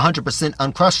strike 100%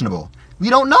 unquestionable. We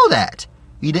don't know that.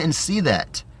 We didn't see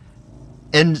that.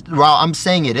 And while I'm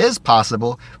saying it is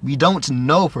possible, we don't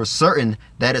know for certain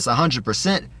that it's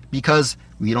 100%, because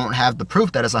we don't have the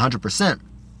proof that it's 100%.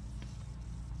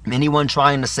 Anyone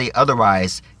trying to say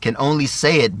otherwise can only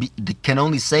say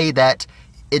that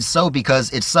it's so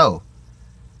because it's so.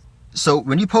 So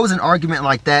when you pose an argument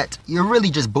like that, you're really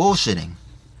just bullshitting,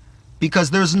 because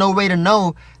there's no way to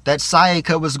know that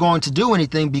Sayaka was going to do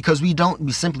anything, because we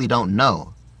simply don't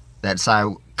know that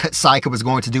Sayaka was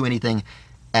going to do anything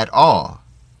at all.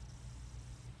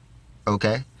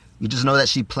 Okay? We just know that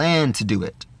she planned to do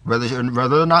it. Whether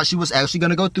or not she was actually going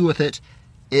to go through with it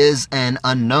is an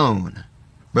unknown.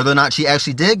 Whether or not she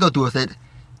actually did go through with it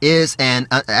is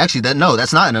no,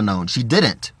 that's not an unknown. She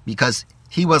didn't, because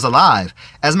he was alive.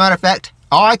 As a matter of fact,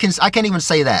 I can't even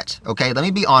say that. Okay, let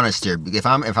me be honest here. If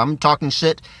I'm talking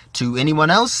shit to anyone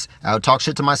else, I would talk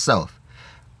shit to myself.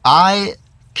 I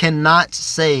cannot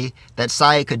say that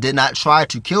Sayaka did not try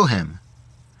to kill him.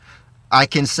 I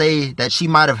can say that she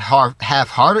might have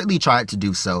half-heartedly tried to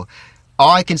do so. All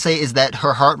I can say is that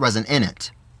her heart wasn't in it.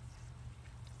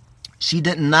 She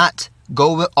did not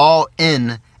go all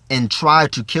in and try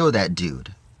to kill that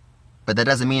dude. But that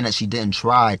doesn't mean that she didn't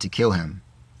try to kill him.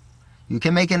 You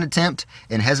can make an attempt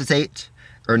and hesitate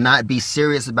or not be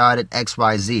serious about it,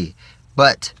 XYZ.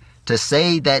 But to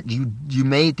say that you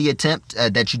made the attempt,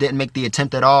 that you didn't make the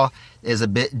attempt at all, is a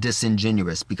bit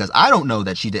disingenuous, because I don't know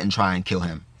that she didn't try and kill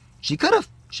him. She could have.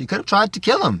 She could have tried to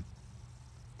kill him.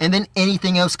 And then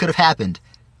anything else could have happened.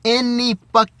 Any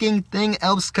fucking thing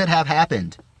else could have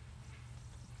happened.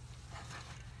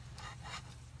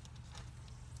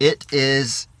 It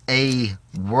is a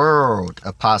world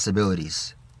of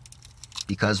possibilities,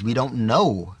 because we don't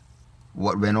know.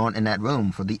 what went on in that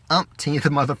room. For the umpteenth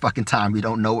motherfucking time, we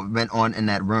don't know what went on in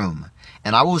that room.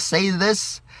 And I will say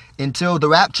this until the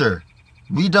rapture.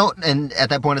 We don't, and at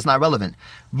that point it's not relevant.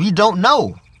 We don't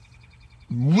know.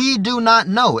 We do not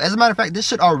know. As a matter of fact, this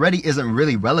shit already isn't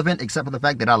really relevant except for the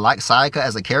fact that I like Sayaka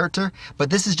as a character. But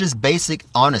this is just basic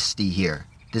honesty here.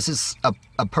 This is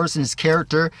a person's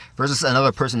character versus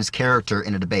another person's character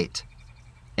in a debate.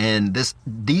 And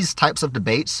these types of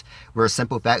debates where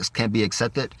simple facts can't be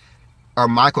accepted are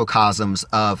microcosms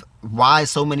of why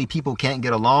so many people can't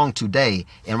get along today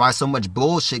and why so much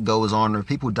bullshit goes on or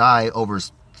people die over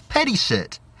petty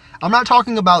shit. I'm not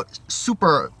talking about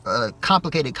super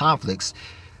complicated conflicts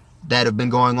that have been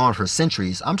going on for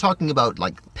centuries. I'm talking about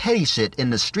like petty shit in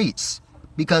the streets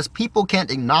because people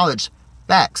can't acknowledge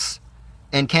facts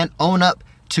and can't own up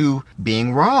to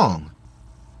being wrong.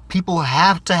 People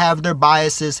have to have their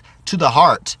biases to the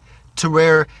heart to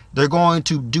where they're going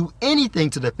to do anything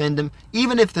to defend them,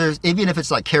 even if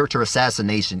it's like character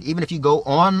assassination, even if you go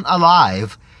on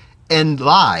alive and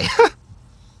lie.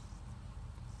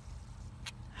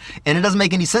 And it doesn't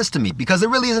make any sense to me because it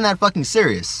really isn't that fucking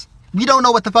serious. We don't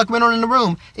know what the fuck went on in the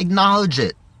room. Acknowledge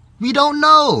it. We don't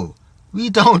know. We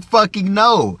don't fucking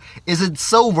know. Is it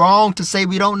so wrong to say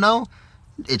we don't know?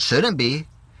 It shouldn't be.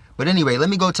 But anyway, let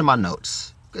me go to my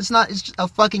notes. It's just a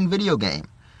fucking video game.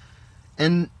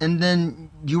 And then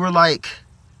you were like,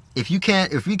 if we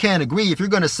can't agree, if you're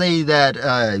going to say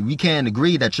that we can't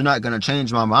agree that you're not going to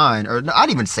change my mind, or no, I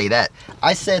didn't even say that.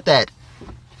 I said that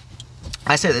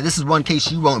this is one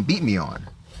case you won't beat me on.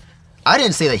 I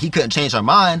didn't say that he couldn't change our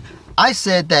mind. I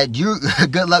said that you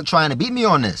good luck trying to beat me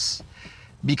on this.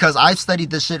 Because I've studied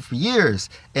this shit for years.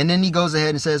 And then he goes ahead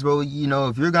and says, well, you know,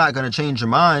 if you're not going to change your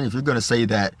mind, if you're going to say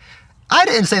that. I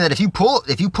didn't say that if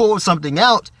you pulled something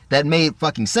out that made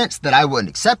fucking sense, that I wouldn't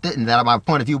accept it and that my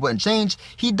point of view wouldn't change.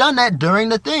 He'd done that during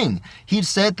the thing. He'd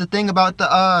said the thing about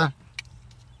the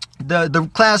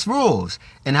class rules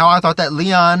and how I thought that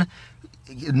Leon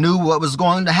knew what was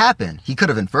going to happen. He could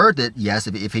have inferred it, yes,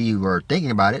 if he were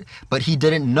thinking about it, but he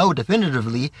didn't know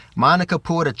definitively. Monica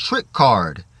pulled a trick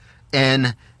card.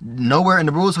 And nowhere in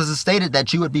the rules was it stated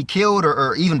that you would be killed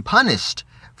or even punished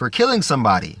for killing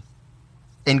somebody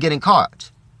and getting caught.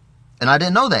 And I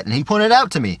didn't know that. And he pointed it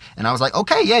out to me. And I was like,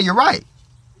 okay, yeah, you're right.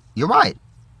 You're right.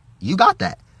 You got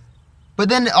that. But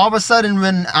then all of a sudden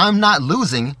when I'm not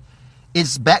losing,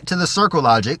 it's back to the circle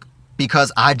logic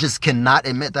because I just cannot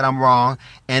admit that I'm wrong.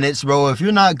 And it's, bro, if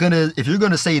you're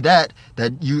gonna say that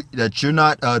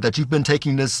you've been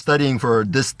taking this studying for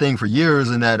this thing for years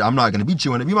and that I'm not gonna beat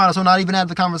you on it, you might as well not even have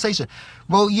the conversation.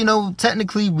 Well, you know,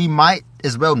 technically we might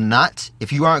as well not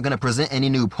if you aren't gonna present any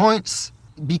new points.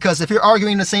 Because if you're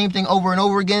arguing the same thing over and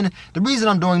over again, the reason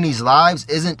I'm doing these lives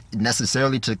isn't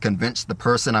necessarily to convince the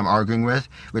person I'm arguing with,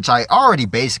 which I already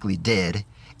basically did.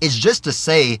 It's just to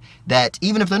say that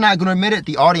even if they're not going to admit it,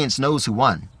 the audience knows who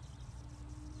won.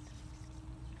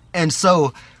 And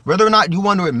so, whether or not you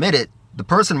want to admit it, the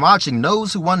person watching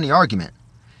knows who won the argument.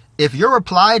 If your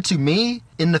reply to me,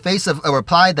 in the face of a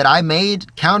reply that I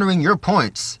made, countering your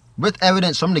points, with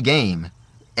evidence from the game,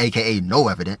 aka no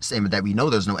evidence, and that we know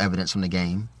there's no evidence from the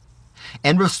game,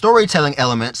 and with storytelling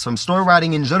elements from story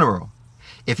writing in general,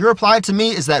 if your reply to me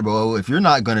is that, well, if you're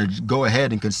not going to go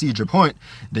ahead and concede your point,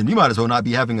 then you might as well not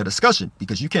be having a discussion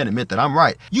because you can't admit that I'm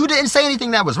right. You didn't say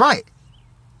anything that was right.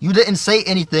 You didn't say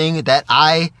anything that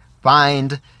I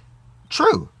find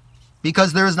true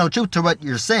because there is no truth to what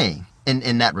you're saying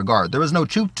in that regard. There is no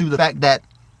truth to the fact that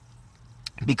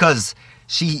because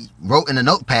she wrote in a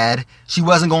notepad, she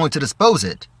wasn't going to dispose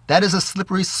it. That is a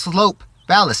slippery slope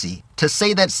fallacy. To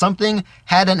say that something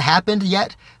hadn't happened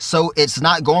yet, so it's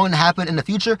not going to happen in the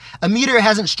future. A meteor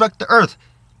hasn't struck the Earth.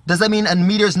 Does that mean a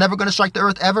meteor is never going to strike the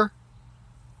Earth ever?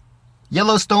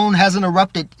 Yellowstone hasn't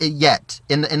erupted yet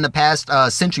in the past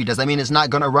century. Does that mean it's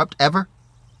not going to erupt ever?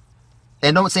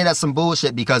 And don't say that's some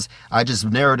bullshit because I just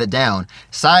narrowed it down.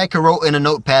 Sayaka wrote in a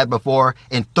notepad before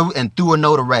and threw a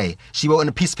note away. She wrote in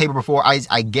a piece of paper before,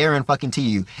 I guarantee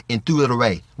you, and threw it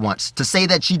away once. To say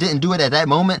that she didn't do it at that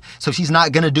moment, so she's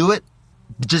not going to do it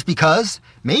just because?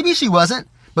 Maybe she wasn't,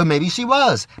 but maybe she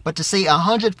was. But to say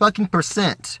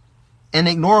 100% and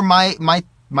ignore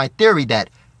my theory that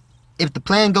if the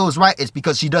plan goes right, it's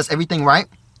because she does everything right.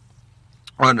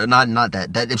 Or not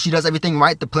that if she does everything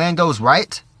right, the plan goes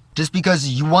right. Just because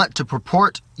you want to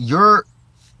purport your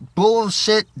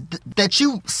bullshit that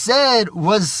you said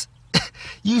was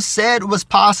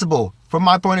possible from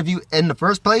my point of view in the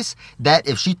first place, that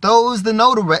if she throws the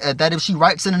note away, that if she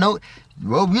writes in a note,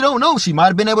 well, we don't know, she might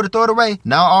have been able to throw it away.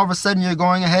 Now all of a sudden you're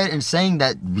going ahead and saying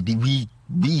that we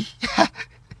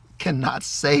cannot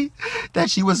say that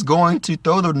she was going to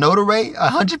throw the note away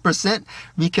 100%.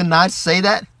 We cannot say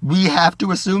that. We have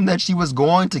to assume that she was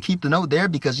going to keep the note there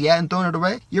because she hadn't thrown it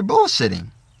away. You're bullshitting.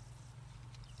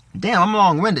 Damn, I'm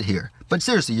long-winded here. But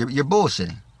seriously, you're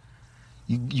bullshitting.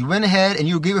 You went ahead and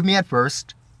you agreed with me at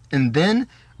first. And then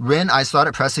when I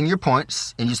started pressing your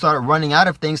points and you started running out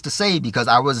of things to say because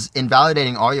I was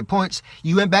invalidating all your points,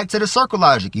 you went back to the circle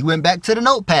logic. You went back to the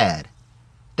notepad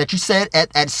that you said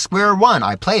at square one.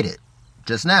 I played it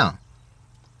just now.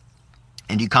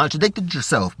 And you contradicted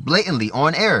yourself blatantly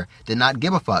on air. Did not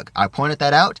give a fuck. I pointed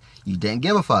that out. You didn't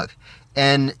give a fuck.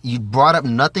 And you brought up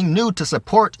nothing new to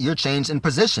support your change in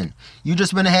position. You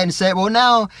just went ahead and said, well,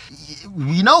 now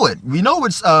we know it. We know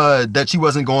it's that she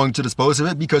wasn't going to dispose of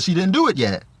it because she didn't do it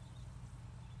yet.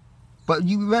 But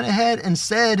you went ahead and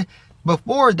said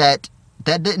before that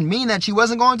didn't mean that she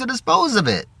wasn't going to dispose of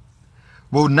it.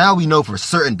 Well, now we know for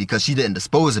certain because she didn't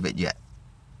dispose of it yet.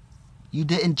 You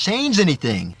didn't change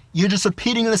anything. You're just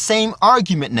repeating the same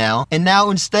argument now. And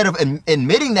now instead of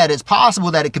admitting that it's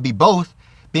possible that it could be both,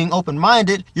 being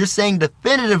open-minded, you're saying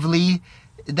definitively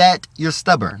that you're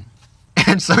stubborn.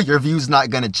 And so your view's not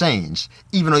going to change,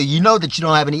 even though you know that you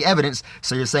don't have any evidence.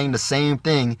 So you're saying the same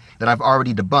thing that I've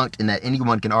already debunked and that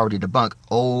anyone can already debunk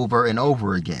over and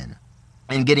over again.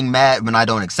 And getting mad when I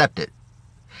don't accept it.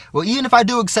 Well, even if I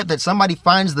do accept that somebody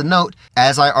finds the note,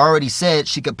 as I already said,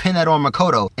 she could pin that on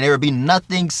Makoto. And there would be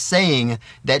nothing saying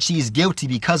that she's guilty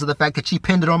because of the fact that she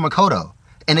pinned it on Makoto.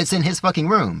 And it's in his fucking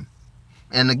room.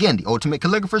 And again, the ultimate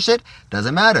calligrapher shit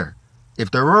doesn't matter.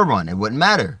 If there were one, it wouldn't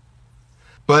matter.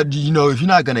 But, you know, if you're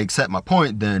not going to accept my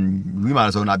point, then we might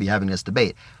as well not be having this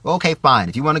debate. Well, okay, fine.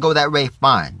 If you want to go that way,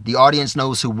 fine. The audience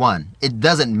knows who won. It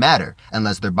doesn't matter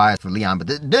unless they're biased for Leon.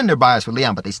 But then they're biased for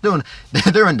Leon, but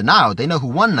they're in denial. They know who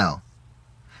won now.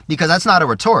 Because that's not a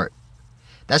retort.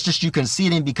 That's just you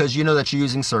conceding because you know that you're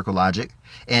using circle logic.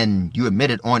 And you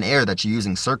admitted on air that you're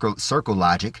using circle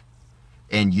logic.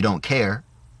 And you don't care.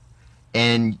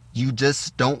 And you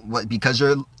just don't, because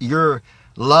your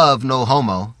love, no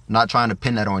homo, not trying to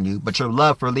pin that on you, but your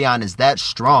love for Leon is that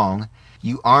strong,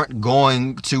 you aren't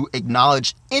going to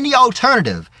acknowledge any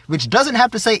alternative, which doesn't have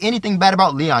to say anything bad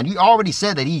about Leon. You already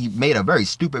said that he made a very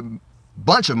stupid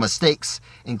bunch of mistakes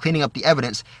in cleaning up the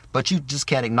evidence, but you just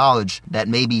can't acknowledge that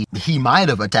maybe he might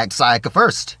have attacked Sayaka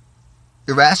first,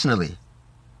 irrationally.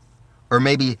 Or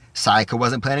maybe Sayaka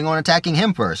wasn't planning on attacking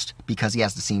him first, because he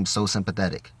has to seem so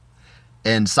sympathetic.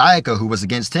 And Sayaka, who was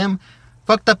against him,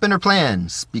 fucked up in her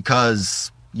plans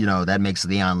because, you know, that makes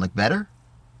Leon look better.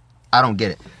 I don't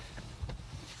get it.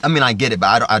 I mean, I get it,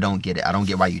 but I don't get it. I don't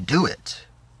get why you do it.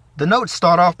 The notes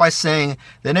start off by saying,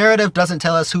 the narrative doesn't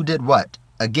tell us who did what.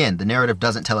 Again, the narrative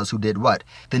doesn't tell us who did what.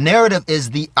 The narrative is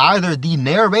either the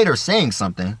narrator saying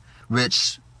something,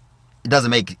 which it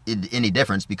doesn't make any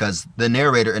difference because the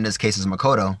narrator in this case is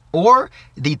Makoto, or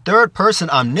the third person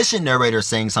omniscient narrator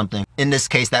saying something. In this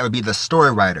case, that would be the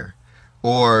story writer.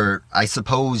 Or I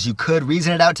suppose you could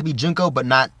reason it out to be Junko, but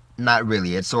not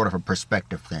really. It's sort of a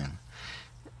perspective thing.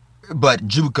 But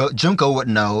Junko would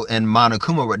know and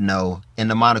Monokuma would know, and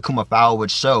the Monokuma file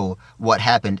would show what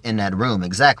happened in that room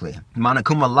exactly.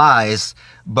 Monokuma lies,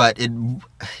 but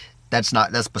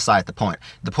that's beside the point.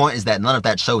 The point is that none of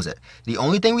that shows it. The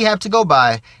only thing we have to go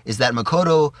by is that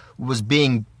Makoto was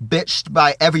being bitched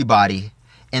by everybody,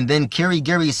 and then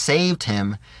Kirigiri saved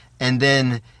him, and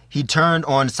then he turned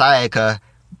on Sayaka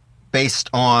based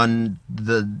on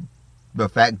the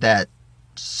fact that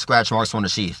scratch marks on the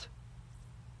sheath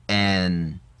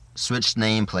and switched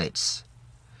nameplates.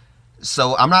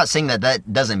 So I'm not saying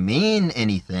that doesn't mean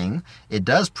anything. It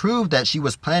does prove that she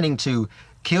was planning to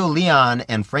kill Leon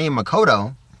and frame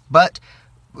Makoto, but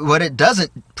what it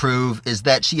doesn't prove is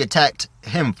that she attacked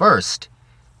him first.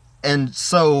 And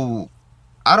so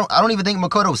I don't even think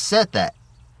Makoto said that.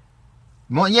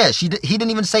 Well, yeah, he didn't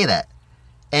even say that.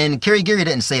 And Kirigiri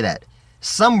didn't say that.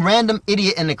 Some random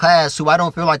idiot in the class who I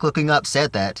don't feel like looking up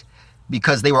said that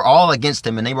because they were all against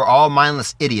him and they were all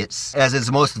mindless idiots, as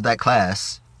is most of that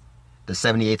class, the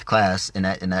 78th class in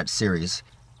that series.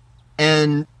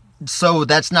 And so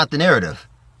that's not the narrative.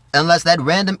 Unless that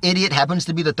random idiot happens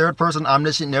to be the third person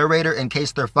omniscient narrator in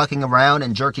case they're fucking around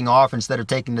and jerking off instead of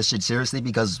taking this shit seriously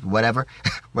because whatever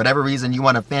reason you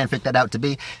want to fanfic that out to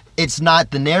be. It's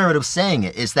not the narrative saying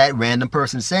it. It's that random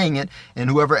person saying it and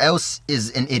whoever else is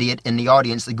an idiot in the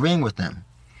audience agreeing with them.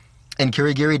 And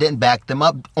Kirigiri didn't back them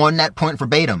up on that point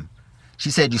verbatim.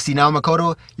 She said, you see now,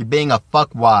 Makoto, you're being a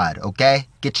fuckwad, okay?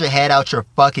 Get your head out your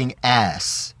fucking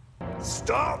ass.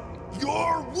 Stop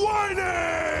your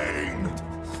whining!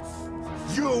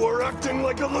 You are acting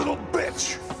like a little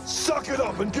bitch! Suck it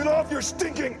up and get off your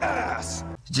stinking ass!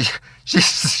 She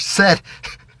said,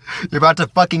 you're about to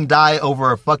fucking die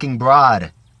over a fucking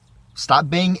broad. Stop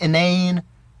being inane.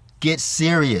 Get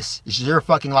serious. It's your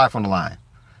fucking life on the line.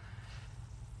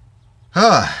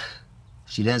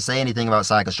 She didn't say anything about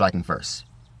Sayaka striking first,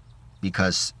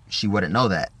 because she wouldn't know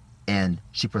that. And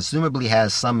she presumably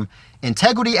has some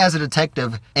integrity as a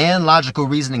detective and logical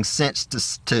reasoning sense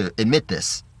to admit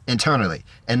this internally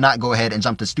and not go ahead and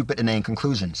jump to stupid, inane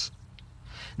conclusions.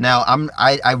 Now,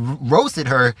 I roasted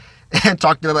her and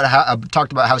talked about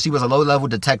how she was a low-level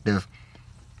detective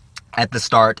at the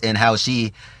start and how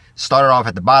she started off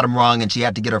at the bottom rung and she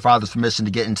had to get her father's permission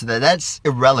to get into that. That's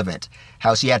irrelevant.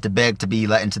 How she had to beg to be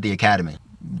let into the academy.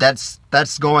 That's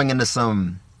going into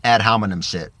some ad hominem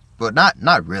shit. But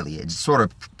not really. It sort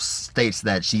of states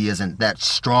that she isn't that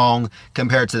strong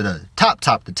compared to the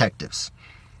top detectives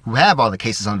who have all the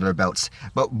cases under their belts.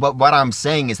 But what I'm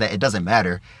saying is that it doesn't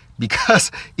matter,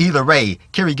 because either way,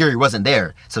 Kirigiri wasn't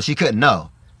there, so she couldn't know.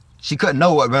 She couldn't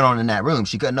know what went on in that room.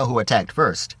 She couldn't know who attacked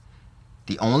first.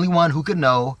 The only ones who could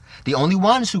know,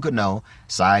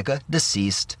 Sayaka,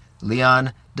 deceased,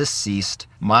 Leon, deceased,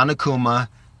 Monokuma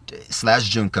 /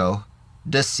 Junko,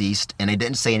 deceased, and they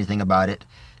didn't say anything about it.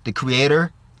 The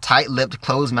creator, tight-lipped,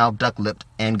 closed-mouthed, duck-lipped,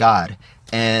 and God.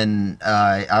 And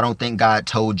I don't think God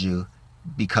told you,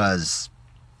 because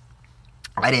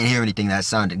I didn't hear anything that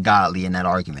sounded godly in that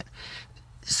argument.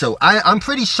 So I'm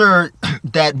pretty sure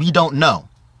that we don't know.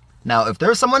 Now, if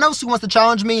there's someone else who wants to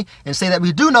challenge me and say that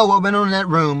we do know what went on in that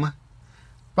room,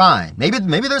 fine. Maybe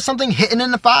there's something hidden in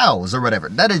the files or whatever.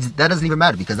 That doesn't even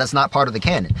matter, because that's not part of the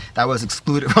canon. That was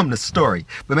excluded from the story.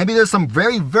 But maybe there's some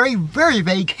very, very, very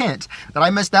vague hint that I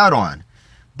missed out on.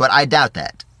 But I doubt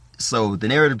that. So the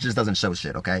narrative just doesn't show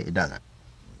shit, okay? It doesn't.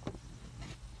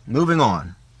 Moving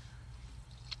on.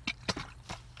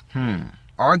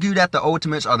 Argued that the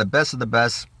Ultimates are the best of the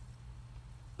best,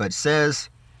 but says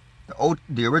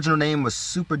the original name was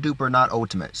Super Duper, not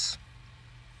Ultimates.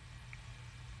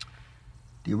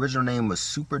 The original name was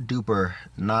Super Duper,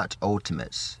 not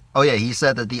Ultimates. Oh yeah, he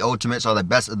said that the Ultimates are the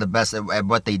best of the best at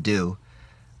what they do.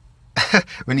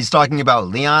 When he's talking about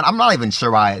Leon, I'm not even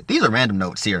sure why. These are random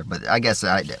notes here, but I guess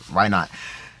why not?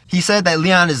 He said that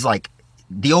Leon is like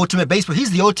the ultimate baseball.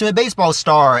 He's the ultimate baseball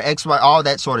star, XY, all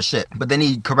that sort of shit. But then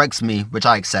he corrects me, which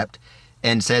I accept,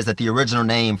 and says that the original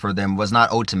name for them was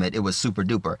not Ultimate, it was Super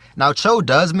Duper. Now, Cho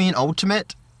does mean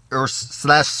Ultimate or /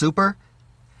 Super,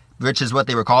 which is what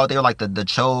they were called. They were like the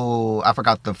Cho, I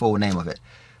forgot the full name of it.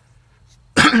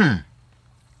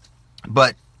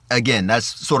 But again, that's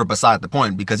sort of beside the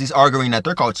point, because he's arguing that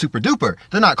they're called Super Duper.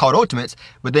 They're not called Ultimates.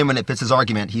 But then when it fits his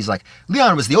argument, he's like,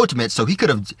 Leon was the Ultimate, so he could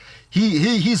have,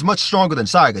 he's much stronger than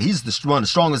Sayaka. He's one of the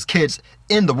strongest kids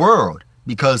in the world,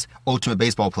 because ultimate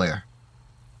baseball player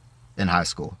in high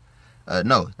school.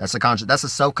 No, that's a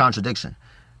self-contradiction.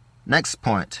 Next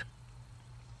point.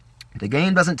 The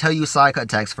game doesn't tell you Sayaka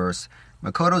attacks first.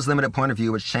 Makoto's limited point of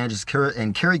view, which changes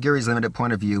in Kirigiri's limited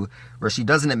point of view, where she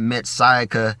doesn't admit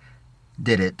Sayaka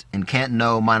did it and can't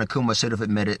know Monokuma should have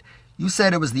admitted. You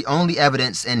said it was the only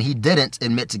evidence and he didn't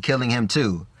admit to killing him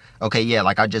too. Okay, yeah,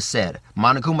 like I just said,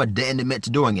 Monokuma didn't admit to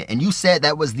doing it, and you said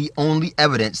that was the only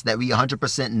evidence that we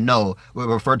 100% know would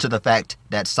refer to the fact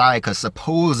that Sayaka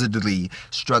supposedly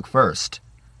struck first.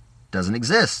 Doesn't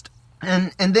exist.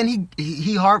 And then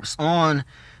he harps on,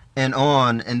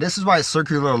 and this is why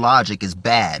circular logic is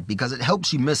bad, because it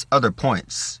helps you miss other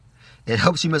points. It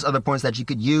helps you miss other points that you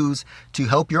could use to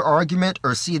help your argument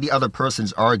or see the other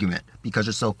person's argument, because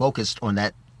you're so focused on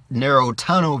that narrow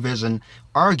tunnel vision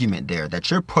argument there that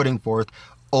you're putting forth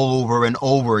over and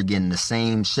over again, the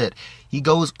same shit. He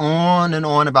goes on and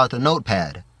on about the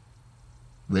notepad,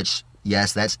 which,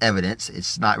 yes, that's evidence.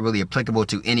 It's not really applicable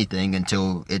to anything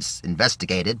until it's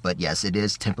investigated, but yes, it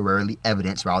is temporarily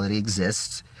evidence while it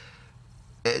exists.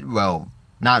 Well,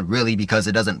 not really, because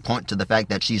it doesn't point to the fact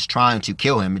that she's trying to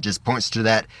kill him. It just points to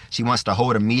that she wants to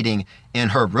hold a meeting in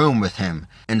her room with him.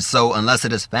 And so unless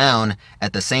it is found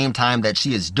at the same time that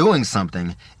she is doing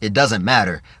something, it doesn't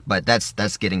matter. But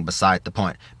that's getting beside the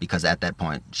point, because at that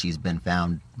point she's been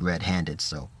found red-handed,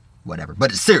 so whatever.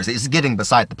 But seriously, it's getting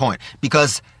beside the point,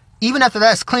 because even after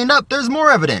that's cleaned up, there's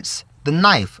more evidence. The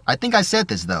knife. I think I said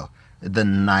this though. The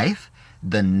knife,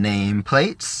 the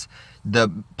nameplates, the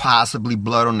possibly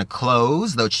blood on the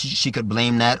clothes, though she could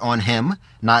blame that on him,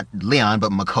 not Leon,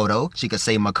 but Makoto. She could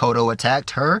say Makoto attacked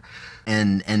her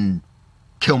and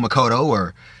kill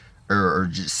Makoto, or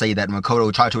just say that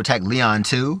Makoto tried to attack Leon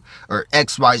too, or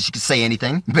XY. She could say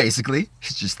anything, basically.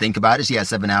 Just think about it. She has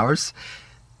 7 hours.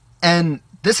 And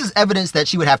this is evidence that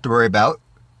she would have to worry about,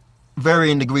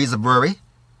 varying degrees of worry.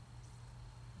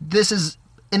 This is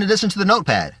in addition to the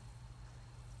notepad.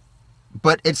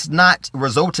 But it's not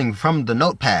resulting from the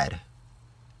notepad.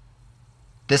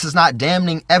 This is not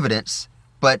damning evidence,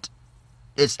 but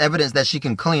it's evidence that she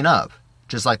can clean up,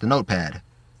 just like the notepad.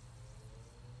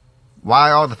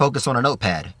 Why all the focus on a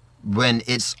notepad when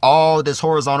it's all this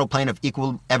horizontal plane of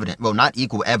equal evidence? Well, not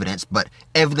equal evidence, but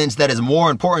evidence that is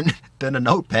more important than a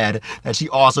notepad that she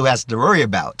also has to worry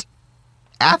about.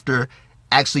 After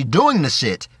actually doing the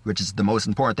shit, which is the most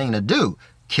important thing to do,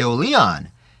 kill Leon.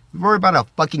 Worry about a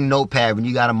fucking notepad when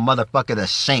you got a motherfucker to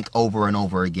shank over and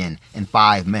over again in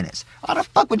 5 minutes. How the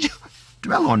fuck would you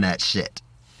dwell on that shit?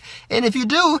 And if you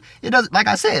do, it doesn't, like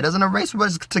I said, it doesn't erase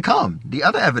what's to come. The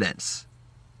other evidence.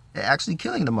 Actually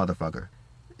killing the motherfucker.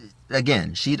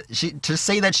 Again, she to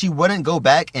say that she wouldn't go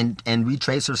back and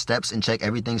retrace her steps and check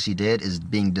everything she did is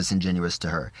being disingenuous to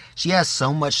her. She has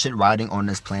so much shit riding on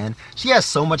this plan. She has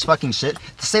so much fucking shit.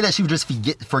 To say that she would just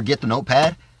forget the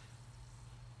notepad.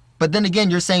 But then again,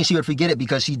 you're saying she would forget it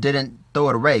because she didn't throw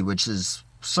it away, which is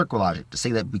circle logic. To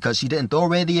say that because she didn't throw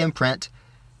away the imprint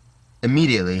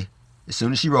immediately, as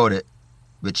soon as she wrote it,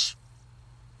 which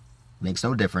makes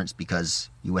no difference because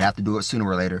you would have to do it sooner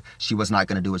or later. She was not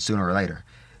going to do it sooner or later.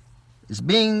 It's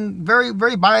being very,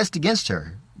 very biased against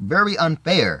her. Very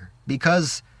unfair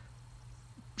because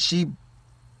she's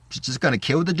just going to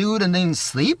kill the dude and then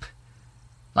sleep?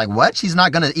 Like what? She's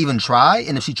not going to even try?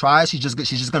 And if she tries, she's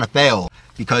just going to fail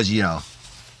because, you know,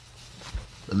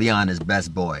 Leon is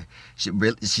best boy.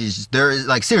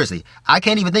 Like seriously, I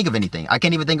can't even think of anything. I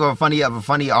can't even think of a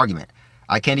funny argument.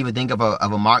 I can't even think of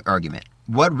a mock argument.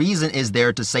 What reason is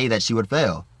there to say that she would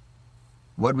fail?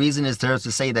 What reason is there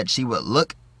to say that she would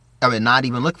not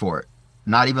even look for it?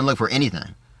 Not even look for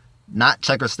anything. Not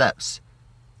check her steps.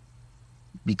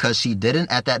 Because she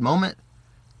didn't at that moment?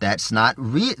 That's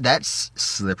that's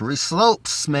slippery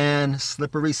slopes, man.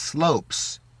 Slippery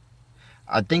slopes.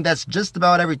 I think that's just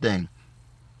about everything.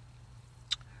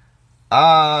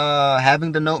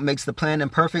 Having the note makes the plan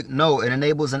imperfect? No, it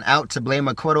enables an out to blame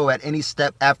Makoto at any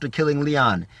step after killing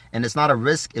Leon. And it's not a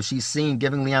risk if she's seen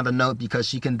giving Leon the note because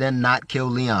she can then not kill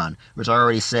Leon, which I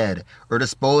already said, or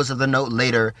dispose of the note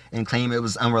later and claim it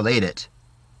was unrelated.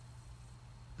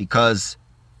 Because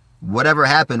whatever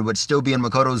happened would still be in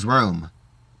Makoto's room.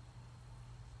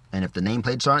 And if the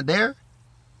nameplates aren't there,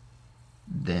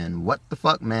 then what the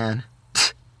fuck, man?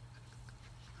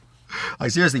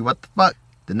 Like seriously, what the fuck?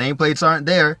 The nameplates aren't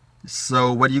there,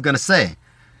 so what are you gonna say?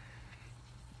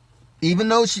 Even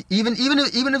though even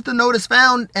if the note is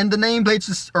found and the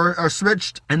nameplates are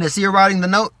switched and they see her writing the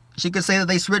note, she could say that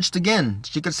they switched again.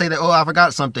 She could say that, oh, I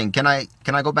forgot something. Can I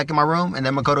go back in my room? And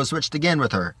then Makoto switched again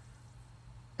with her.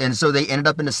 And so they ended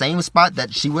up in the same spot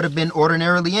that she would have been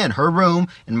ordinarily in, her room,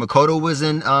 and Makoto was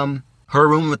in her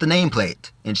room with the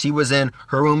nameplate, and she was in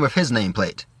her room with his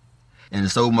nameplate. And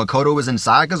so Makoto was in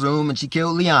Sayaka's room and she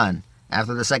killed Leon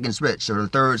after the second switch or the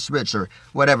third switch or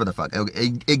whatever the fuck.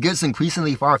 It gets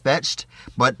increasingly far-fetched,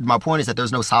 but my point is that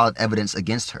there's no solid evidence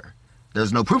against her.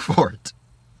 There's no proof for it.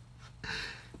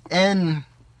 And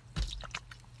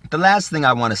the last thing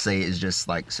I want to say is just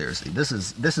like, seriously, this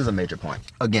is a major point.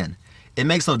 Again, it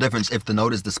makes no difference if the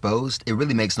note is disposed. It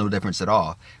really makes no difference at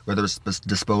all, whether it's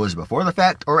disposed before the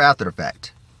fact or after the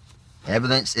fact.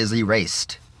 Evidence is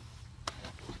erased.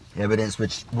 Evidence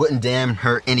which wouldn't damn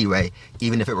her anyway,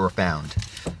 even if it were found.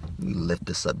 Let me lift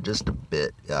this up just a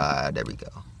bit. There we go.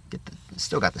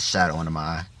 Still got the shadow under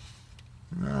my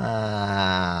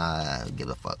eye. Give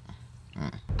a fuck.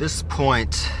 This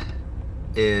point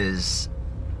is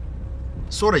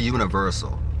sort of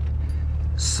universal.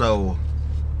 So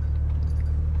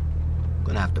I'm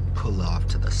gonna have to pull off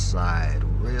to the side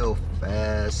real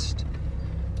fast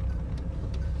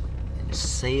and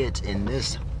say it in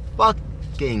this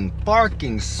fucking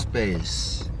parking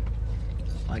space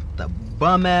like the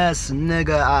bum ass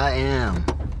nigga I am.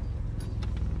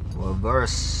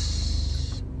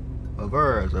 Reverse. Ooh.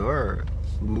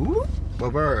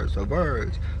 Reverse.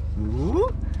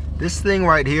 Ooh. This thing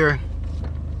right here,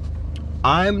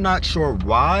 I'm not sure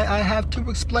why I have to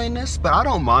explain this, but I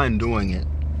don't mind doing it.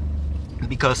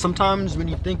 Because sometimes when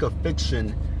you think of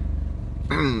fiction,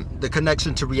 the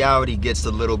connection to reality gets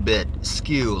a little bit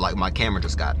skewed, like my camera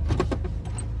just got.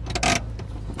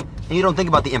 And you don't think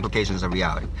about the implications of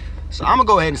reality. So I'm gonna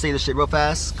go ahead and say this shit real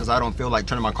fast, because I don't feel like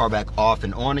turning my car back off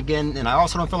and on again, and I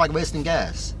also don't feel like wasting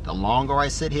gas. The longer I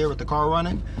sit here with the car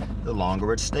running, the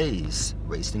longer it stays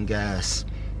wasting gas.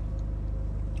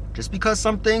 Just because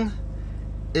something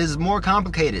is more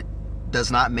complicated does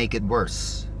not make it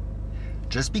worse.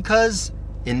 Just because,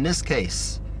 in this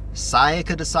case,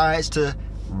 Sayaka decides to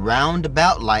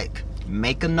roundabout like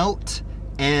make a note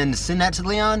and send that to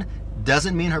Leon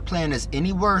doesn't mean her plan is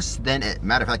any worse than it.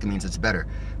 Matter of fact, it means it's better.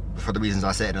 for the reasons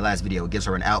I said in the last video. It gives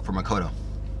her an out for Makoto.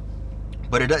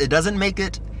 But it doesn't make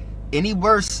it any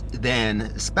worse than,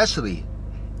 especially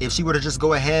if she were to just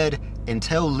go ahead and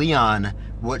tell Leon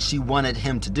what she wanted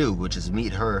him to do, which is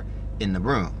meet her in the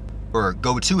room, or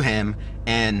go to him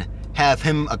and have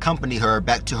him accompany her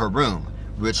back to her room,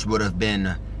 which would have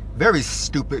been very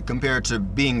stupid compared to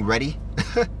being ready,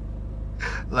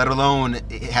 let alone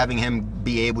having him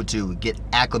be able to get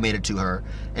acclimated to her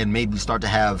and maybe start to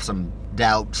have some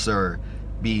doubts or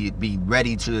be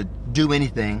ready to do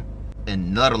anything,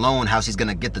 and let alone how she's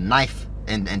gonna get the knife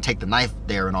and take the knife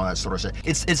there and all that sort of shit.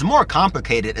 It's more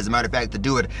complicated, as a matter of fact, to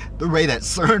do it the way that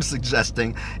Searn's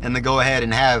suggesting, and to go ahead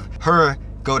and have her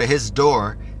go to his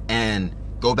door and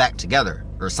go back together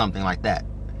or something like that.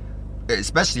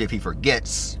 Especially if he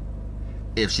forgets,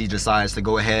 if she decides to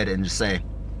go ahead and just say,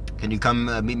 can you come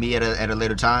meet me at a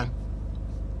later time?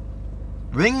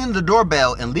 Ringing the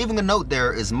doorbell and leaving a note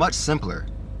there is much simpler.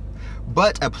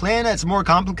 But a plan that's more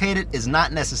complicated is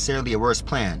not necessarily a worse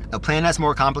plan. A plan that's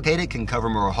more complicated can cover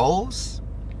more holes.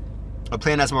 A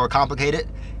plan that's more complicated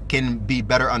can be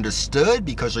better understood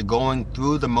because you're going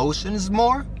through the motions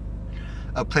more.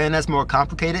 A plan that's more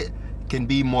complicated can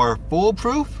be more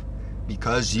foolproof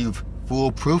because you've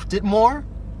foolproofed it more.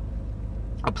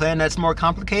 A plan that's more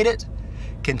complicated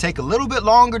can take a little bit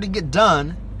longer to get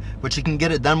done, but you can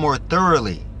get it done more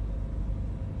thoroughly.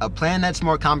 A plan that's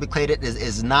more complicated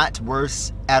is not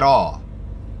worse at all.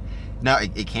 Now,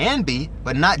 it can be,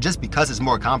 but not just because it's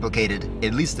more complicated.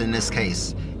 At least in this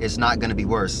case, it's not going to be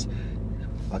worse.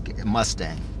 Fucking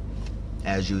Mustang,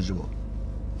 as usual.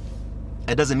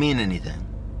 It doesn't mean anything.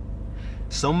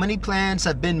 So many plans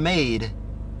have been made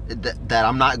that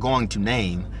I'm not going to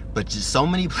name, but just so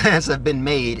many plans have been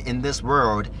made in this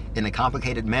world in a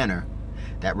complicated manner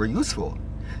that were useful.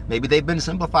 Maybe they've been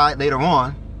simplified later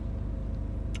on,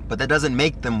 but that doesn't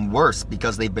make them worse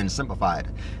because they've been simplified.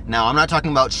 Now, I'm not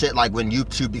talking about shit like when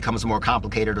YouTube becomes more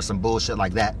complicated or some bullshit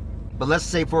like that. But let's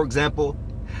say, for example,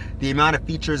 the amount of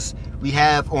features we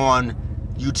have on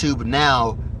YouTube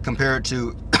now compared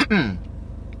to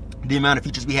the amount of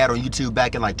features we had on YouTube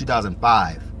back in like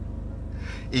 2005.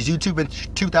 Is YouTube in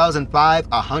 2005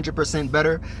 100%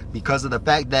 better because of the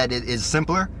fact that it is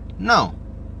simpler? No.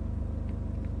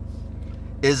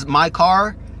 Is my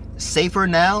car safer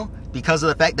now because of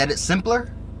the fact that it's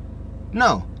simpler?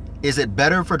 No. Is it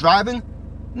better for driving?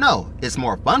 No. It's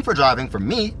more fun for driving for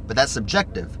me, but that's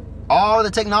subjective. All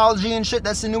the technology and shit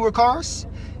that's in newer cars,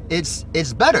 it's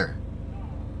better.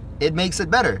 It makes it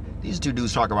better. These two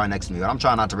dudes talking right next to me, but I'm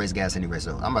trying not to raise gas anyway,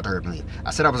 so I'm about to hurt me.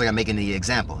 I said I wasn't gonna make any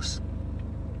examples.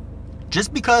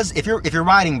 Just because, if you're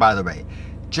riding, by the way,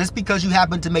 just because you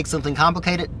happen to make something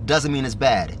complicated doesn't mean it's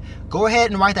bad. Go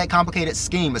ahead and write that complicated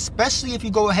scheme, especially if you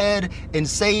go ahead and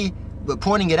say,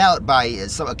 pointing it out by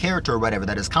a character or whatever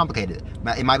that is complicated.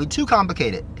 It might be too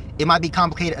complicated. It might be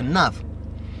complicated enough.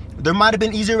 There might have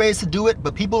been easier ways to do it,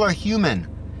 but people are human.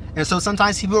 And so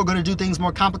sometimes people are going to do things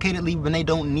more complicatedly when they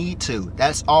don't need to.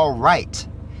 That's all right.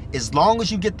 As long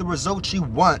as you get the results you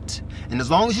want, and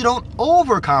as long as you don't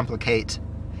overcomplicate,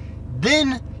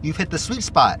 then you've hit the sweet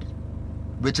spot,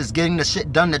 which is getting the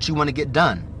shit done that you want to get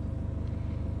done.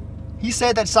 He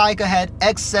said that Sayaka had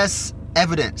excess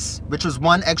evidence, which was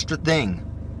one extra thing.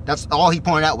 That's all he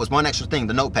pointed out, was one extra thing,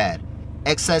 the notepad.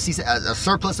 Excess, he said, a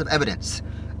surplus of evidence.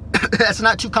 That's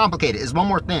not too complicated. It's one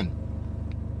more thing.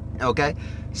 Okay?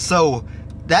 So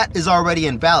that is already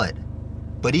invalid.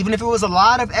 But even if it was a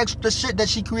lot of extra shit that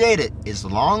she created, as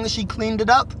long as she cleaned it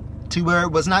up to where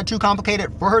it was not too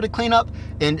complicated for her to clean up,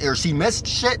 or she missed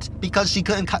shit because she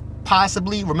couldn't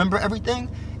possibly remember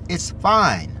everything, it's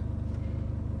fine.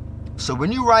 So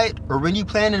when you write or when you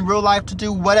plan in real life to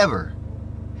do whatever,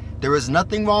 there is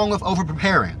nothing wrong with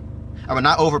over-preparing. I mean,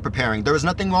 not over-preparing. There is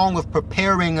nothing wrong with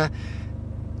preparing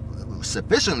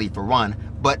sufficiently, for one,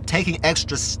 but taking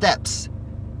extra steps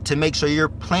to make sure your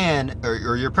plan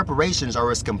or your preparations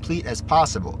are as complete as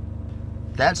possible.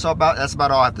 That's about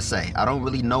all I have to say. I don't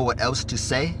really know what else to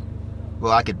say.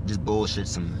 Well, I could just bullshit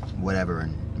some whatever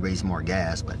and raise more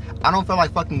gas, but I don't feel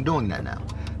like fucking doing that now.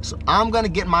 So I'm gonna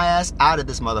get my ass out of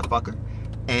this motherfucker,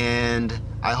 and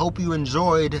I hope you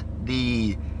enjoyed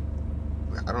the,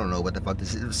 I don't know what the fuck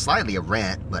this is. It was slightly a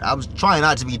rant, but I was trying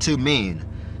not to be too mean.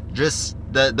 Just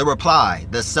the reply,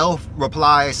 the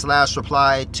self-reply /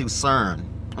 reply to Searn,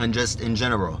 and just in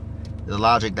general, the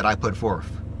logic that I put forth.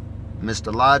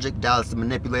 Mr. Logic, Dallas the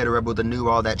Manipulator, Rebel the New,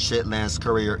 all that shit, Lance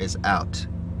Courier is out.